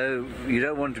 So you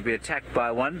don't want to be attacked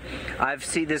by one. I've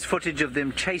seen there's footage of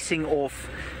them chasing off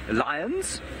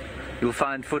lions. You'll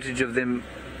find footage of them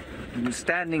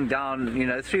standing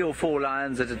down, 3 or 4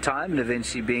 lions at a time and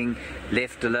eventually being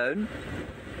left alone.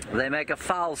 They make a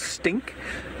foul stink.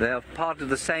 They are part of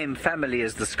the same family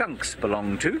as the skunks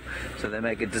belong to, so they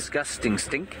make a disgusting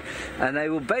stink. And they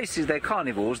will basically, they're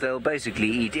carnivores, they'll basically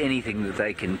eat anything that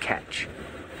they can catch.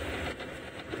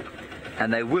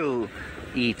 And they will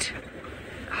eat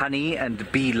honey and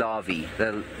bee larvae.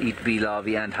 They'll eat bee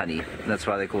larvae and honey. That's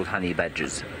why they're called honey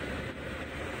badgers.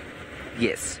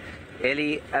 Yes,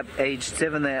 Ellie, at age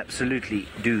 7, they absolutely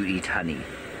do eat honey.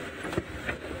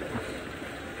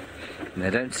 They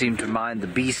don't seem to mind the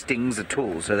bee stings at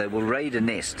all, so they will raid a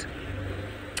nest.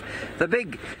 The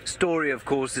big story, of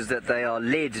course, is that they are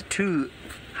led to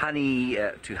honey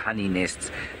nests,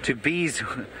 to bees,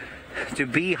 to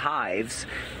bee hives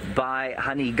by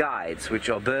honey guides, which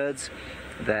are birds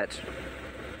that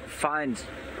find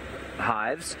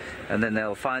hives, and then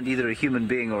they'll find either a human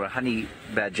being or a honey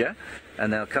badger,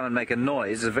 and they'll come and make a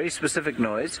noise, a very specific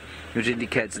noise, which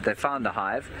indicates that they found a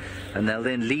hive, and they'll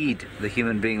then lead the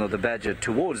human being or the badger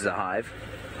towards the hive.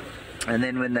 And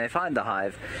then when they find the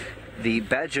hive, the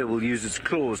badger will use its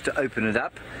claws to open it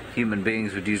up. Human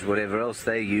beings would use whatever else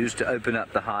they use to open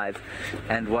up the hive.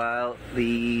 And while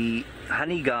the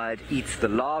honey guide eats the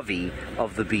larvae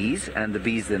of the bees and the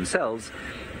bees themselves,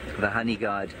 the honey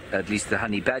guide, at least the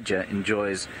honey badger,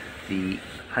 enjoys the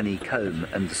honeycomb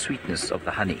and the sweetness of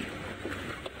the honey.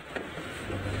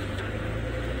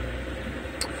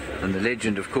 And the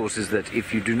legend, of course, is that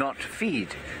if you do not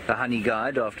feed the honey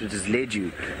guide after it has led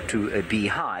you to a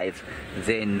beehive,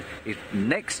 then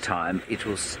next time it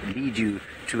will lead you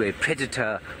to a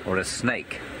predator or a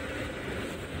snake.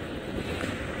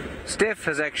 Steph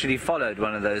has actually followed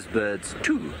one of those birds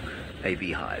too. a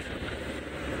beehive.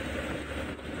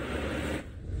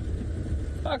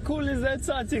 How cool is that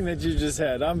sighting that you just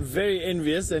had? I'm very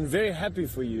envious and very happy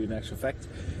for you, in actual fact.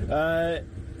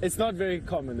 It's not very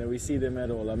common that we see them at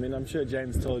all. I mean, I'm sure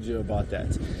James told you about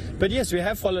that. But yes, we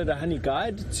have followed a honey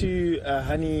guide to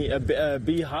a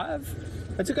beehive.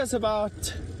 It took us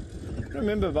about, I don't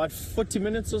remember, about 40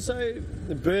 minutes or so.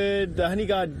 The honey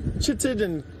guide chittered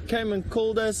and came and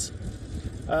called us,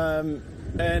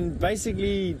 and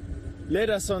basically led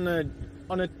us on a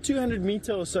 200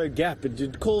 meter or so gap. It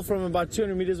did call from about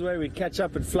 200 meters away. We'd catch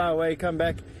up and fly away, come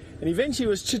back, and eventually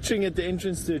was chittering at the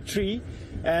entrance to a tree,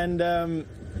 and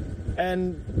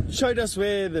showed us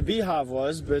where the beehive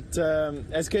was. But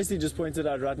as Kirsty just pointed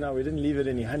out right now, we didn't leave it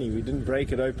any honey. We didn't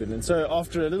break it open, and so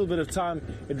after a little bit of time,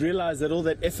 it realized that all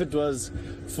that effort was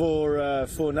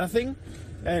for nothing,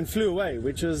 and flew away,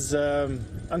 which was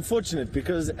unfortunate,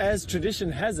 because as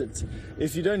tradition has it,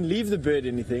 if you don't leave the bird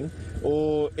anything,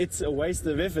 or it's a waste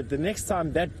of effort, the next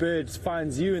time that bird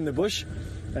finds you in the bush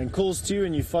and calls to you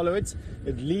and you follow it,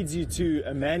 it leads you to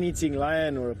a man-eating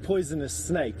lion or a poisonous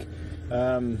snake.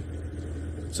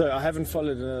 So I haven't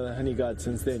followed another honey guide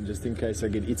since then, just in case I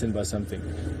get eaten by something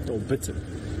or bitten.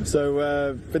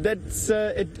 So, but that's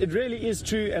it really is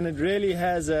true, and it really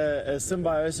has a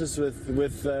symbiosis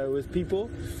with people.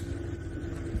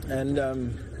 And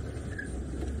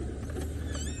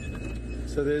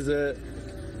so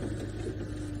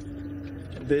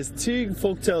there's two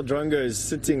fork-tailed drongos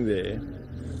sitting there.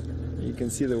 You can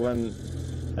see the one.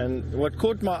 And what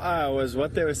caught my eye was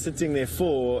what they were sitting there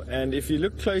for, and if you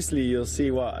look closely, you'll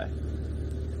see why.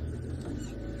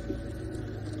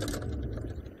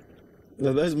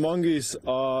 Now, those mongoose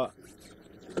are,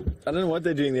 I don't know what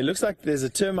they're doing. It looks like there's a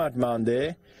termite mound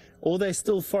there, or they're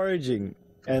still foraging.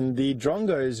 And the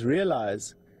drongos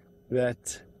realize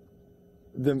that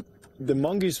the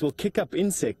mongoose will kick up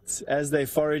insects as they're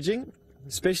foraging,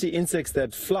 especially insects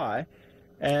that fly,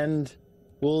 and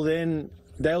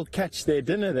they'll catch their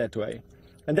dinner that way.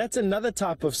 And that's another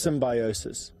type of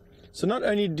symbiosis. So not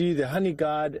only do the honey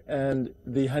guide and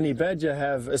the honey badger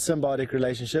have a symbiotic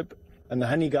relationship, and the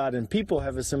honey guide and people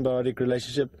have a symbiotic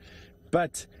relationship,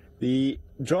 but the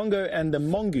drongo and the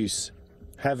mongoose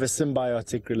have a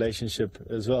symbiotic relationship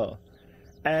as well.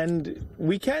 And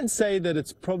we can say that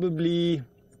it's probably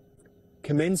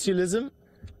commensalism,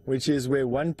 which is where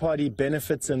one party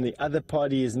benefits and the other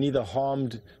party is neither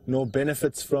harmed nor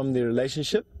benefits from the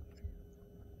relationship.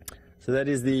 So that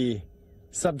is the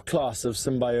subclass of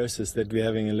symbiosis that we're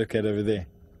having a look at over there.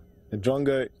 The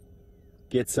drongo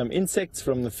gets some insects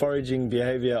from the foraging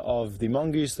behavior of the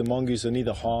mongoose. The mongoose are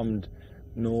neither harmed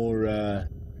nor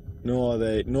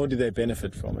do they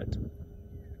benefit from it.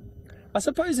 I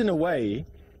suppose in a way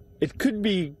it could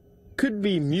be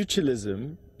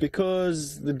mutualism,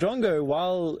 because the drongo,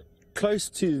 while close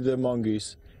to the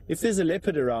mongoose, if there's a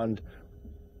leopard around,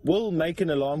 will make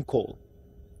an alarm call.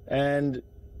 And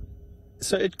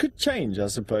so it could change, I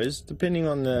suppose, depending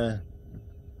on the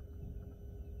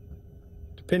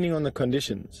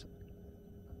conditions.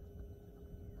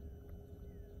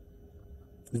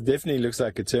 It definitely looks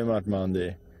like a termite mound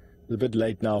there. It's a bit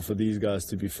late now for these guys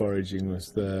to be foraging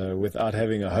without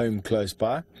having a home close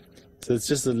by. So it's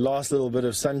just a last little bit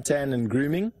of suntan and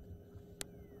grooming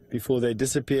before they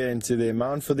disappear into their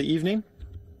mound for the evening.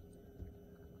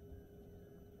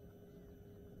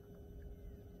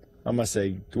 I must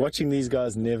say, watching these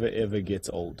guys never ever gets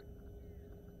old.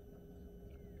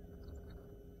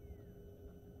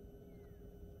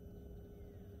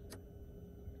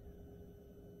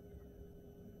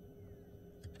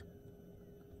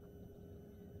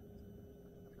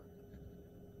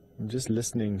 I'm just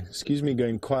listening. Excuse me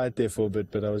going quiet there for a bit,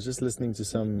 but I was just listening to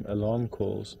some alarm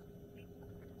calls.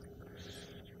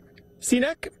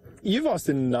 Sinak, you've asked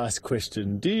a nice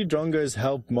question. Do drongos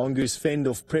help mongoose fend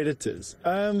off predators?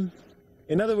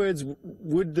 In other words,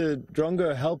 would the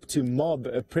drongo help to mob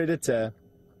a predator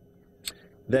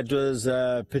that was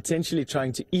potentially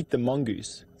trying to eat the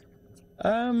mongoose?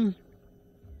 Sinak,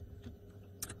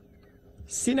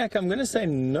 I'm going to say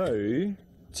no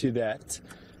to that.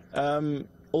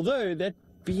 Although that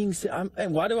being said,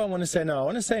 and why do I want to say no? I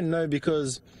want to say no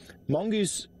because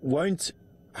mongoose won't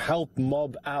help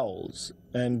mob owls,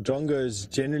 and drongos,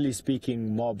 generally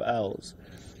speaking, mob owls.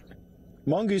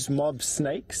 Mongoose mob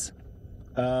snakes,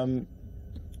 and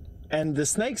the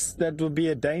snakes that will be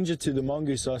a danger to the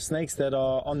mongoose are snakes that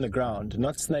are on the ground,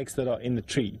 not snakes that are in the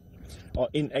tree or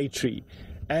in a tree.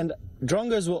 And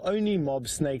drongos will only mob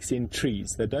snakes in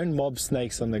trees. They don't mob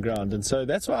snakes on the ground. And so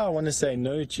that's why I want to say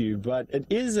no to you. But it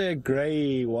is a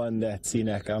grey one, that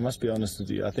Sinaka. I must be honest with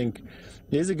you. I think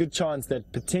there's a good chance that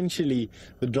potentially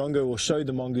the drongo will show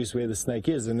the mongoose where the snake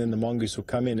is, and then the mongoose will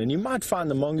come in. And you might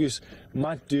find the mongoose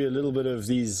might do a little bit of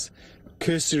these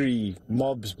cursory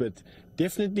mobs, but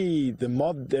definitely the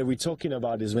mob that we're talking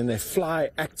about is when they fly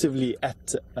actively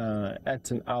at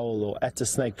an owl or at a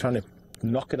snake, trying to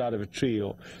knock it out of a tree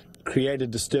or create a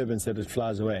disturbance that it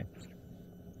flies away.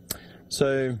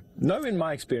 So, no in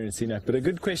my experience, Enoch, but a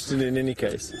good question in any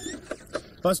case.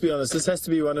 Must be honest, this has to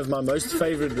be one of my most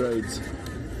favorite roads.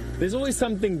 There's always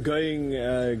something going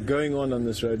on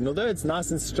this road, and although it's nice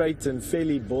and straight and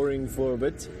fairly boring for a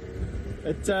bit,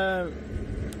 it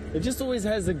just always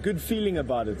has a good feeling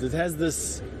about it. It has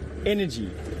this energy.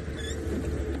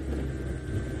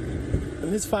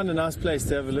 And let's find a nice place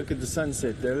to have a look at the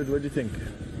sunset. David, what do you think?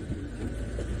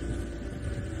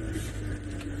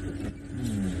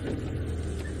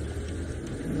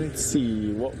 Let's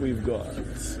see what we've got.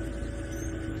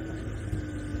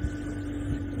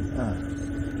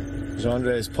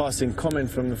 Jean-Andre is passing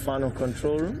comment from the final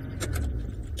control room.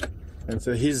 And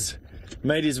so he's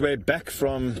made his way back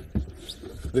from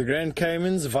the Grand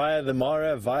Caymans via the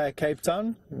Mara, via Cape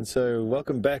Town. And so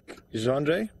welcome back,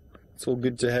 Jean-Andre. It's all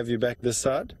good to have you back this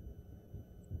side.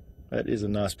 That is a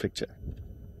nice picture.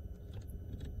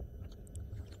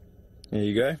 There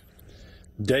you go.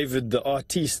 David, the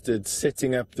artiste, is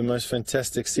setting up the most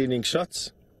fantastic scenic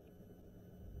shots.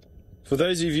 For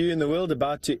those of you in the world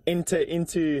about to enter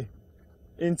into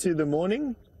the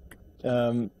morning,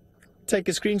 take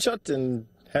a screenshot and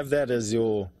have that as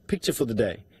your picture for the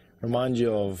day. Remind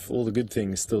you of all the good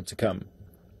things still to come.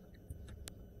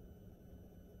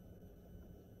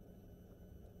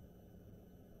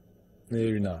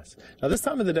 Very nice. Now this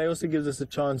time of the day also gives us a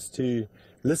chance to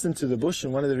listen to the bush,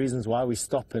 and one of the reasons why we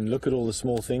stop and look at all the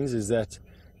small things is that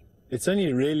it's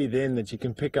only really then that you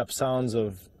can pick up sounds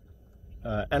of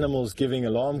animals giving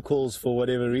alarm calls for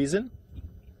whatever reason.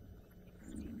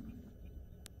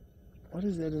 What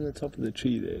is that in the top of the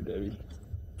tree there, Davey?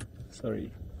 Sorry.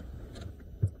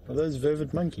 Are those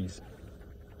vervet monkeys?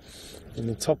 In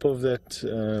the top of that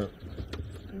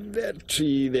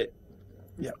tree there.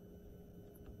 Yeah.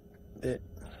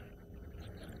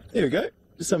 There we go.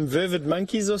 Some vervet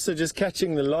monkeys also just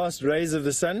catching the last rays of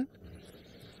the sun.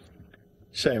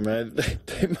 Shame, man.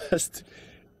 They must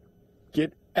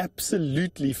get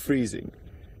absolutely freezing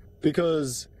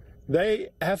because they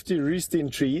have to roost in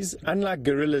trees. Unlike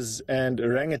gorillas and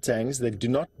orangutans, they do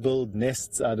not build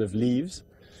nests out of leaves.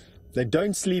 They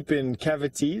don't sleep in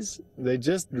cavities. They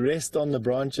just rest on the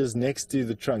branches next to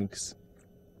the trunks.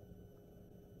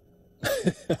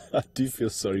 I do feel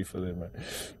sorry for them, man.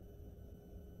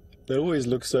 They always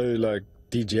look so, like,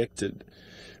 dejected.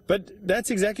 But that's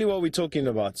exactly what we're talking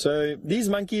about. So these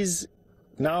monkeys,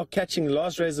 now catching the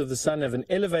last rays of the sun, have an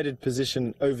elevated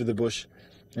position over the bush.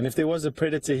 And if there was a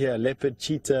predator here, leopard,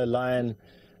 cheetah, lion,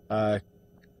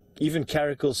 even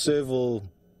caracal, serval,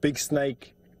 big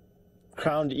snake,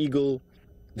 crowned eagle,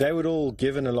 they would all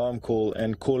give an alarm call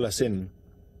and call us in.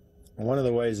 And one of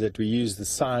the ways that we use the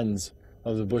signs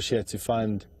of the bush here to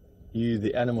find you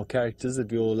the animal characters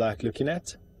that we all like looking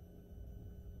at.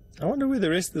 I wonder where the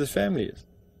rest of the family is.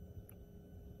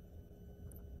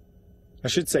 I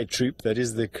should say troop. That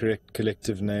is the correct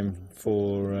collective name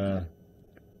for a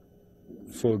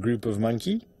group of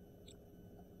monkey.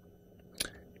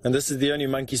 And this is the only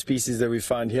monkey species that we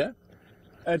find here.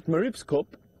 At Mariepskop,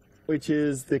 which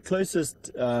is the closest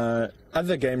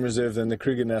other game reserve than the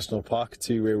Kruger National Park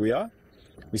to where we are,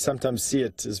 we sometimes see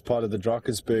it as part of the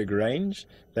Drakensberg range.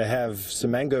 They have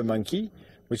Simango monkey,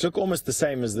 which look almost the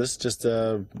same as this, just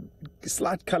a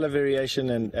slight color variation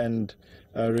and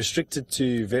restricted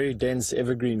to very dense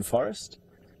evergreen forest.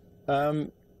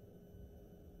 And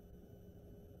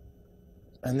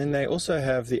then they also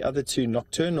have the other two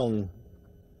nocturnal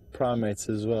primates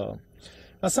as well.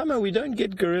 Now somehow we don't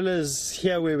get gorillas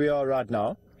here where we are right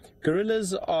now.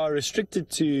 Gorillas are restricted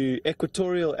to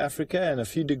equatorial Africa and a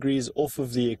few degrees off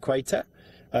of the equator.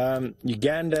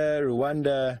 Uganda,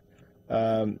 Rwanda,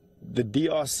 the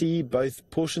DRC, both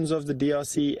portions of the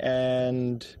DRC,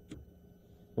 and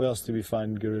where else do we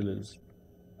find gorillas?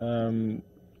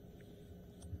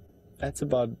 That's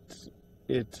about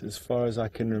it as far as I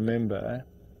can remember.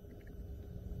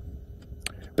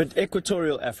 But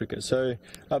equatorial Africa, so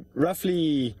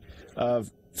roughly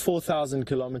 4,000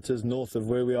 kilometers north of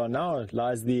where we are now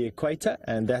lies the equator,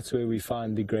 and that's where we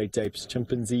find the great apes,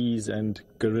 chimpanzees and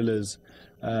gorillas,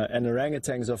 and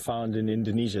orangutans are found in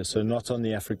Indonesia, so not on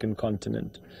the African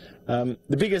continent.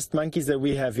 The biggest monkeys that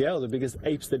we have here, or the biggest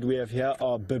apes that we have here,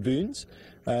 are baboons.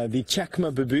 The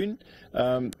Chacma baboon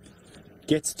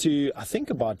gets to, I think,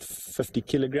 about 50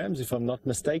 kilograms, if I'm not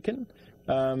mistaken.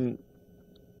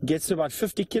 Gets to about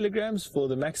 50 kilograms for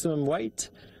the maximum weight.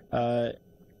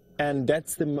 And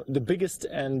that's the biggest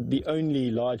and the only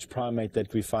large primate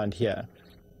that we find here.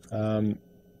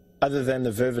 Other than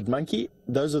the vervet monkey,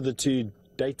 those are the two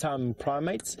daytime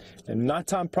primates. And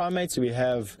nighttime primates, we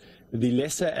have the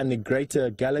lesser and the greater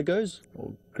galagos,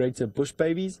 or greater bush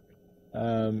babies.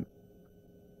 And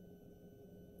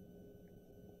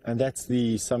that's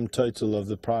the sum total of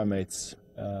the primates,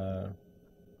 you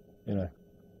know,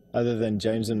 other than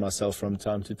James and myself from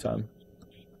time to time.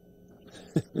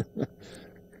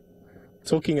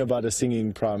 Talking about a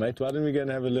singing primate, why don't we go and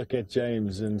have a look at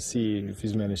James and see if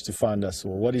he's managed to find us,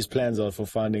 or what his plans are for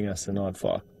finding us in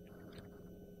Aardvark.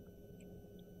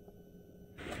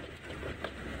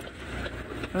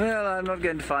 Well, I'm not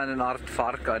going to find an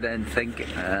aardvark, I don't think.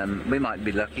 We might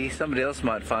be lucky. Somebody else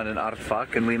might find an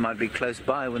aardvark, and we might be close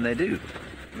by when they do,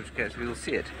 in which case we will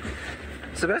see it.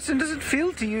 Sebastian, does it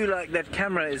feel to you like that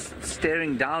camera is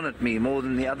staring down at me more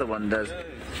than the other one does?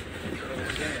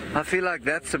 I feel like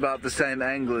that's about the same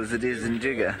angle as it is in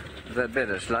Jigger. Is that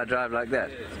better? Shall I drive like that?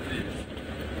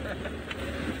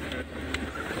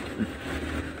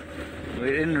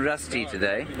 We're in Rusty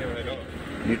today.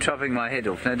 You're chopping my head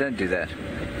off. No, don't do that.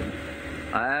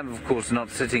 I am, of course, not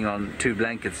sitting on two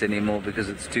blankets anymore because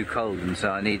it's too cold, and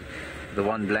so I need the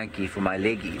one blankie for my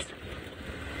leggies.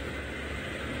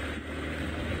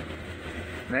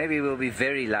 Maybe we'll be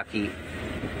very lucky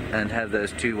and have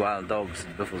those two wild dogs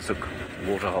at Buffelshoek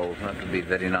waterhole. That would be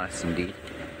very nice indeed.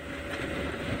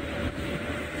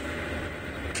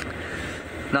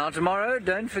 Now tomorrow,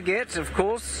 don't forget, of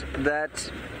course,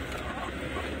 that...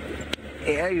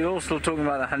 Yeah, you're all still talking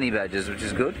about the honey badgers, which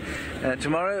is good.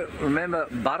 Tomorrow, remember,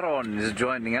 Baron is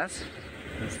joining us,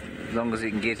 as long as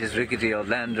he can get his rickety old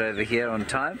Land Rover here on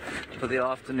time for the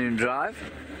afternoon drive.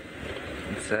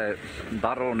 So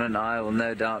Baron and I will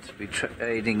no doubt be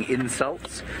trading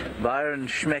insults. Byron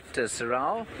Schmechter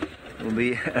Serau will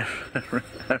be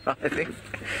arriving,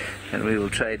 and we will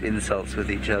trade insults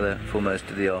with each other for most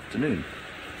of the afternoon.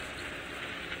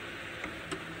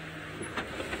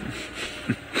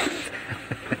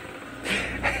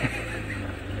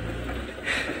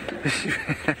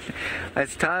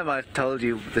 It's time I told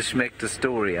you the Schmechter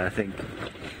story, I think.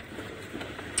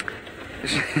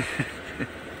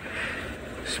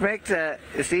 Schmechter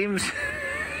seems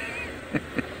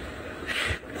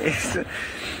it's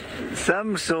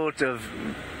some sort of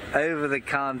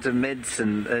over-the-counter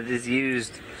medicine that is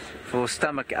used for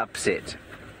stomach upset.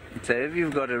 So if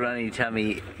you've got a runny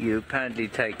tummy, you apparently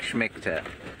take Schmechter.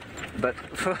 But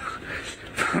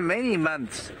for many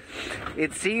months,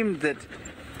 it seemed that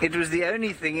it was the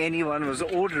only thing anyone was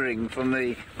ordering from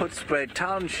the Hoedspruit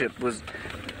township was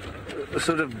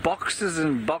sort of boxes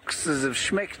and boxes of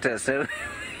Schmechter. So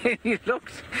you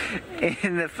looked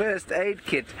in the first aid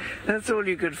kit, that's all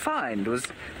you could find was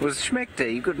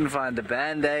Schmechter. You couldn't find a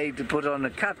band-aid to put on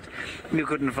a cut. You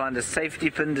couldn't find a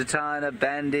safety pin to tie on a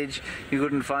bandage. You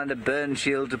couldn't find a burn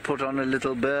shield to put on a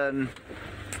little burn.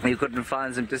 You couldn't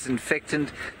find some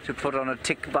disinfectant to put on a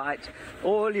tick bite.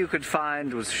 All you could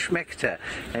find was Schmechter,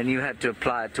 and you had to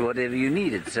apply it to whatever you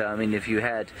needed. So, I mean, if you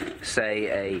had,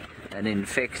 say, an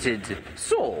infected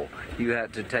sore, you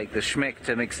had to take the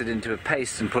Schmechter, mix it into a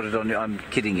paste and put it on your... I'm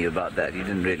kidding you about that. You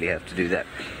didn't really have to do that.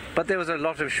 But there was a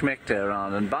lot of Schmechter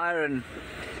around, and Byron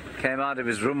came out of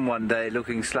his room one day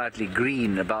looking slightly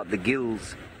green about the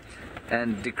gills,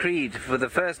 and decreed for the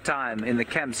first time in the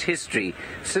camp's history,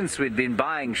 since we'd been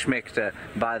buying Schmechter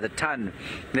by the ton,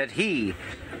 that he,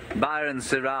 Byron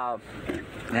Serau,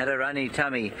 had a runny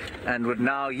tummy and would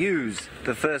now use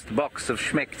the first box of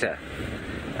Schmechter.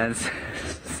 And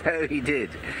so he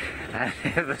did. And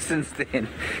ever since then,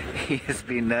 he has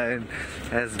been known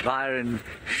as Byron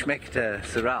Schmechter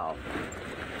Serau.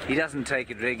 He doesn't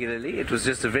take it regularly. It was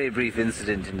just a very brief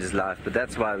incident in his life, but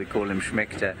that's why we call him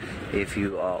Schmechter, if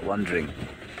you are wondering.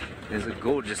 There's a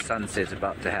gorgeous sunset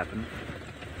about to happen.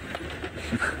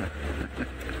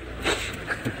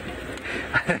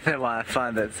 I don't know why I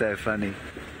find that so funny.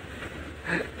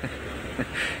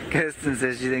 Kirsten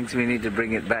says she thinks we need to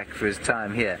bring it back for his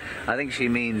time here. I think she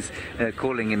means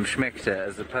calling him Schmechter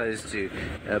as opposed to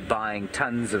buying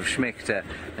tons of Schmechter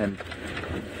and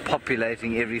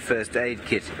populating every first aid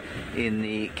kit in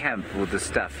the camp with the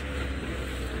stuff.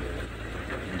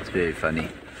 It's very funny.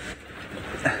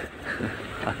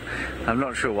 I'm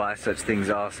not sure why such things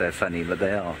are so funny, but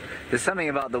they are. There's something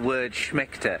about the word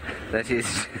schmeckter that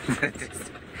is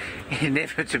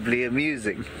inevitably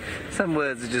amusing. Some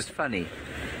words are just funny.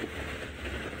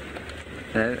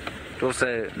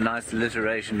 Also, nice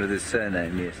alliteration with his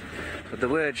surname, yes. But the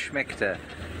word schmeckter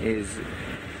is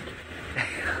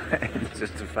it's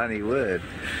just a funny word.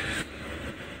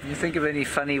 You think of any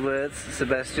funny words,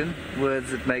 Sebastian?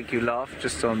 Words that make you laugh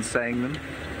just on saying them?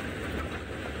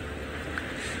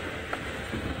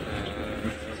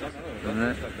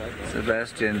 No?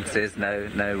 Sebastian says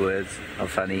no words are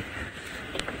funny.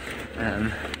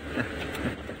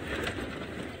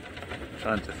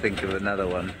 Trying to think of another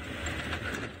one.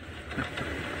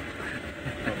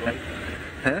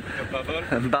 Huh?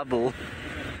 Bubble.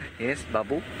 Yes,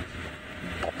 bubble.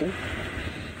 Bubble.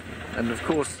 And of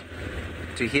course,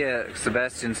 to hear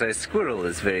Sebastian say squirrel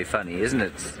is very funny, isn't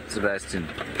it, Sebastian?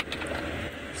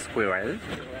 Squirrel.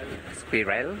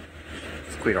 Squirrel.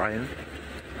 Squirrel.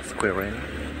 Squirrel.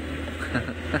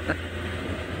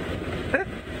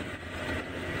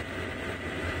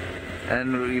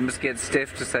 And you must get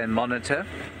Steph to say monitor.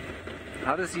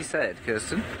 How does he say it,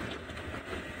 Kirsten?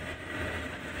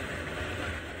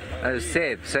 Oh,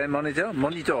 Seb, say monitor?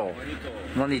 Monitor.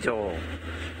 Monitor.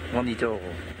 Monitor.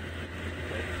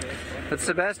 But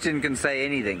Sebastian can say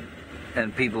anything,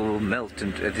 and people will melt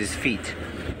at his feet.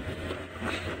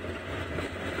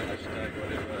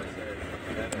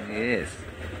 Yes.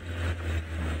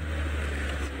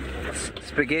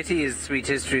 Spaghetti is sweet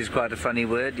history is quite a funny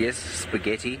word. Yes,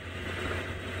 spaghetti.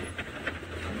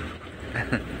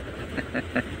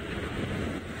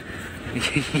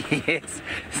 Yes,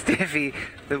 Steffi,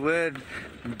 the word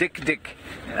dick,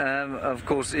 of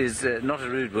course, is not a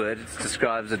rude word. It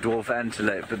describes a dwarf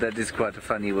antelope, but that is quite a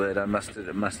funny word, I must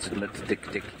admit.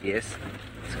 Dick, yes.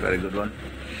 It's quite a good one.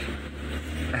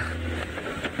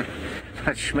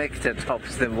 But schmeckter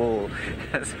tops them all,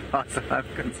 as far as I'm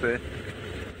concerned.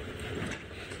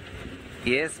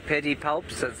 Yes,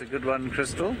 pedipalps, that's a good one,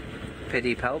 Crystal.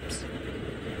 Pedipalps.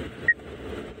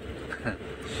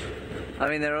 I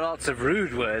mean, there are lots of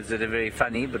rude words that are very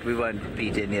funny, but we won't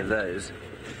repeat any of those.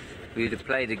 We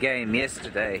played a game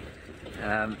yesterday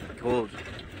called,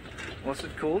 what's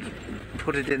it called?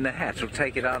 Put it in the hat, or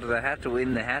take it out of the hat, or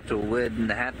in the hat, or word in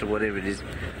the hat, or whatever it is.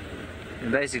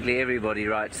 And basically everybody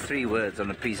writes 3 words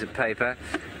on a piece of paper,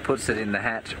 puts it in the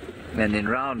hat, and in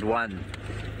round 1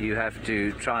 you have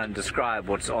to try and describe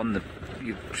what's on the...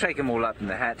 You shake them all up in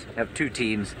the hat, have 2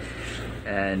 teams,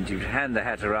 and you hand the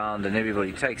hat around, and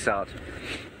everybody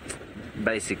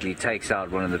basically takes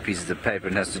out one of the pieces of paper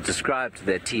and has to describe to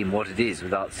their team what it is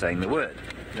without saying the word.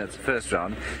 That's the first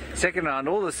round. Second round,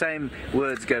 all the same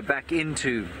words go back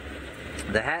into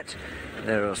the hat.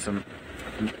 There are some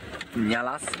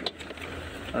nyalas.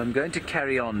 I'm going to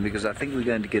carry on because I think we're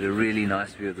going to get a really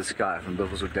nice view of the sky from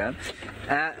Buffelshoek down.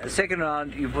 Second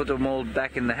round, you put them all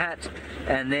back in the hat,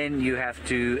 and then you have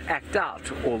to act out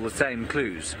all the same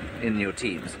clues in your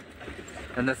teams.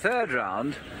 And the third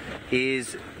round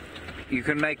is you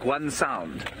can make one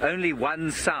sound, only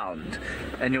one sound,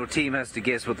 and your team has to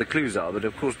guess what the clues are. But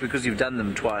of course, because you've done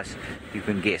them twice, you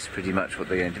can guess pretty much what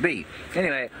they're going to be.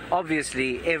 Anyway,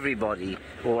 obviously everybody,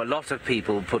 or a lot of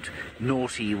people, put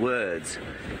naughty words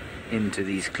into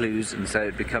these clues, and so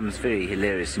it becomes very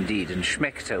hilarious indeed. And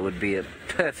schmeckter would be a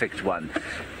perfect one.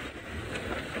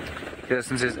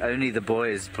 Kirsten says only the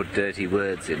boys put dirty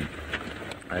words in.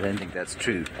 I don't think that's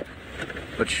true.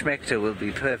 But schmeckter will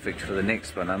be perfect for the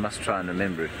next one. I must try and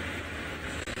remember it.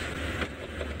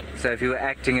 So if you were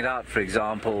acting it out, for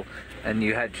example, and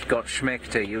you had got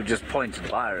schmeckter, you would just point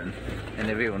at Byron, and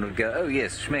everyone would go, oh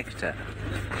yes, schmeckter.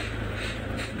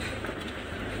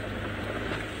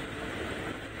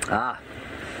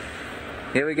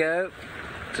 Here we go.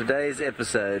 Today's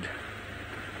episode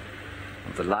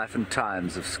of the life and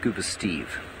times of Scuba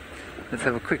Steve. Let's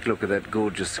have a quick look at that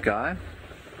gorgeous sky.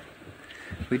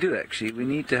 We do actually. We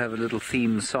need to have a little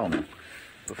theme song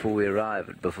before we arrive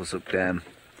at Buffelshoek Dam.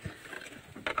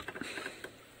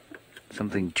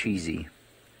 Something cheesy,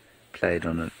 played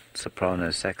on a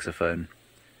soprano saxophone.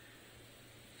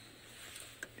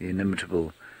 The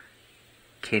inimitable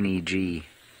Kenny G.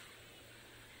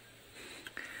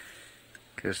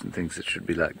 Kirsten thinks it should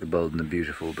be like The Bold and the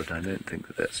Beautiful, but I don't think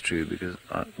that that's true, because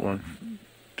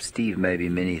Steve may be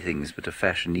many things, but a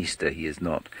fashionista he is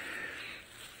not.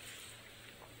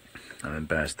 I'm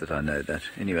embarrassed that I know that.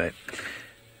 Anyway,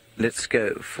 let's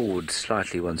go forward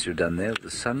slightly once you're done there with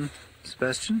the sun,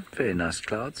 Sebastian. Very nice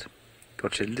clouds.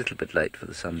 Got you a little bit late for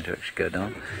the sun to actually go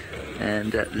down.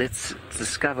 And let's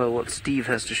discover what Steve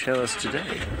has to show us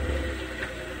today.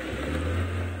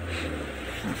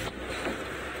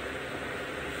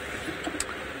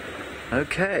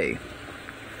 Okay.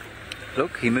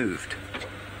 Look, he moved.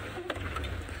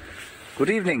 Good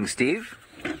evening, Steve.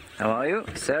 How are you?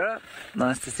 Sarah,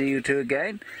 nice to see you two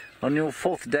again. On your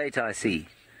 4th date, I see.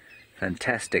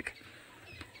 Fantastic.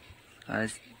 I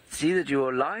see that you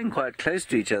are lying quite close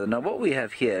to each other. Now, what we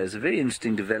have here is a very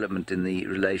interesting development in the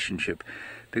relationship,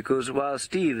 because while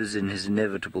Steve is in his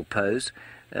inevitable pose,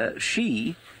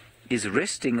 she is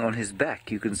resting on his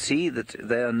back. You can see that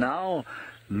they are now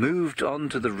moved on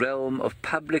to the realm of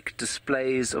public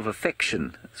displays of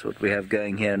affection. That's what we have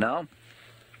going here now.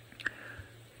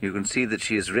 You can see that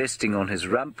she is resting on his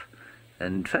rump,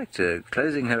 and in fact,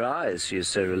 closing her eyes, she is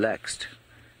so relaxed.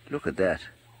 Look at that.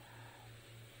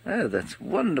 Oh, that's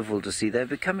wonderful to see. They've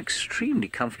become extremely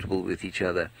comfortable with each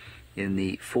other in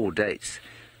the 4 dates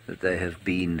that they have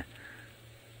been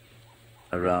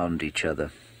around each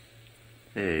other.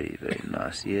 Very, very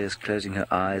nice. Yes, closing her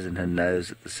eyes and her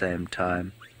nose at the same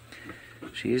time.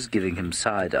 She is giving him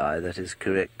side eye, that is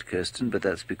correct, Kirsten, but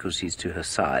that's because he's to her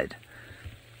side.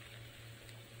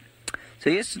 So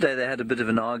yesterday they had a bit of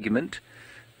an argument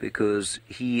because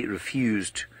he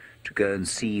refused to go and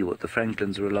see what the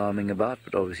Franklins were alarming about,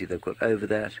 but obviously they've got over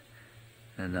that,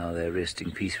 and now they're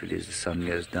resting peacefully as the sun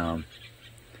goes down,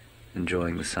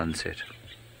 enjoying the sunset.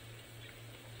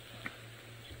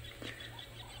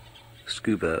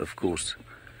 Scuba, of course,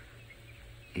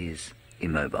 is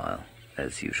immobile,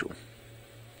 as usual.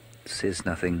 Says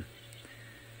nothing,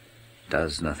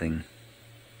 does nothing.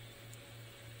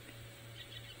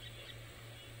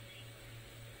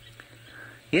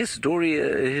 Yes, Dory,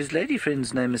 his lady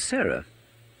friend's name is Sarah.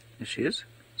 Yes, she is.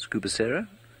 Scuba Sarah.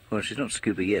 Well, she's not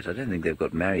Scuba yet. I don't think they've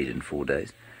got married in 4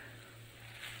 days.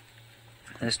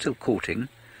 They're still courting,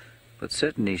 but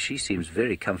certainly she seems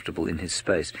very comfortable in his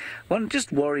space. One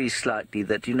just worries slightly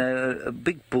that, you know, a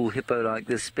big bull hippo like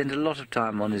this spent a lot of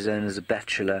time on his own as a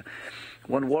bachelor.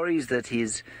 One worries that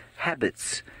his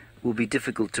habits will be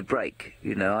difficult to break.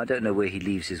 You know, I don't know where he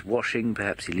leaves his washing.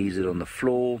 Perhaps he leaves it on the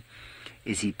floor.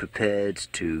 Is he prepared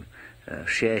to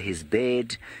share his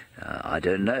bed? I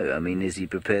don't know. I mean, is he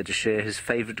prepared to share his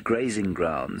favourite grazing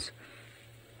grounds?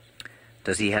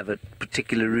 Does he have a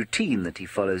particular routine that he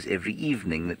follows every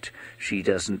evening that she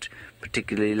doesn't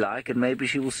particularly like, and maybe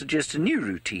she will suggest a new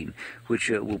routine which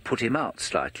will put him out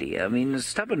slightly? I mean, a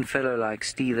stubborn fellow like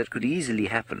Steve, that could easily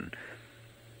happen.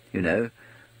 You know,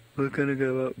 we're going to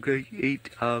go up, go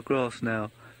eat our grass now,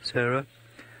 Sarah.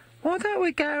 Why don't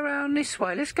we go around this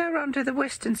way? Let's go around to the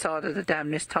western side of the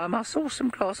dam this time. I saw some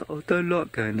grass. I don't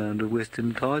like going down the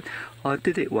western side. I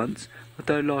did it once. I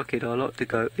don't like it. I like to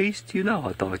go east. You know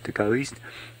I'd like to go east.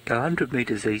 Go 100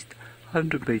 metres east,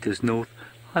 100 metres north,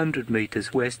 100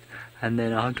 metres west, and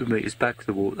then 100 metres back to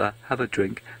the water, have a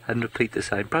drink, and repeat the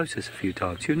same process a few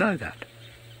times. You know that.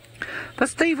 But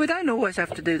Steve, we don't always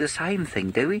have to do the same thing,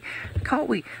 do we? Can't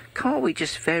we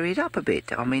just vary it up a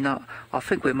bit? I mean, I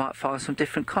think we might find some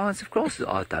different kinds of grasses.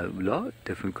 I don't like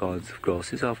different kinds of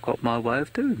grasses. I've got my way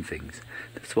of doing things.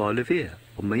 That's why I live here,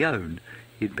 on my own,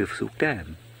 in Biffsall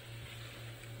Dam.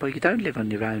 But you don't live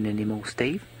on your own anymore,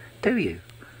 Steve, do you?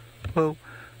 Well,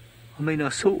 I mean, I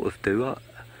sort of do,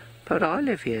 but I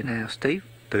live here now, Steve.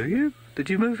 Do you?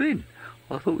 Did you move in?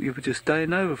 I thought you were just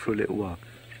staying over for a little while.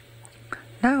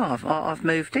 No, I've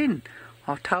moved in.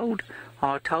 I told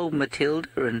Matilda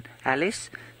and Alice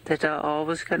that I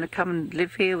was going to come and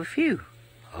live here with you.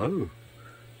 Oh,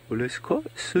 well, it's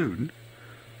quite soon.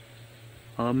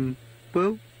 I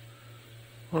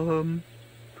don't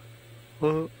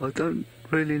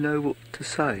really know what to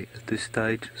say at this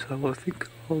stage, so I think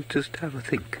I'll just have a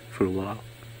think for a while.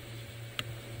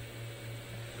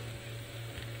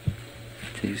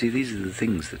 So you see, these are the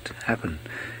things that happen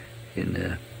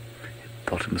in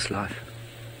bottomless life.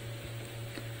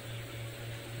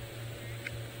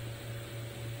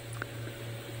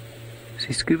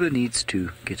 See, Scuba needs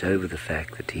to get over the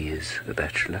fact that he is a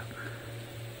bachelor,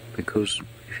 because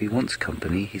if he wants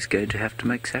company, he's going to have to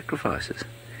make sacrifices.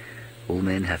 All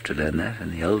men have to learn that,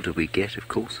 and the older we get, of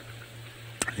course,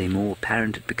 the more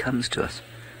apparent it becomes to us.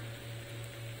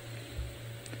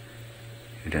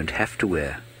 You don't have to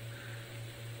wear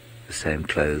the same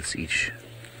clothes each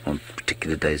on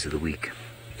particular days of the week.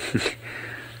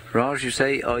 Raj, you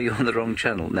say, are you on the wrong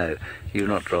channel? No, you're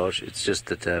not, Raj. It's just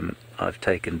that I've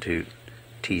taken to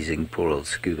teasing poor old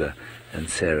Scuba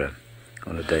and Sarah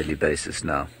on a daily basis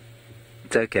now.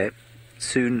 It's okay.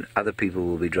 Soon other people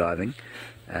will be driving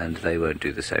and they won't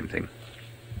do the same thing.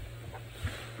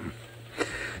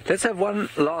 Let's have one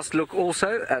last look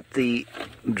also at the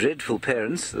dreadful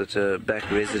parents that are back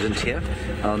resident here.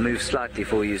 I'll move slightly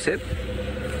for you, Seb.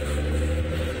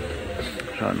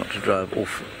 Try not to drive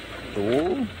off the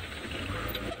wall.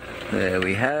 There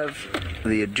we have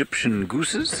the Egyptian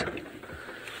gooses.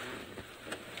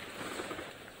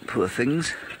 Poor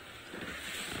things.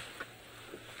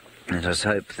 Let us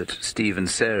hope that Steve and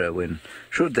Sarah,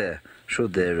 should their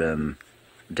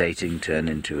dating turn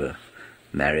into a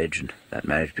marriage, and that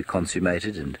marriage be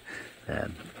consummated and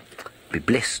be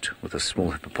blessed with a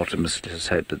small hippopotamus, let us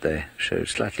hope that they show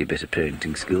slightly better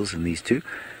parenting skills than these two.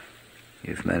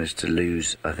 You've managed to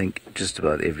lose, I think, just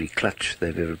about every clutch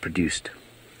they've ever produced.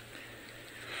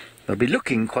 They'll be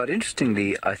looking, quite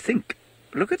interestingly, I think,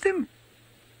 look at them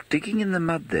digging in the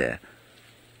mud there.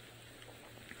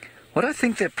 What I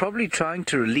think they're probably trying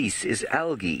to release is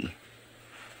algae.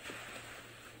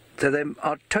 So they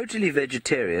are totally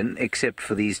vegetarian, except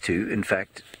for these two, in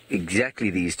fact, exactly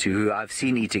these two, who I've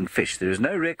seen eating fish. There is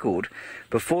no record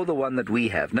before the one that we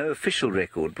have, no official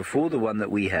record before the one that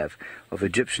we have of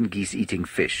Egyptian geese eating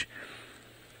fish.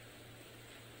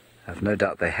 I've no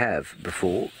doubt they have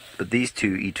before, but these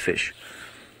two eat fish.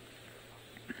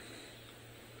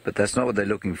 But that's not what they're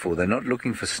looking for. They're not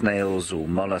looking for snails or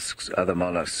mollusks, other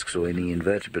mollusks, or any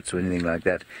invertebrates or anything like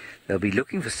that. They'll be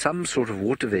looking for some sort of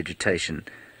water vegetation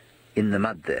in the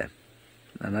mud there.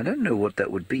 And I don't know what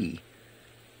that would be.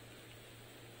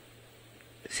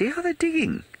 See how they're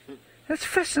digging? That's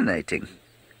fascinating.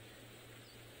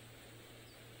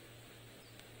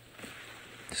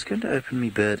 Just going to open my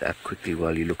bird app quickly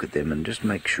while you look at them and just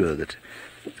make sure that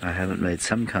I haven't made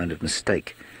some kind of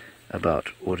mistake about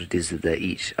what it is that they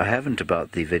eat. I haven't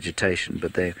about the vegetation,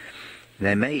 but they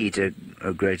may eat a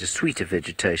greater, sweeter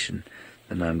vegetation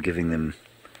than I'm giving them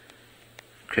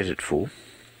credit for.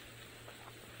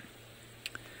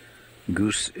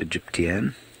 Goose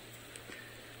Egyptian.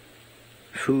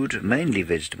 Food, mainly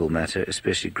vegetable matter,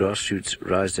 especially grass shoots,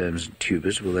 rhizomes and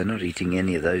tubers. Well, they're not eating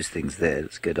any of those things there.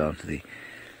 Let's go down to the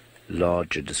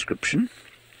larger description.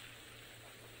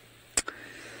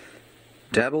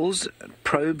 Dabbles,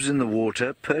 probes in the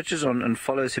water, perches on and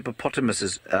follows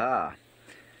hippopotamuses.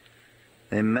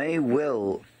 They may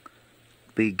well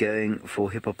be going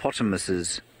for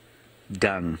hippopotamuses'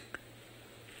 dung.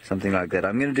 Something like that.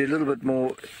 I'm going to do a little bit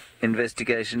more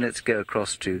investigation. Let's go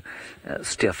across to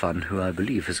Stefan, who I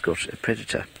believe has got a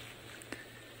predator.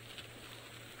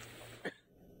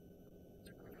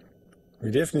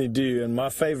 We definitely do, and my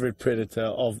favorite predator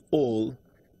of all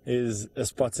is a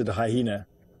spotted hyena.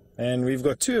 And we've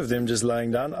got two of them just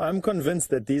lying down. I'm convinced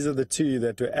that these are the two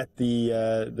that were at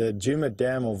the Juma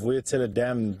Dam or Vuyatela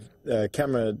Dam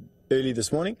camera early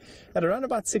this morning. At around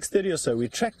about 6:30 or so, we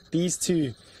tracked these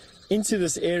two into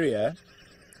this area.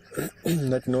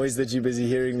 That noise that you're busy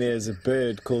hearing there is a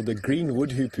bird called the green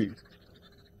woodhoopoe.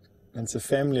 And it's a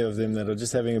family of them that are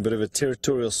just having a bit of a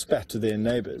territorial spat with their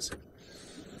neighbors.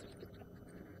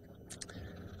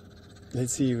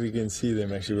 Let's see if we can see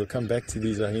them actually. We'll come back to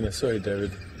these hyenas. Sorry,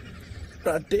 David.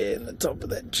 Right there in the top of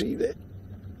that tree there.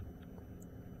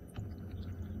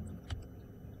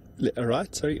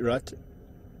 Right.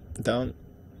 Down.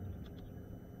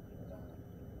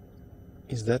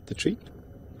 Is that the tree?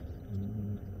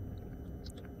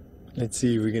 Let's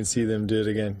see if we can see them do it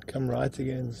again. Come right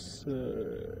again.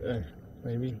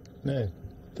 Maybe. No.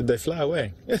 Did they fly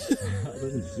away? I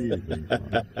didn't see anything.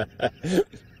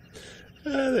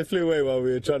 They flew away while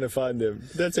we were trying to find them.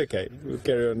 That's okay. We'll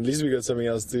carry on. At least we got something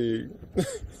else to...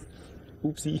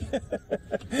 Oopsie.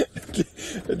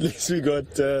 At least we got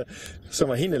some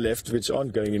hyena left, which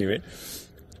aren't going anywhere.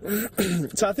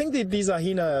 So I think that these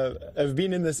hyena have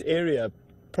been in this area,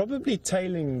 probably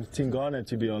tailing Tingana,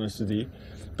 to be honest with you,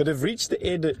 but have reached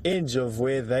the edge of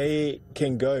where they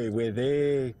can go, where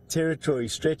their territory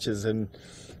stretches, and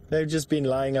they've just been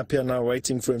lying up here now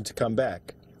waiting for him to come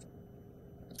back.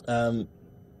 And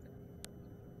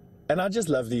I just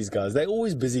love these guys. They're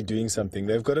always busy doing something.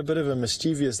 They've got a bit of a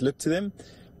mischievous look to them.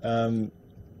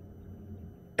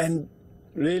 And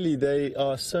really, they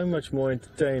are so much more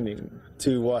entertaining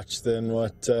to watch than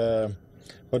what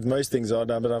most things are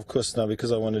now. But of course, now,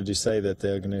 because I wanted to say that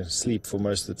they're going to sleep for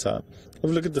most of the time.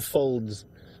 Have a look at the folds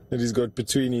that he's got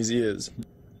between his ears.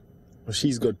 Or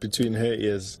she's got between her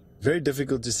ears. Very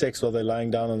difficult to sex while they're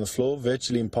lying down on the floor.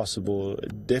 Virtually impossible.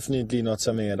 Definitely not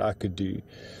something that I could do.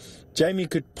 Jamie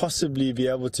could possibly be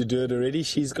able to do it already.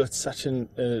 She's got such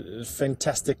a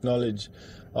fantastic knowledge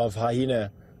of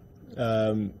hyena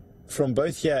from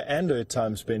both here and her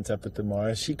time spent up at the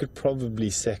Mara. She could probably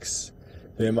sex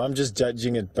them. I'm just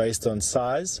judging it based on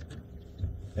size.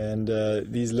 And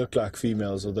these look like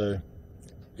females, although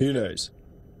who knows.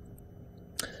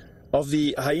 Of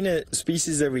the hyena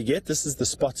species that we get, this is the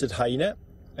spotted hyena.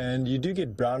 And you do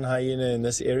get brown hyena in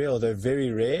this area, although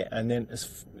very rare. And then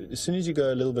as soon as you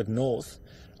go a little bit north,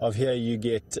 of here you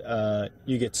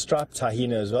get striped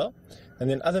hyena as well. And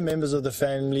then other members of the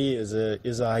family is a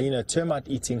hyena,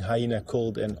 termite-eating hyena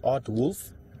called an earth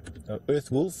wolf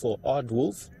or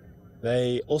aardwolf.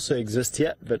 They also exist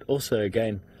here, but also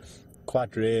again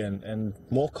quite rare and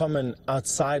more common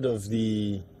outside of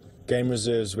the game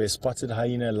reserves, where spotted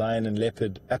hyena, lion and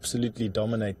leopard absolutely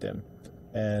dominate them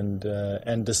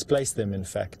and displace them, in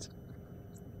fact.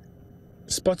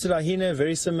 Spotted hyena,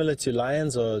 very similar to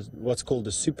lions, are what's called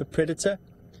a super predator,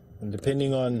 and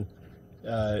depending on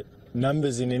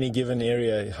numbers in any given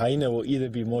area, hyena will either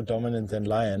be more dominant than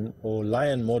lion, or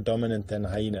lion more dominant than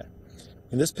hyena.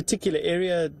 In this particular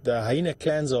area, the hyena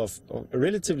clans are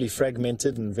relatively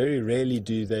fragmented, and very rarely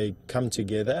do they come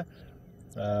together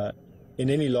in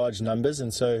any large numbers,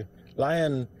 and so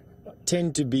lion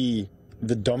tend to be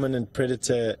the dominant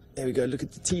predator. There we go, look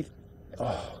at the teeth.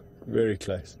 Oh, very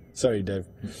close. Sorry, Dave.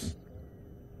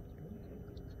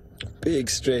 Big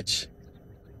stretch.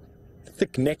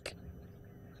 Thick neck.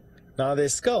 Now their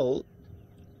skull,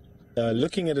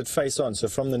 looking at it face on, so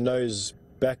from the nose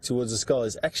back towards the skull,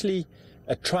 is actually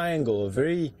a triangle, a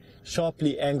very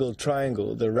sharply angled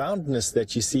triangle. The roundness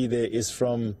that you see there is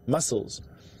from muscles.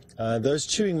 Those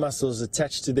chewing muscles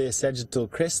attached to their sagittal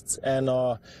crests and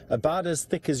are about as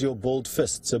thick as your balled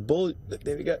fist. So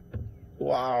there we go.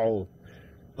 Wow.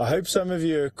 I hope some of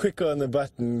you are quicker on the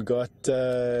button, got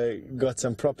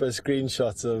some proper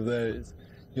screenshots of those.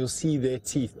 You'll see their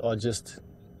teeth are just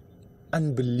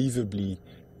unbelievably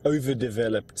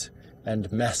overdeveloped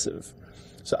and massive.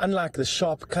 So unlike the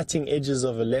sharp cutting edges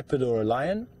of a leopard or a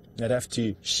lion that have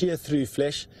to shear through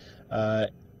flesh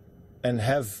and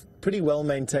have pretty well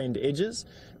maintained edges,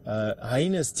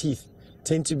 hyenas' teeth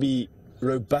tend to be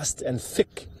robust and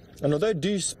thick, and although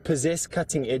do possess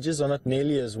cutting edges, are not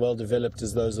nearly as well developed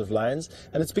as those of lions,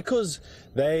 and it's because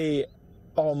they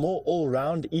are more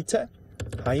all-round eater.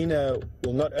 Hyena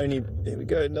will not only, there we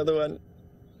go, another one,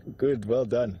 good, well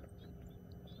done.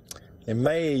 They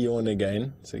may yawn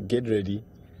again, so get ready.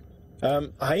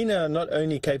 Hyena are not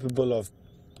only capable of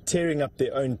tearing up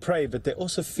their own prey, but they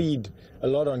also feed a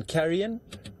lot on carrion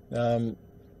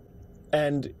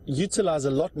and utilize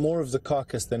a lot more of the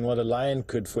carcass than what a lion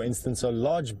could. For instance, so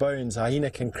large bones, hyena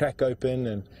can crack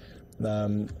open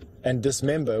and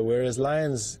dismember, whereas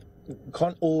lions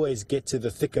can't always get to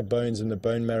the thicker bones and the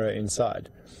bone marrow inside.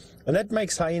 And that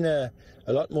makes hyena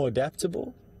a lot more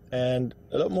adaptable and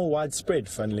a lot more widespread,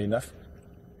 funnily enough.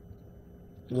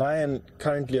 Lion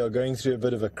currently are going through a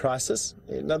bit of a crisis.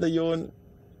 Another yawn.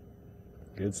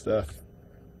 Good stuff.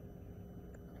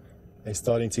 They're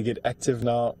starting to get active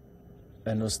now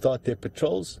and will start their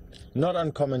patrols. Not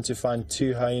uncommon to find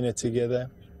two hyena together.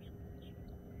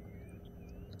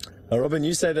 Now, Robin,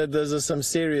 you say that those are some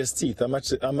serious teeth. I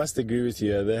must agree with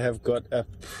you. They have got a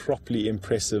properly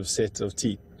impressive set of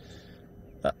teeth.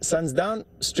 Sun's down,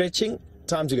 stretching,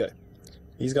 time to go.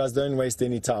 These guys don't waste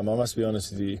any time, I must be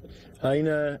honest with you.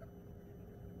 Hyena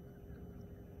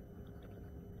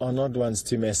are not ones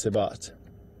to mess about.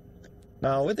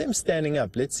 Now, with them standing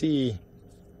up, let's see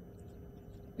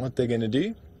what they're going to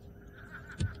do.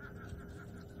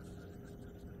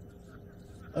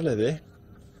 Hello there.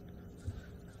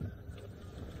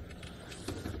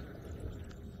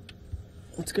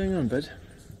 What's going on, bud?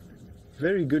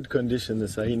 Very good condition,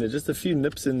 this hyena. Just a few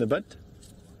nips in the butt.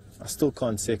 I still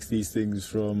can't sex these things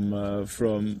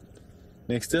from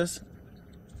next to us.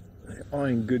 They are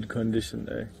in good condition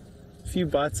though. A few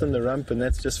bites on the rump, and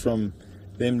that's just from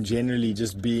them generally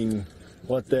just being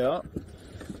what they are.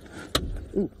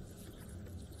 Ooh,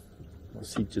 my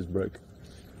seat just broke.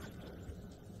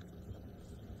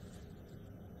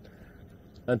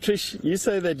 Now, Trish, you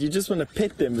say that you just want to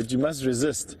pet them, but you must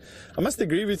resist. I must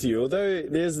agree with you, although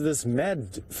there's this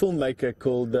mad filmmaker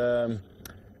called,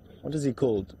 what is he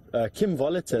called? Kim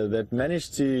Voliter, that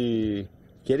managed to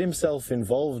get himself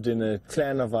involved in a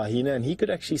clan of hyena, and he could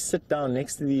actually sit down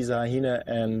next to these hyena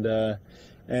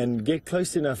and get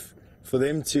close enough for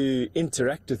them to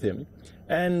interact with him.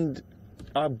 And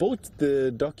I bought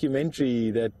the documentary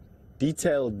that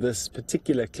detailed this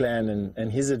particular clan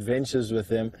and his adventures with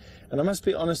them. And I must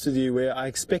be honest with you, where I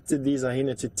expected these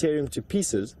hyena to tear him to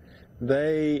pieces,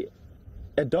 they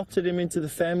adopted him into the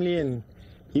family, and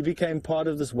he became part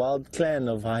of this wild clan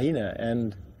of hyena.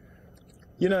 And,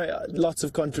 you know, lots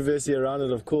of controversy around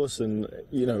it, of course, and,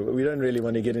 you know, we don't really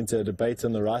want to get into a debate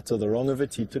on the right or the wrong of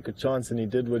it. He took a chance and he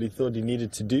did what he thought he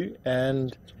needed to do,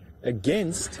 and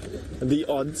against the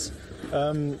odds,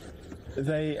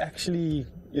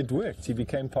 it worked. He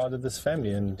became part of this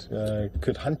family and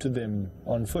could hunt with them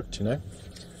on foot, you know.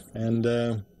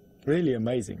 And Really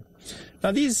amazing.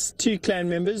 Now these two clan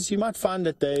members, you might find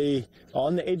that they are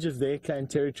on the edge of their clan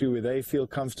territory where they feel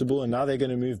comfortable, and now they're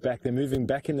going to move back. They're moving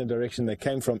back in the direction they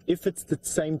came from, if it's the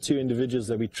same two individuals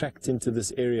that we tracked into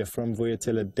this area from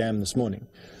Voyatella Dam this morning.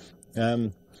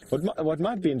 What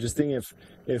might be interesting if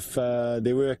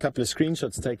there were a couple of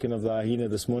screenshots taken of the hyena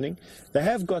this morning. They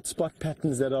have got spot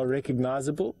patterns that are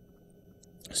recognizable,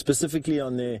 specifically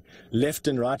on their left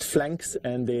and right flanks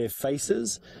and their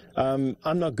faces. I'm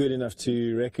not good enough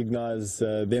to recognize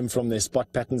them from their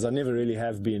spot patterns. I never really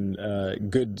have been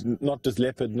good, not with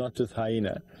leopard, not with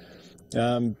hyena.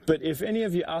 But if any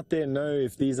of you out there know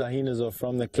if these hyenas are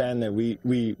from the clan that we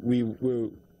were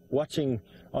watching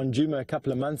on Djuma a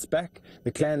couple of months back,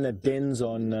 the clan that dens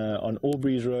on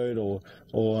Aubrey's Road or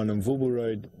on Mvubu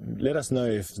Road, let us know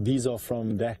if these are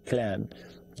from that clan.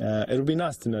 It'll be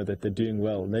nice to know that they're doing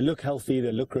well. They look healthy,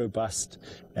 they look robust,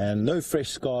 and no fresh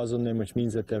scars on them, which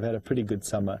means that they've had a pretty good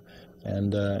summer.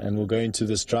 And we'll go into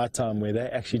this dry time where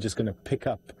they're actually just going to pick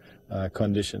up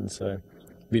conditions. So it'll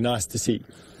be nice to see.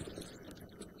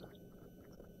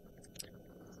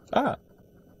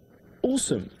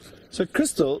 Awesome. So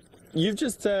Crystal,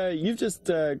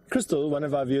 Crystal, one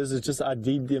of our viewers, has just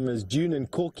ID'd them as June and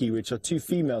Corky, which are two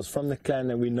females from the clan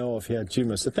that we know of here at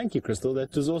Djuma. So thank you, Crystal.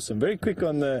 That was awesome. Very quick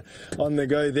on the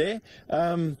go there.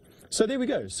 So there we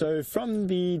go. So from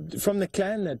the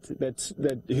clan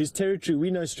that whose territory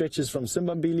we know stretches from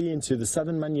Simbambili into the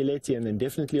southern Manyeleti and then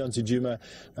definitely onto Djuma,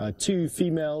 two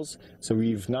females. So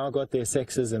we've now got their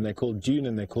sexes, and they're called June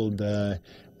and they're called I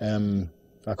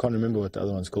can't remember what the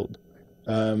other one's called.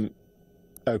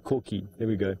 Oh, Corky. There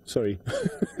we go. Sorry.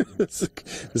 This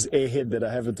airhead that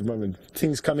I have at the moment.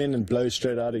 Things come in and blow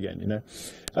straight out again, you know.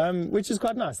 Which is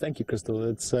quite nice. Thank you, Crystal.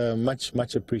 It's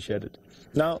much appreciated.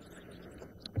 Now,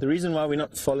 the reason why we're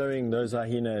not following those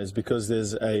hyena is because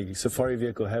there's a safari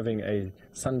vehicle having a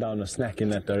sundowner snack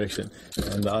in that direction.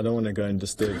 And I don't want to go and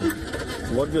disturb them.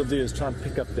 So what we'll do is try and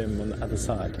pick up them on the other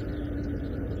side.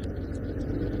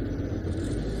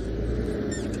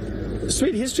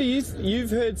 Sweet history, you've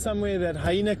heard somewhere that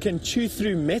hyena can chew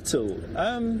through metal.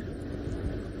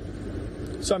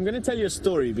 So I'm going to tell you a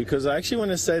story because I actually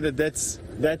want to say that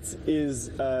is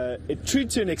true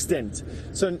to an extent.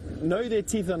 So no, their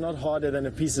teeth are not harder than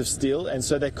a piece of steel, and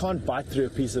so they can't bite through a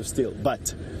piece of steel.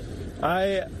 But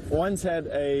I once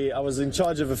I was in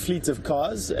charge of a fleet of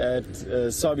cars at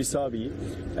Sabi,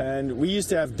 and we used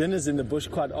to have dinners in the bush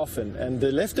quite often, and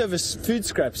the leftover food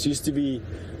scraps used to be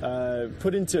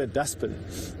put into a dustbin,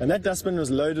 and that dustbin was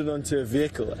loaded onto a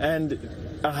vehicle, and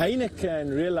a hyena clan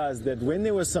realized that when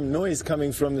there was some noise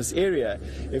coming from this area,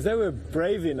 if they were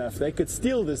brave enough, they could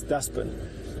steal this dustbin,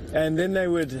 and then they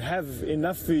would have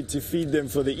enough food to feed them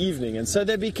for the evening. And so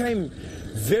they became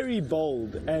very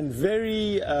bold and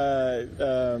very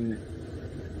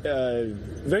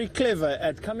clever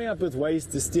at coming up with ways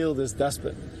to steal this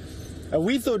dustbin. And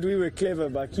we thought we were clever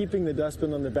by keeping the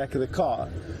dustbin on the back of the car,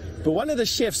 but one of the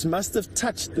chefs must have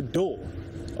touched the door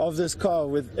of this car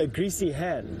with a greasy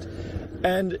hand,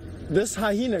 and this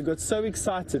hyena got so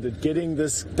excited at getting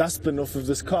this dustbin off of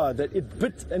this car that it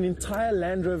bit an entire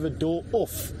Land Rover door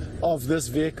off of this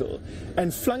vehicle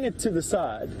and flung it to the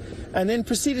side, and then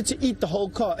proceeded to eat the whole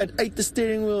car. It ate the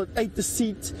steering wheel, it ate the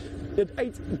seat, it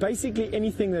ate basically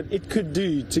anything that it could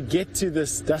do to get to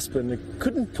this dustbin. It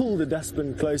couldn't pull the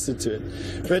dustbin closer to it.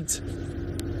 But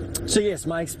so yes,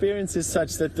 my experience is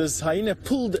such that this hyena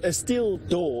pulled a steel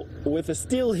door with a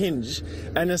steel hinge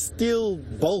and a steel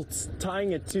bolt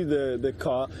tying it to the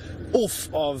car off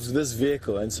of this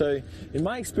vehicle. And so in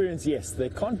my experience, yes, they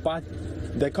can't bite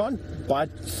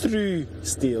through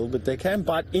steel, but they can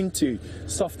bite into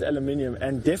soft aluminium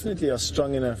and definitely are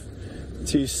strong enough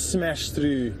to smash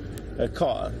through a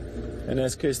car. And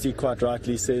as Kirsty quite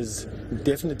rightly says,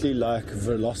 definitely like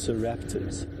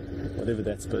velociraptors. Whatever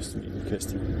that's supposed to mean,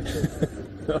 Kirsty.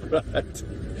 All right.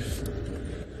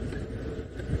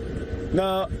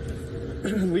 Now,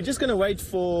 we're just going to wait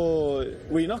for...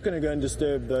 We're not going to go and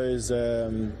disturb those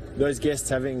guests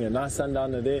having a nice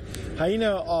sundowner there.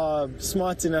 Hyena are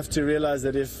smart enough to realize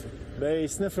that if they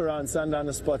sniff around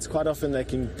sundowner spots, quite often they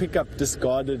can pick up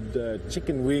discarded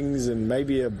chicken wings and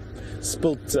maybe a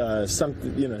spilt some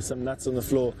nuts on the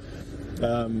floor.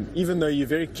 Even though you're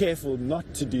very careful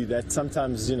not to do that,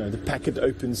 sometimes the packet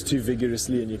opens too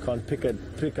vigorously and you can't pick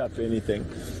up anything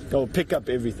or pick up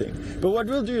everything. But what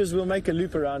we'll do is we'll make a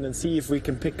loop around and see if we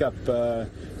can pick up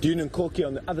Dune and Corky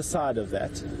on the other side of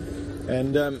that.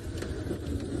 And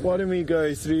why don't we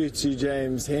go through to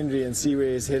James Henry and see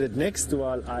where he's headed next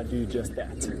while I do just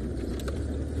that.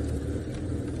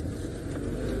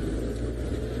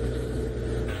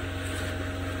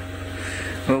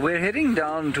 Well, we're heading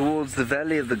down towards the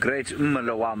valley of the Great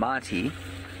Umalawamati,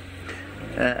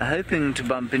 hoping to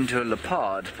bump into a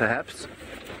leopard, perhaps.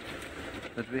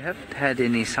 But we haven't had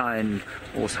any sign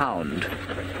or sound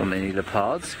from any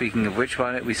leopards. Speaking of which,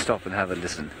 why don't we stop and have a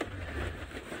listen?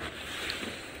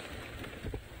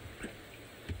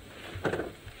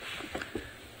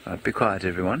 Right, be quiet,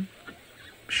 everyone.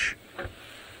 Shh.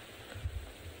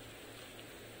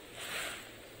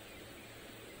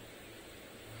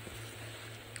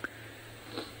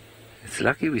 It's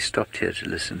lucky we stopped here to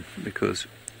listen, because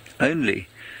only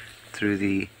through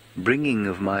the bringing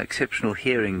of my exceptional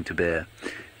hearing to bear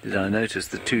did I notice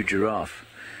the two giraffe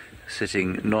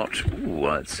sitting not,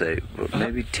 I'd say,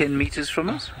 maybe 10 meters from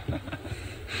us.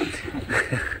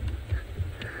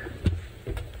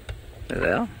 There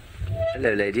they are.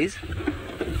 Hello, ladies.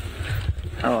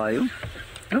 How are you?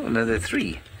 Oh, no, there are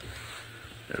 3.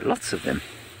 There are lots of them.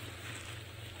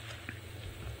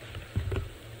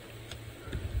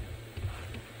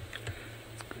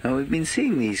 Now, we've been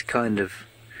seeing these kind of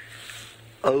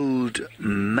old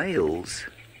males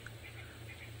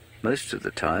most of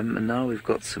the time, and now we've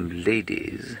got some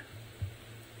ladies.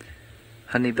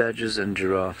 Honey badgers and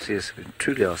giraffes, yes, we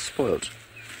truly are spoilt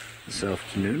this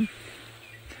afternoon.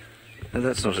 No,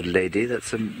 that's not a lady,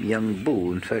 that's a young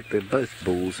bull. In fact, they're both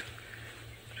bulls,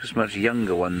 just much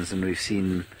younger ones than we've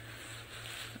seen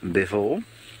before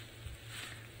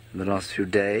in the last few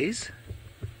days.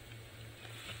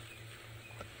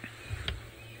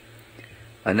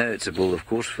 I know it's a bull, of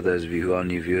course, for those of you who are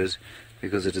new viewers,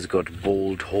 because it has got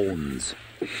bald horns.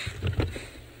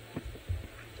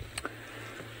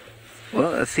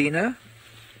 Well, Athena,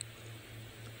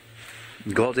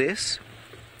 goddess,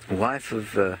 wife of,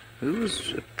 who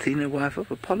was Athena, wife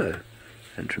of Apollo?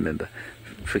 I don't remember.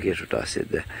 Forget what I said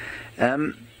there.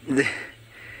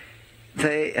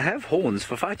 They have horns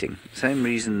for fighting, same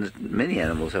reason that many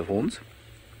animals have horns.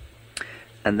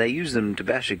 And they use them to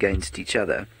bash against each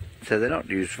other. So they're not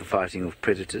used for fighting off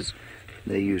predators,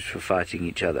 they're used for fighting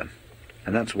each other.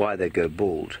 And that's why they go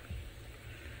bald.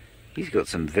 He's got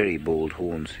some very bald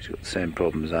horns. He's got the same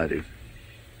problem as I do.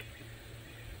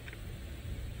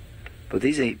 But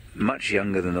these are much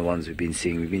younger than the ones we've been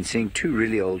seeing. We've been seeing 2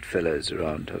 really old fellows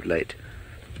around of late.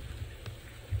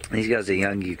 These guys are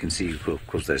young, you can see, of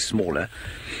course they're smaller,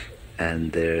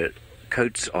 and their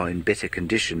coats are in better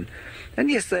condition. And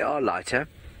yes, they are lighter,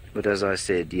 but as I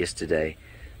said yesterday,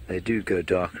 they do go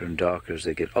darker and darker as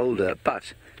they get older,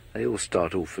 but they all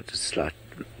start off at a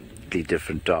slightly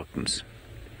different darkness.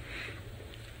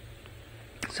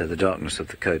 So the darkness of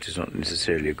the coat is not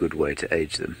necessarily a good way to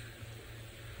age them.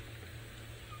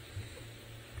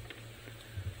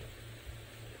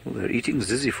 Well, they're eating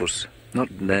Ziziphus. No,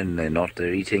 they're not.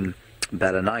 They're eating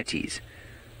Balanites,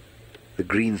 the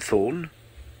green thorn.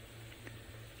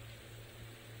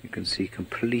 You can see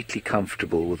completely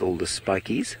comfortable with all the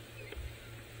spikies.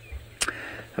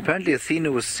 Apparently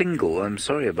Athena was single. I'm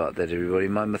sorry about that, everybody.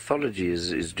 My mythology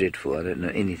is dreadful. I don't know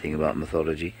anything about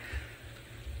mythology.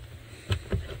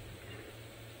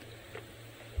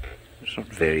 It's not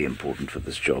very important for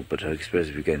this job, but I suppose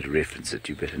if you're going to reference it,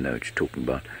 you better know what you're talking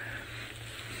about.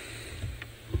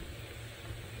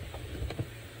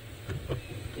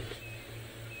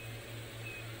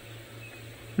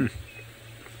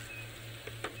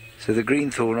 So the green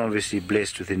thorn obviously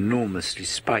blessed with enormously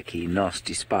spiky,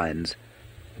 nasty spines,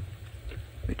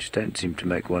 which don't seem to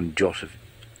make one jot of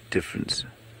difference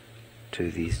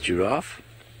to these giraffe.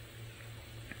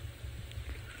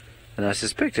 And I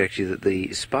suspect actually that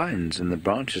the spines and the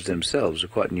branches themselves are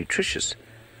quite nutritious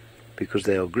because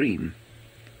they are green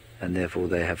and therefore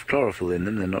they have chlorophyll in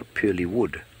them. They're not purely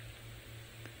wood.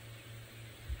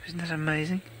 Isn't that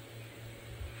amazing?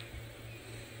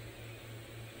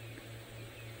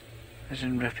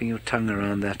 Imagine wrapping your tongue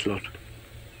around that lot.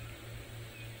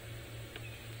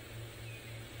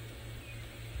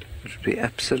 It would be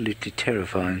absolutely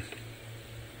terrifying.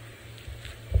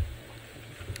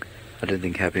 I don't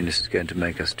think Happiness is going to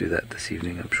make us do that this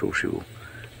evening. I'm sure she will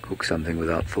cook something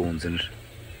without thorns in it.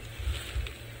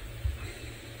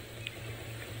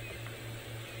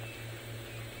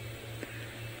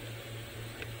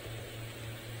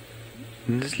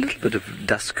 And there's a little bit of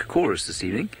dusk chorus this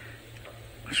evening.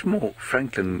 Much more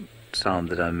Franklin sound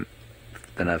than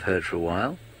I've heard for a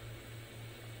while.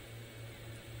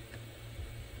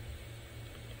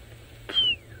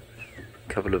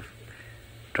 A couple of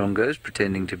drongos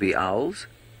pretending to be owls.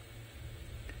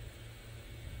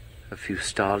 A few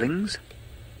starlings.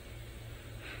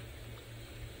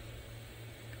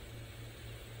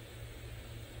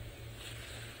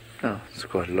 Oh, it's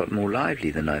quite a lot more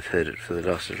lively than I've heard it for the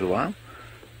last little while.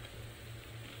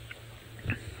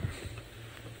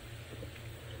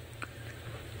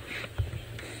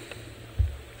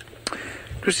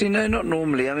 Chrissy, no, not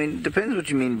normally. I mean, depends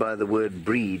what you mean by the word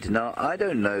breed. Now, I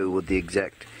don't know what the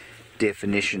exact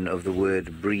definition of the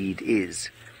word breed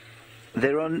is.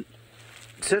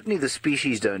 Certainly the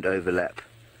species don't overlap.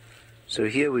 So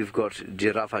here we've got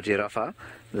giraffa,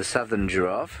 the southern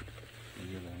giraffe.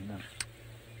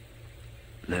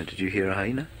 No, did you hear a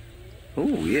hyena?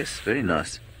 Oh, yes, very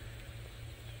nice.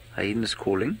 Hyena's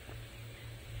calling.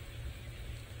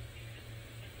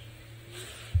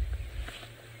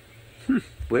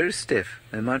 Where is Steph?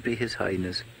 There might be his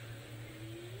hyenas.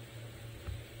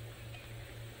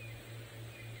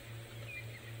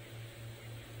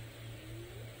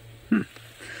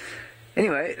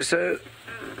 Anyway, so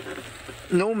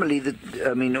normally,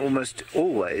 almost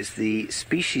always the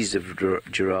species of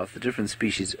giraffe, the different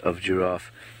species of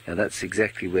giraffe, that's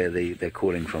exactly where they're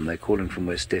calling from. They're calling from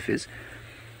where Steph is.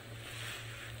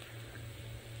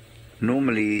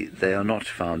 Normally, they are not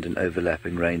found in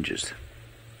overlapping ranges.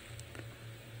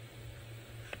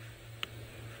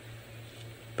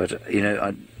 But,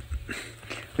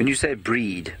 when you say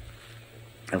breed,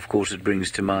 of course it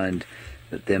brings to mind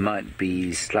that there might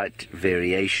be slight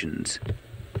variations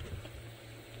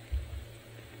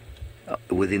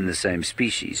within the same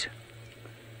species.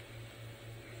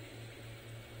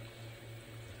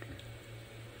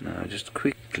 Now I just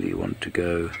quickly want to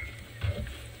go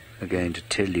again to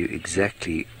tell you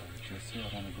exactly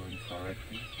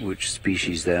which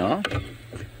species they are.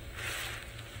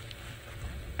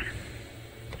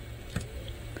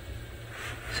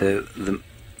 So the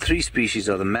three species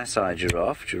are the Maasai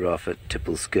giraffe, Giraffa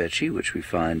tippleskirchi, which we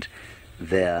find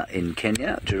there in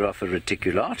Kenya, Giraffa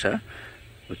reticulata,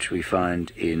 which we find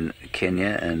in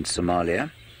Kenya and Somalia,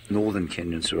 northern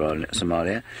Kenya and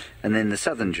Somalia, and then the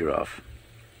southern giraffe.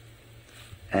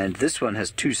 And this one has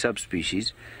two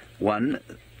subspecies. One,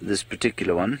 this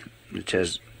particular one, which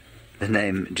has the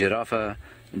name giraffa,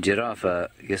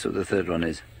 guess what the third one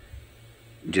is?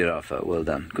 Giraffa, well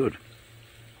done, good.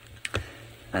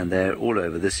 And they're all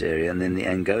over this area, and then the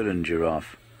Angolan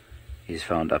giraffe is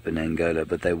found up in Angola,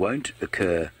 but they won't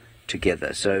occur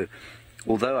together. So,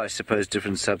 although I suppose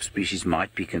different subspecies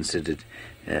might be considered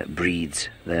breeds,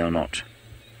 they are not.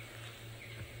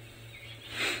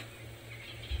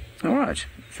 All right,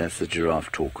 that's the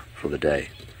giraffe talk for the day.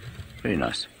 Very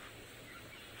nice.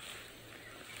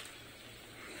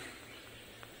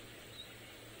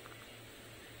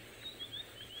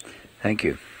 Thank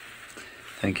you.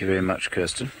 Thank you very much,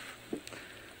 Kirsten.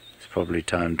 It's probably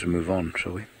time to move on,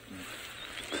 shall we?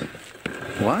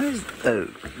 Why is... Oh,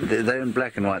 they're in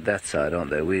black and white that side, aren't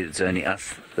they? It's only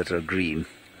us that are green.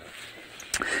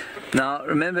 Now,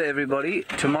 remember everybody,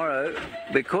 tomorrow,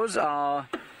 because our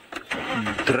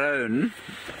drone...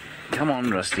 Come on,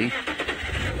 Rusty.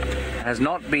 Has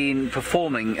not been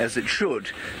performing as it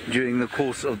should during the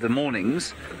course of the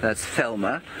mornings. That's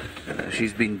Thelma.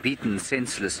 She's been beaten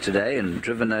senseless today and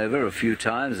driven over a few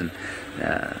times, and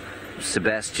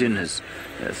Sebastian has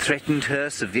threatened her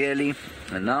severely,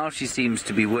 and now she seems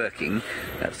to be working.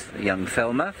 That's young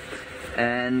Thelma,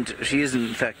 and she is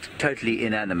in fact totally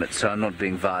inanimate, so I'm not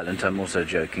being violent, I'm also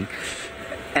joking.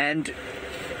 And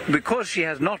because she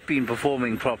has not been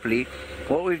performing properly,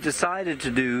 what we've decided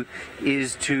to do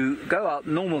is to go out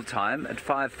normal time at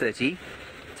 5:30,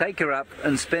 take her up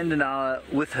and spend an hour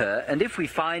with her, and if we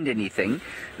find anything,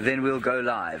 then we'll go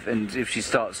live. And if she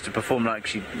starts to perform like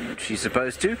she's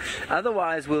supposed to,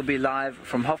 otherwise we'll be live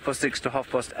from 6:30 to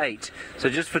 8:30. So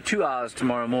just for 2 hours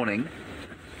tomorrow morning,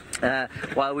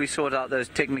 while we sort out those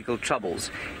technical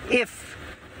troubles. If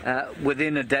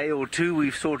within a day or two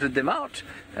we've sorted them out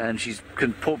and she's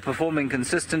performing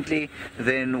consistently,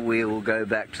 then we'll go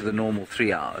back to the normal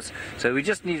 3 hours. So we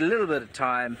just need a little bit of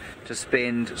time to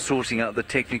spend sorting out the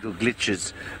technical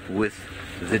glitches with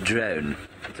the drone.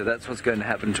 So that's what's going to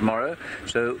happen tomorrow.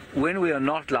 So when we are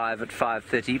not live at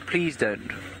 5:30, please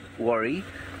don't worry,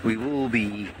 we will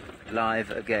be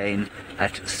live again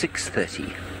at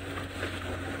 6:30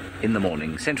 in the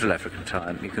morning, Central African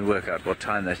time. You can work out what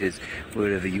time that is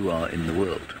wherever you are in the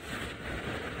world.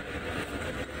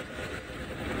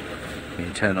 Let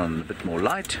me turn on a bit more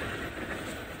light,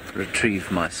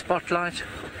 retrieve my spotlight,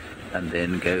 and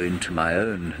then go into my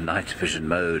own night vision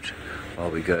mode while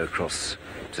we go across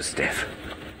to Steph.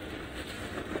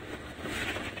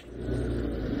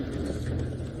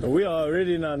 We are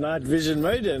already in our night vision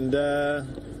mode,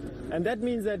 and that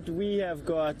means that we have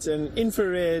got an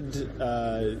infrared,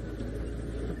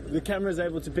 the camera is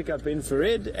able to pick up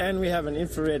infrared, and we have an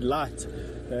infrared light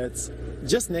that's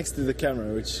just next to the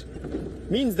camera, which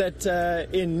means that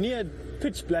in near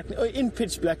pitch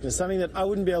blackness, something that I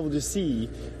wouldn't be able to see,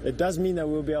 it does mean that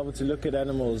we'll be able to look at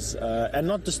animals and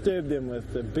not disturb them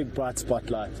with a big bright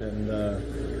spotlight,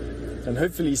 and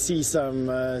hopefully see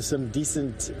some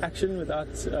decent action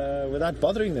without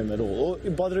bothering them at all,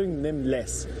 or bothering them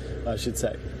less, I should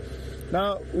say.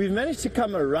 Now, we've managed to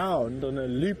come around on a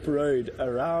loop road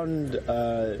around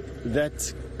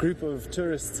that group of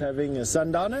tourists having a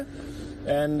sundowner,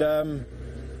 and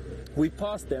we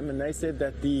passed them, and they said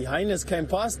that the hyenas came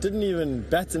past, didn't even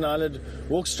bat an eyelid,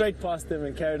 walked straight past them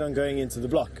and carried on going into the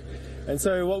block. And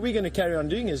so what we're going to carry on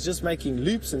doing is just making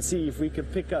loops and see if we can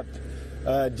pick up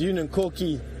Dune and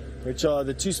Corky, which are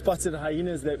the two spotted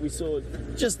hyenas that we saw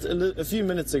just a few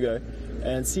minutes ago,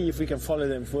 and see if we can follow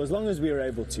them for as long as we are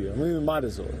able to. I mean, we might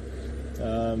as well.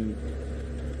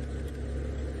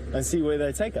 And see where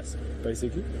they take us,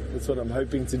 basically. That's what I'm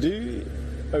hoping to do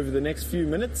over the next few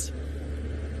minutes.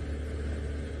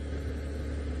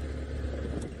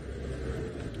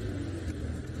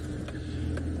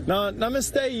 Now,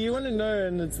 Namaste, you want to know,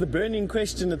 and it's the burning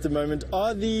question at the moment,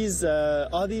 are these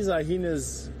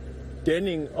hyenas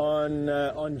denning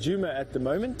on Juma at the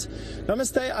moment?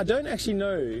 Namaste, I don't actually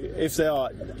know if they are.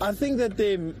 I think that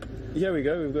they're... Here we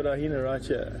go, we've got a hyena right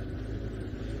here.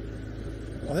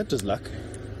 Oh, that was luck.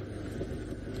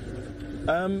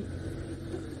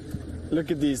 Look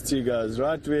at these two guys,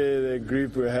 right where the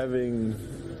group were having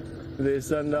their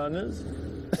sundowners.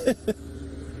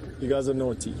 You guys are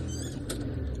naughty.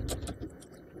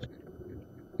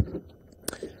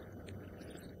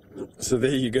 So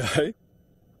there you go. I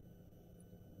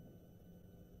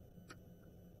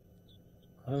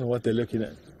don't know what they're looking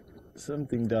at.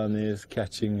 Something down there is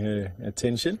catching her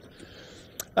attention.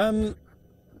 I'm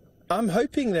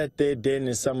hoping that their den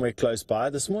is somewhere close by.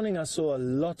 This morning I saw a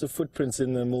lot of footprints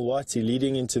in the Mulwati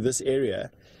leading into this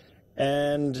area,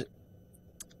 and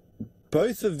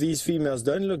both of these females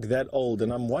don't look that old,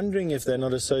 and I'm wondering if they're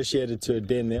not associated to a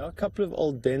den. There are a couple of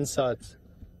old den sites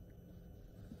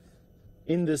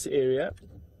in this area,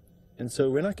 and so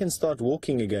when I can start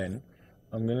walking again,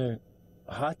 I'm going to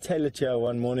hightail it here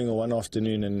one morning or one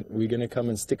afternoon, and we're going to come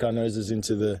and stick our noses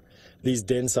into these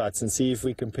den sites and see if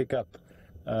we can pick up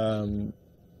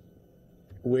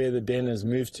where the den has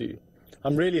moved to.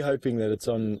 I'm really hoping that it's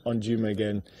on Juma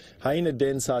again. Hyena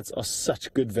den sites are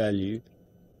such good value.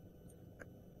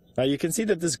 Now you can see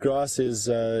that this grass is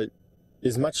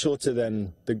much shorter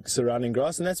than the surrounding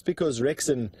grass, and that's because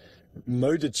Rexon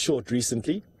mowed it short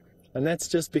recently, and that's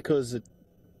just because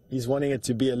he's wanting it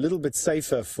to be a little bit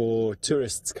safer for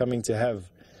tourists coming to have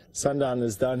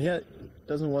sundowners down here.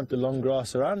 Doesn't want the long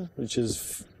grass around, which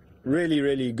is really,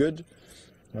 really good.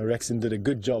 Rexon did a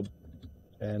good job.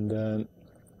 And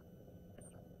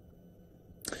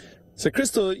so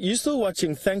Crystal, you're still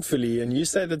watching, thankfully, and you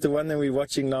say that the one that we're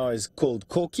watching now is called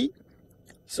Corky.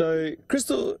 So,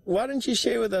 Crystal, why don't you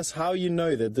share with us how you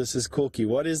know that this is Corky?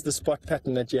 What is the spot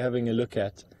pattern that you're having a look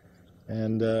at?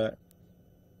 And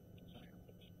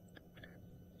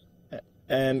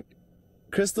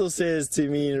Crystal says to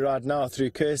me right now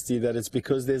through Kirsty that it's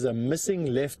because there's a missing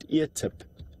left ear tip.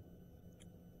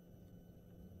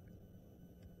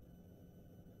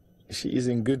 She is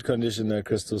in good condition though,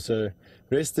 Crystal, so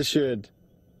rest assured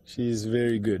she's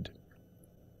very good.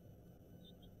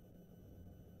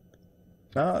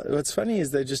 Now, what's funny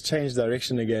is they just changed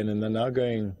direction again, and they're now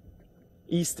going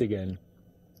east again.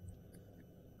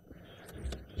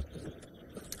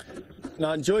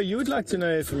 Now, Joy, you would like to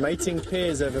know if mating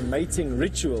pairs have a mating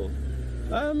ritual.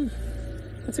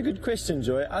 That's a good question,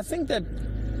 Joy. I think that,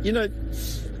 you know,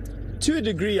 to a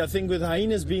degree, I think with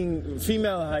hyenas being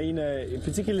female hyena,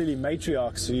 particularly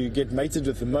matriarchs who get mated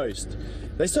with the most,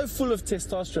 they're so full of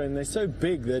testosterone, they're so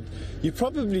big that you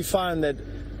probably find that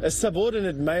a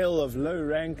subordinate male of low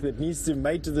rank that needs to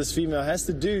mate with this female has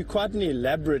to do quite an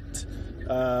elaborate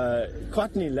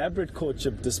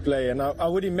courtship display, and I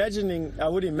would imagine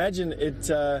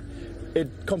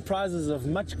it comprises of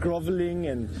much groveling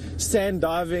and sand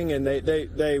diving, and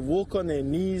they walk on their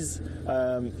knees.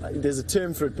 There's a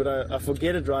term for it, but I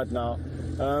forget it right now.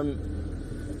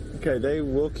 Okay, they're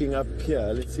walking up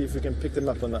here. Let's see if we can pick them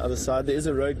up on the other side. There is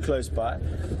a road close by.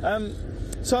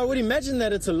 So I would imagine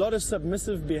that it's a lot of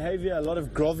submissive behavior, a lot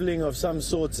of groveling of some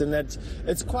sorts, and that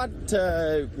it's quite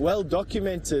well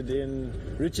documented in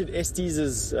Richard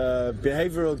Estes'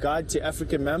 Behavioral Guide to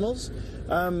African Mammals.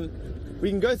 We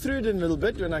can go through it in a little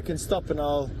bit, and I can stop and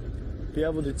I'll be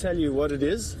able to tell you what it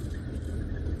is.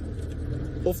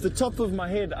 Off the top of my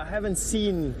head, I haven't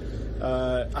seen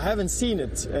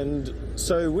it, and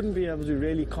so wouldn't be able to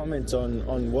really comment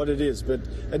on what it is, but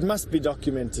it must be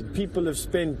documented. People have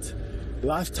spent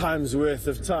lifetimes worth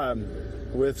of time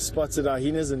with spotted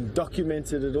hyenas and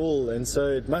documented it all, and so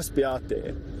it must be out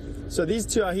there. So these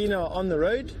two hyena are on the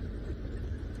road.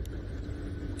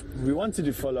 We wanted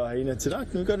to follow hyena tonight,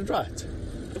 and we got it right.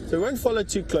 So we won't follow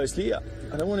too closely. I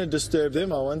don't want to disturb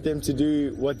them. I want them to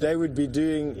do what they would be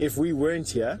doing if we weren't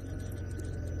here.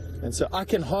 And so I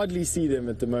can hardly see them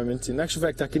at the moment. In actual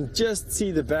fact, I can just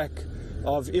see the back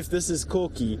of, if this is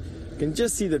Corky, I can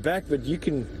just see the back, but you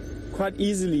can quite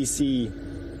easily see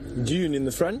Dune in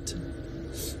the front.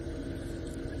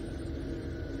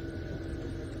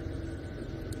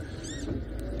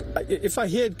 If I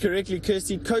heard correctly,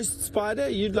 Kirsty, coast spider,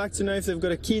 you'd like to know if they've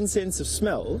got a keen sense of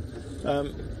smell.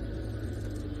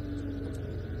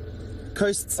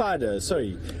 Coast cider,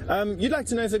 sorry. You'd like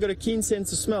to know if they've got a keen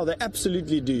sense of smell. They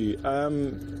absolutely do.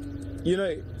 You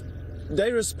know,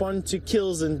 they respond to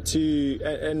kills and to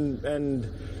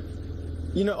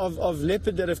you know, of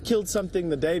leopard that have killed something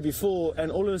the day before, and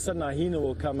all of a sudden a hyena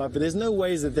will come up. But there's no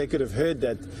ways that they could have heard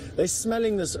that. They're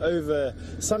smelling this over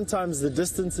sometimes the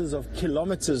distances of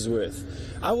kilometers worth.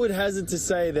 I would hazard to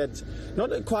say that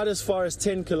not quite as far as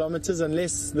 10 kilometers,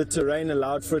 unless the terrain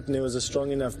allowed for it and there was a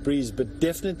strong enough breeze, but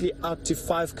definitely out to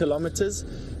 5 kilometers.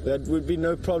 That would be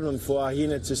no problem for a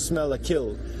hyena to smell a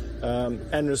kill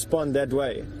and respond that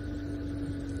way.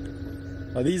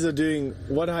 Now, these are doing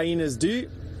what hyenas do: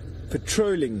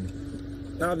 patrolling.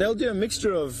 Now, they'll do a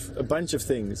mixture of a bunch of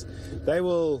things. They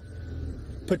will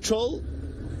patrol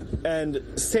and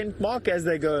scent mark as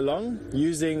they go along,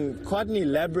 using quite an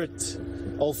elaborate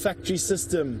olfactory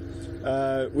system,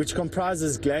 which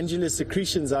comprises glandular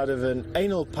secretions out of an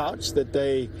anal pouch that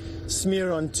they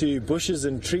smear onto bushes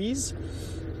and trees.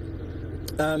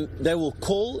 They will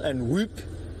call and whoop,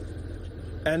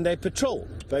 and they patrol,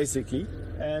 basically.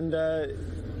 And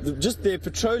just their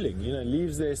patrolling, you know,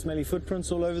 leaves their smelly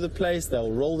footprints all over the place.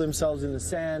 They'll roll themselves in the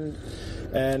sand,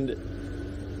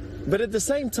 but at the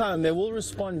same time they will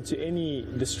respond to any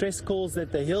distress calls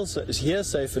that they hear.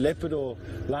 So if a leopard or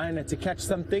lion had to catch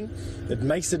something, it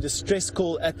makes a distress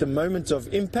call at the moment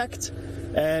of impact,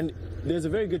 and there's a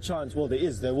very good chance, well, they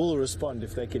will respond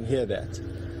if they can hear that.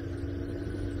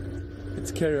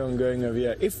 Let's carry on going over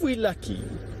here. If we're lucky,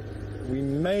 we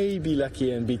may be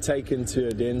lucky and be taken to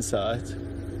a den site.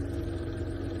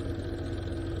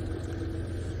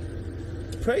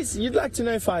 Praise, you'd like to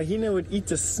know if a hyena would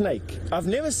eat a snake. I've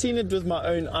never seen it with my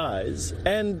own eyes,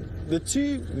 and the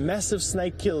two massive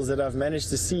snake kills that I've managed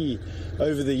to see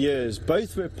over the years,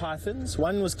 both were pythons.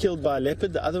 One was killed by a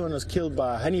leopard, the other one was killed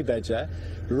by a honey badger,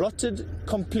 rotted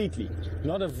completely.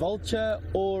 Not a vulture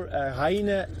or a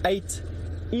hyena ate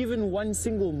even one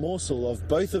single morsel of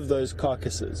both of those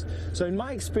carcasses. So in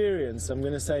my experience, I'm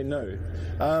going to say no.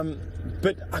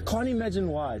 But I can't imagine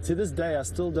why. To this day, I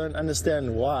still don't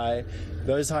understand why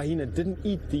those hyena didn't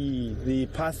eat the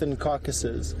python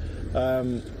carcasses.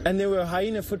 And there were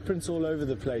hyena footprints all over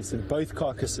the place in both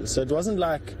carcasses. So it wasn't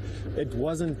like it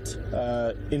wasn't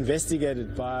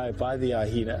investigated by the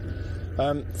hyena.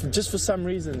 Just for some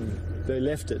reason, they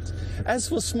left it. As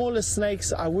for smaller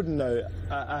snakes, I wouldn't know.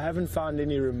 I haven't found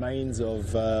any remains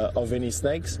of any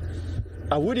snakes.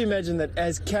 I would imagine that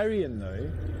as carrion, though,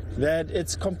 that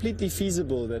it's completely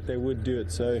feasible that they would do it.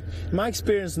 So, in my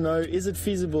experience, no. Is it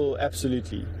feasible?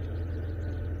 Absolutely.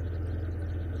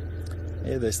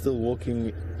 Yeah, they're still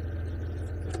walking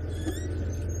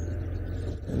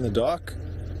in the dark.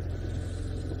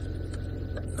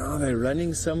 Oh, they're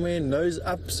running somewhere, nose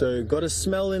up, so got a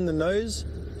smell in the nose.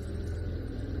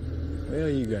 Where are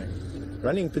you going?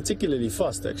 Running particularly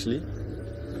fast, actually.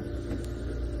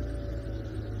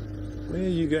 Where are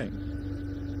you going?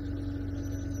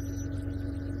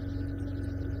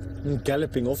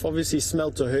 Galloping off, obviously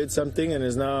smelt or heard something and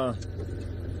is now,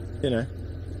 you know,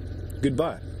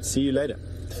 goodbye. See you later.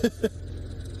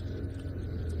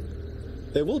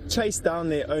 They will chase down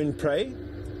their own prey.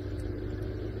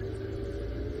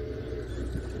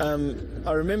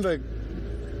 I remember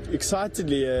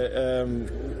excitedly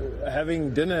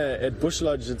having dinner at Bush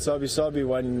Lodge at Sabi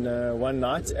one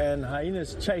night, and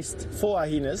four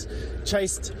hyenas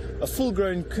chased a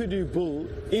full-grown kudu bull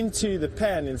into the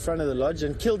pan in front of the lodge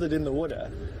and killed it in the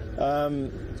water.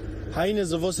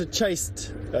 Hyenas have also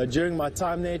chased, during my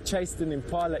time there, chased an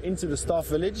impala into the staff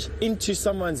village, into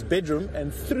someone's bedroom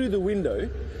and through the window,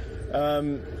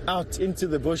 out into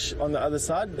the bush on the other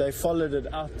side. They followed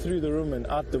it out through the room and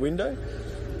out the window.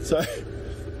 So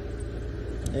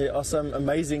there are some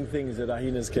amazing things that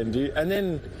hyenas can do. And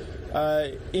then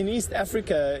in East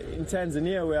Africa, in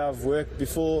Tanzania, where I've worked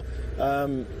before,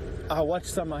 I watched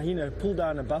some hyena pull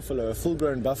down a buffalo, a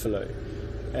full-grown buffalo.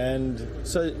 And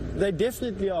so they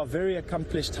definitely are very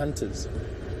accomplished hunters.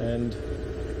 And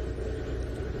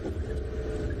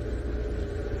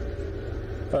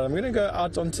Right, I'm going to go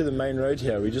out onto the main road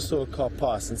here. We just saw a car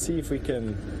pass and see if we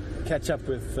can catch up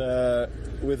with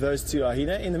those two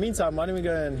hyena. In the meantime, why don't we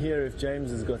go and hear if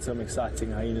James has got some exciting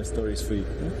hyena stories for you?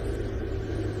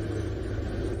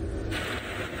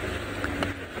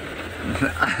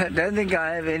 I don't think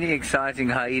I have any exciting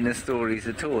hyena stories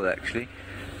at all, actually.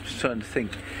 Just trying to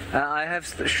think. I have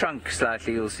shrunk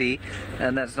slightly, you'll see,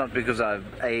 and that's not because I've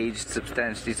aged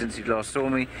substantially since you last saw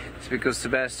me. It's because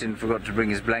Sebastian forgot to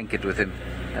bring his blanket with him,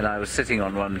 and I was sitting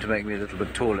on one to make me a little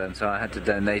bit taller, and so I had to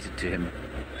donate it to him.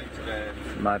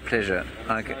 My pleasure.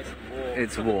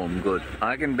 It's warm, good.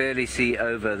 I can barely see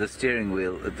over the steering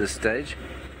wheel at this stage,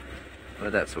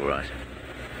 but that's all right.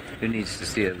 Who needs to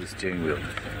see over the steering wheel?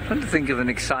 I'm trying to think of an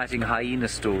exciting hyena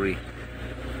story.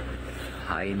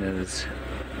 Hyenas.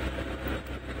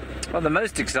 Well, the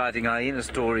most exciting hyena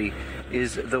story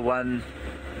is the one...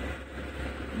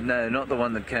 No, not the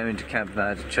one that came into camp and I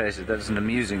had to chase it. That's an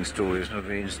amusing story. It's not a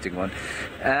very interesting one.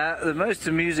 The most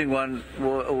amusing one,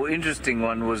 or interesting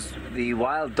one, was the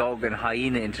wild dog and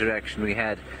hyena interaction we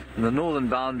had on the northern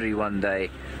boundary one day,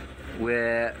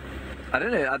 where, I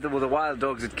don't know, well, the wild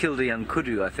dogs had killed a young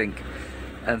kudu, I think,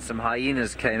 and some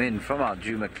hyenas came in from our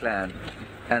Juma clan,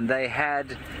 and they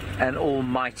had an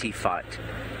almighty fight.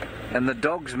 And the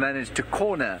dogs managed to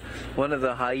corner one of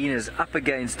the hyenas up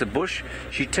against a bush.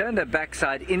 She turned her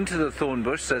backside into the thorn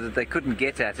bush so that they couldn't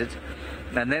get at it,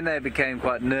 and then they became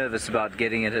quite nervous about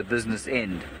getting at her business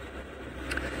end.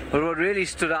 But what really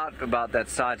stood out about that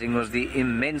sighting was the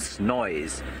immense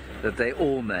noise that they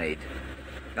all made.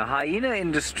 A hyena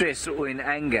in distress or in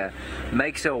anger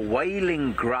makes a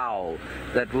wailing growl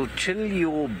that will chill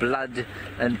your blood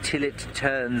until it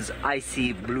turns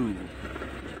icy blue.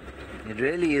 It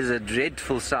really is a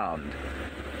dreadful sound.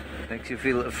 Makes you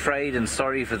feel afraid and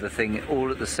sorry for the thing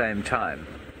all at the same time.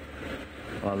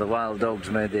 While the wild dogs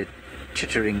made their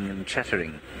chittering and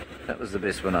chattering. That was the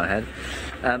best one I had.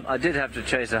 I did have to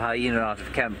chase a hyena out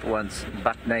of camp once,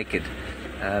 butt naked.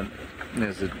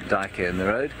 There's a duiker in the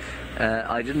road.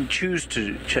 I didn't choose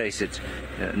to chase it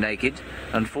naked.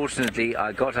 Unfortunately,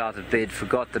 I got out of bed,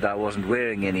 forgot that I wasn't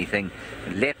wearing anything,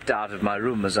 leapt out of my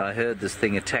room as I heard this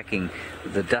thing attacking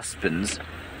the dustbins,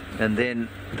 and then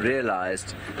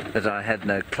realized that I had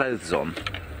no clothes on.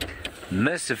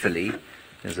 Mercifully,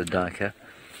 there's a duiker,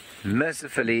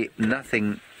 mercifully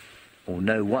nothing or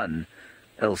no one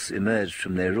else emerged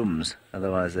from their rooms,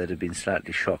 otherwise they'd have been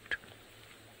slightly shocked.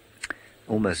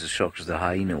 Almost as shocked as the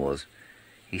hyena was.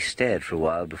 He stared for a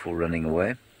while before running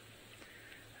away,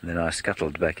 and then I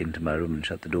scuttled back into my room and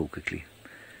shut the door quickly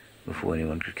before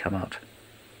anyone could come out.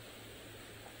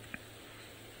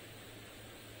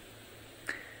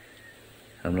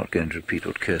 I'm not going to repeat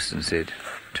what Kirsten said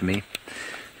to me.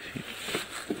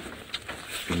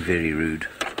 She's been very rude.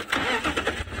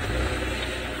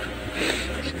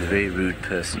 She's a very rude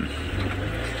person.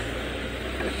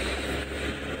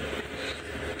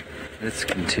 Let's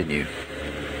continue.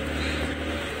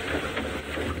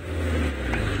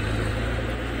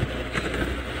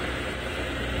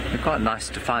 It's quite nice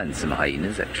to find some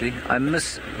hyenas, actually. I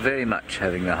miss very much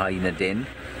having a hyena den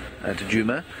at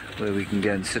Juma, where we can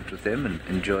go and sit with them and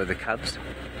enjoy the cubs.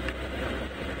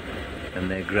 And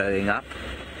they're growing up.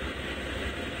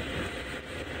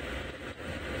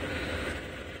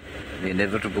 The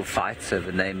inevitable fights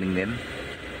over naming them.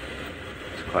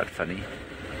 It's quite funny.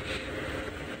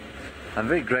 I'm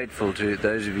very grateful to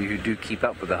those of you who do keep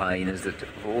up with the hyenas, that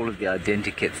all of the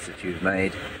identikits that you've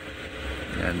made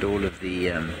and all of the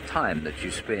time that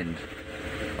you spend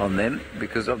on them,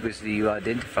 because obviously you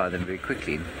identify them very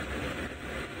quickly,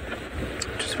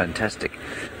 which is fantastic.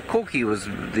 Corky was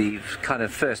the kind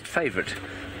of first favourite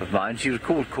of mine. She was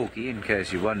called Corky, in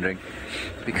case you're wondering,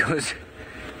 because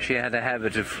she had a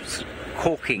habit of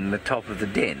corking the top of the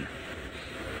den.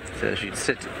 So she'd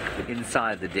sit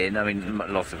inside the den. I mean,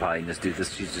 lots of hyenas do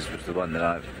this. She just was the one that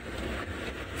I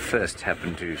first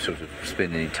happened to sort of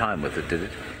spend any time with that did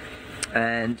it.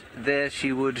 And there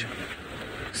she would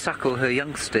suckle her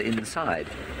youngster inside.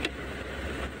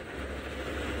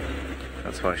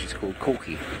 That's why she's called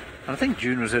Corky. And I think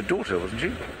June was her daughter, wasn't she?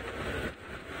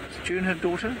 Was June her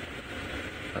daughter?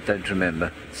 I don't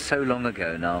remember. It's so long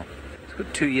ago now. It's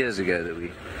got 2 years ago that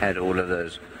we had all of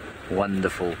those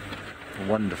wonderful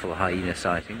hyena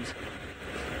sightings.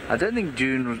 I don't think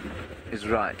June is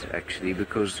right, actually,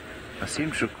 because I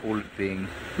seem to recall it being...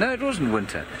 No, it wasn't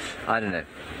winter. I don't know.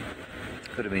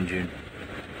 Could have been June.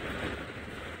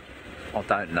 I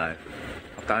don't know.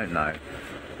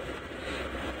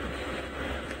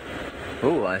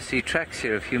 Oh, I see tracks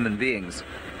here of human beings.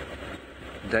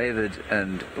 David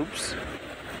and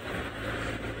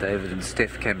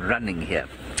Steph came running here.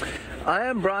 I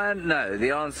am Brian. No,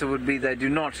 the answer would be they do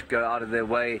not go out of their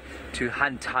way to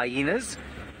hunt hyenas.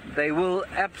 They will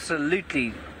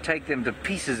absolutely take them to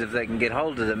pieces if they can get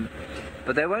hold of them,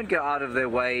 but they won't go out of their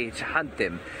way to hunt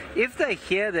them. If they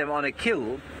hear them on a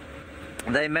kill,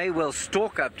 they may well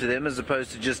stalk up to them as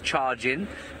opposed to just charge in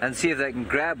and see if they can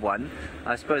grab one.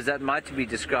 I suppose that might be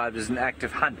described as an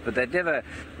active hunt, but they'd never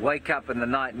wake up in the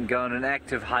night and go on an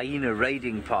active hyena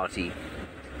raiding party.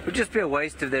 It would just be a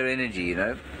waste of their energy, you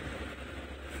know.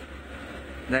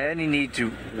 They only need to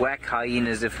whack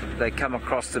hyenas if they come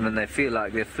across them and they feel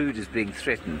like their food is being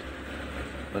threatened,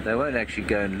 but they won't actually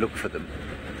go and look for them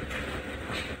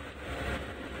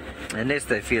unless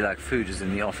they feel like food is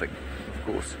in the offing, of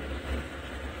course.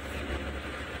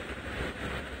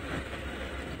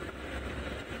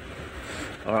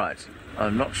 Alright,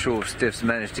 I'm not sure if Steph's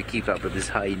managed to keep up with this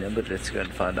hyena, but let's go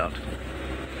and find out.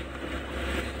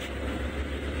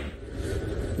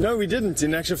 No, we didn't.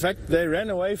 In actual fact, they ran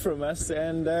away from us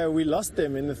and we lost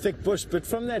them in the thick bush. But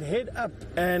from that head up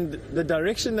and the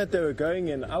direction that they were going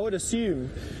in, I would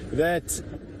assume that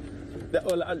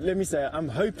well, let me say, I'm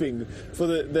hoping for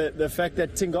the fact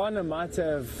that Tingana might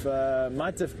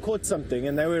have caught something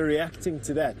and they were reacting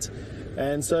to that.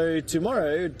 And so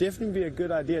tomorrow it would definitely be a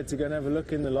good idea to go and have a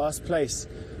look in the last place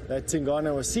that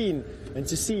Tingana was seen and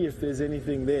to see if there's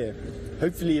anything there.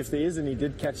 Hopefully, if there is and he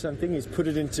did catch something, he's put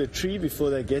it into a tree before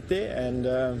they get there, and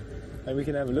we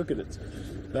can have a look at it.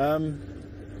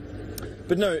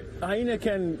 But no, hyena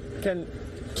can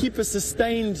keep a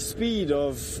sustained speed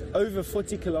of over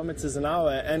 40 kilometers an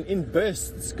hour, and in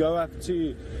bursts go up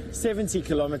to 70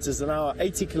 kilometers an hour,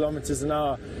 80 kilometers an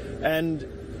hour, and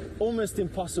almost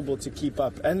impossible to keep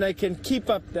up. And they can keep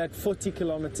up that 40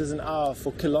 kilometers an hour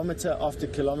for kilometer after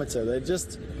kilometer. They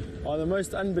just are the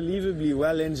most unbelievably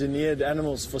well-engineered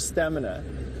animals for stamina.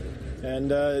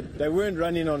 And they weren't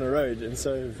running on a road, and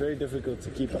so very difficult to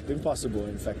keep up. Impossible,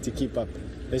 in fact, to keep up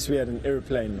unless we had an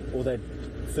airplane or that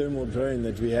thermal drone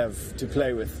that we have to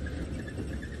play with.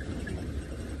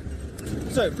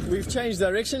 So we've changed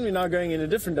direction. We're now going in a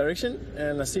different direction,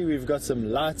 and I see we've got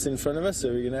some lights in front of us, so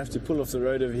we're going to have to pull off the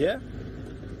road over here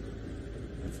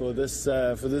for this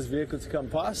vehicle to come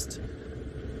past.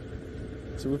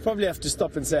 So we'll probably have to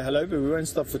stop and say hello, but we won't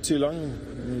stop for too long.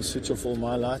 Let me switch off all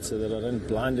my lights so that I don't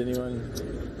blind anyone.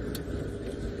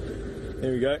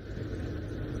 There we go.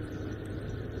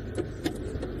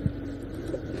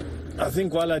 I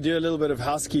think while I do a little bit of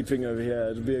housekeeping over here,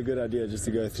 it'll be a good idea just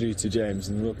to go through to James,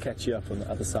 and we'll catch you up on the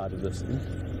other side of this.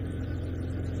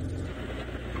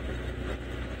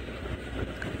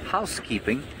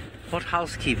 Housekeeping? What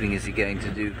housekeeping is he going to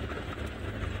do?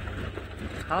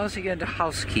 How is he going to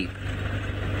housekeep?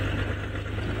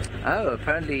 Oh,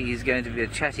 apparently he's going to be a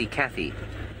chatty Cathy.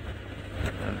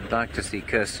 I'd like to see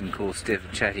Kirsten call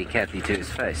Steph chatty Cathy to his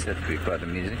face. That would be quite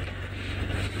amusing.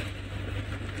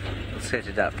 We'll set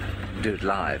it up and do it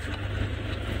live.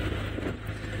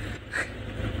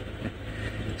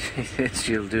 She says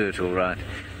she'll do it all right.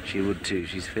 She would too.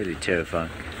 She's fairly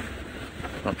terrifying.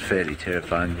 Not fairly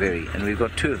terrifying, very. And we've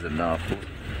got two of them now, of course.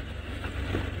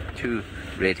 Two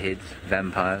redheads,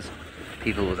 vampires,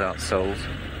 people without souls.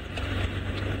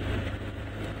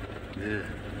 Ugh.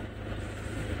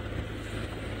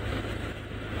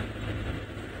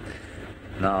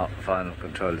 Now final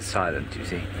control is silent, you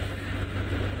see.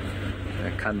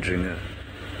 They're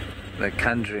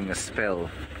conjuring a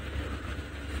spell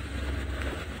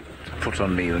to put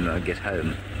on me when I get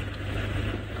home.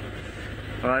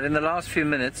 Alright, in the last few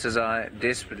minutes, as I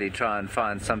desperately try and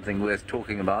find something worth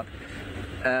talking about,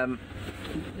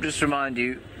 just remind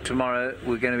you, tomorrow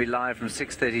we're going to be live from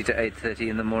 6:30 to 8:30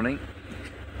 in the morning.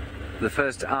 The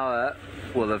first hour,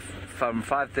 well, from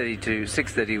 5:30 to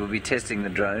 6:30, we'll be testing the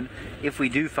drone. If we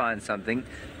do find something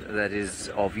that is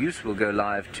of use, we'll go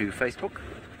live to Facebook.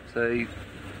 So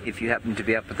if you happen to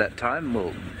be up at that time,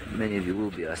 well, many of you will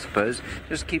be, I suppose,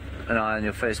 just keep an eye on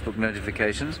your Facebook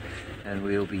notifications, and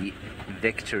we'll be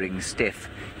vectoring Steph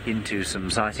into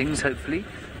some sightings, hopefully,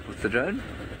 with the drone.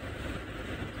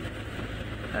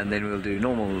 And then we'll do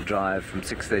normal drive from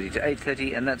 6:30 to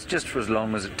 8:30, and that's just for as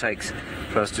long as it takes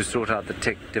for us to sort out the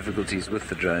tech difficulties with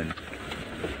the drone.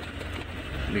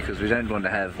 Because we don't want to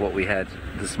have what we had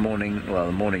this morning, well,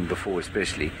 the morning before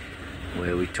especially,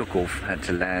 where we took off, had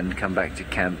to land, come back to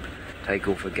camp, take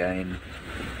off again.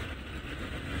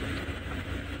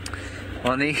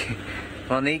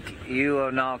 Monique, you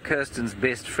are now Kirsten's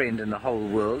best friend in the whole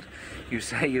world. You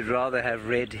say you'd rather have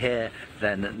red hair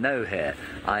than no hair.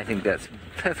 I think that's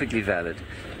perfectly valid.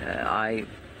 I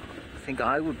think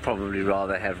I would probably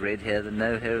rather have red hair than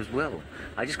no hair as well.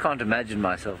 I just can't imagine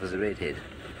myself as a redhead.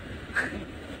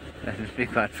 That would be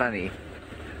quite funny.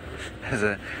 as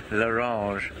a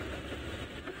l'orange.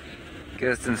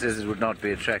 Kirsten says it would not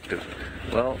be attractive.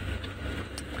 Well,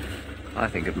 I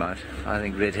think it might. I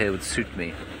think red hair would suit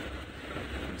me.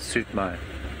 Would suit my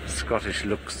Scottish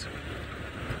looks.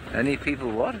 Only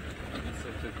people what?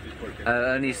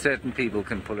 Only certain people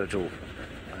can pull it off.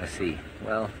 I see.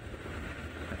 Well,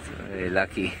 that's very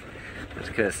lucky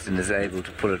that Kirsten is able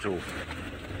to pull it off.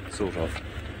 Sort of.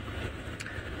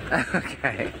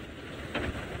 Okay.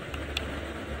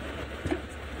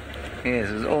 Yes,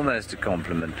 it was almost a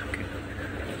compliment.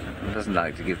 One doesn't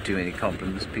like to give too many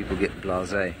compliments. People get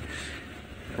blasé.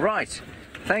 Right.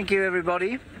 Thank you,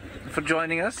 everybody, for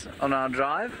joining us on our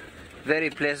drive. Very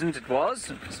pleasant it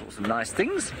was. Saw some nice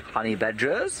things. Honey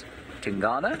badgers,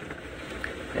 Tingana,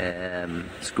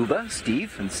 Scuba,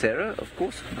 Steve and Sarah, of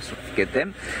course. Mustn't forget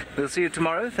them. We'll see you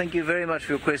tomorrow. Thank you very much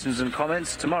for your questions and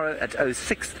comments. Tomorrow at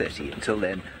 06:30. Until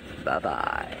then,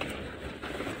 bye-bye.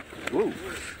 Woo.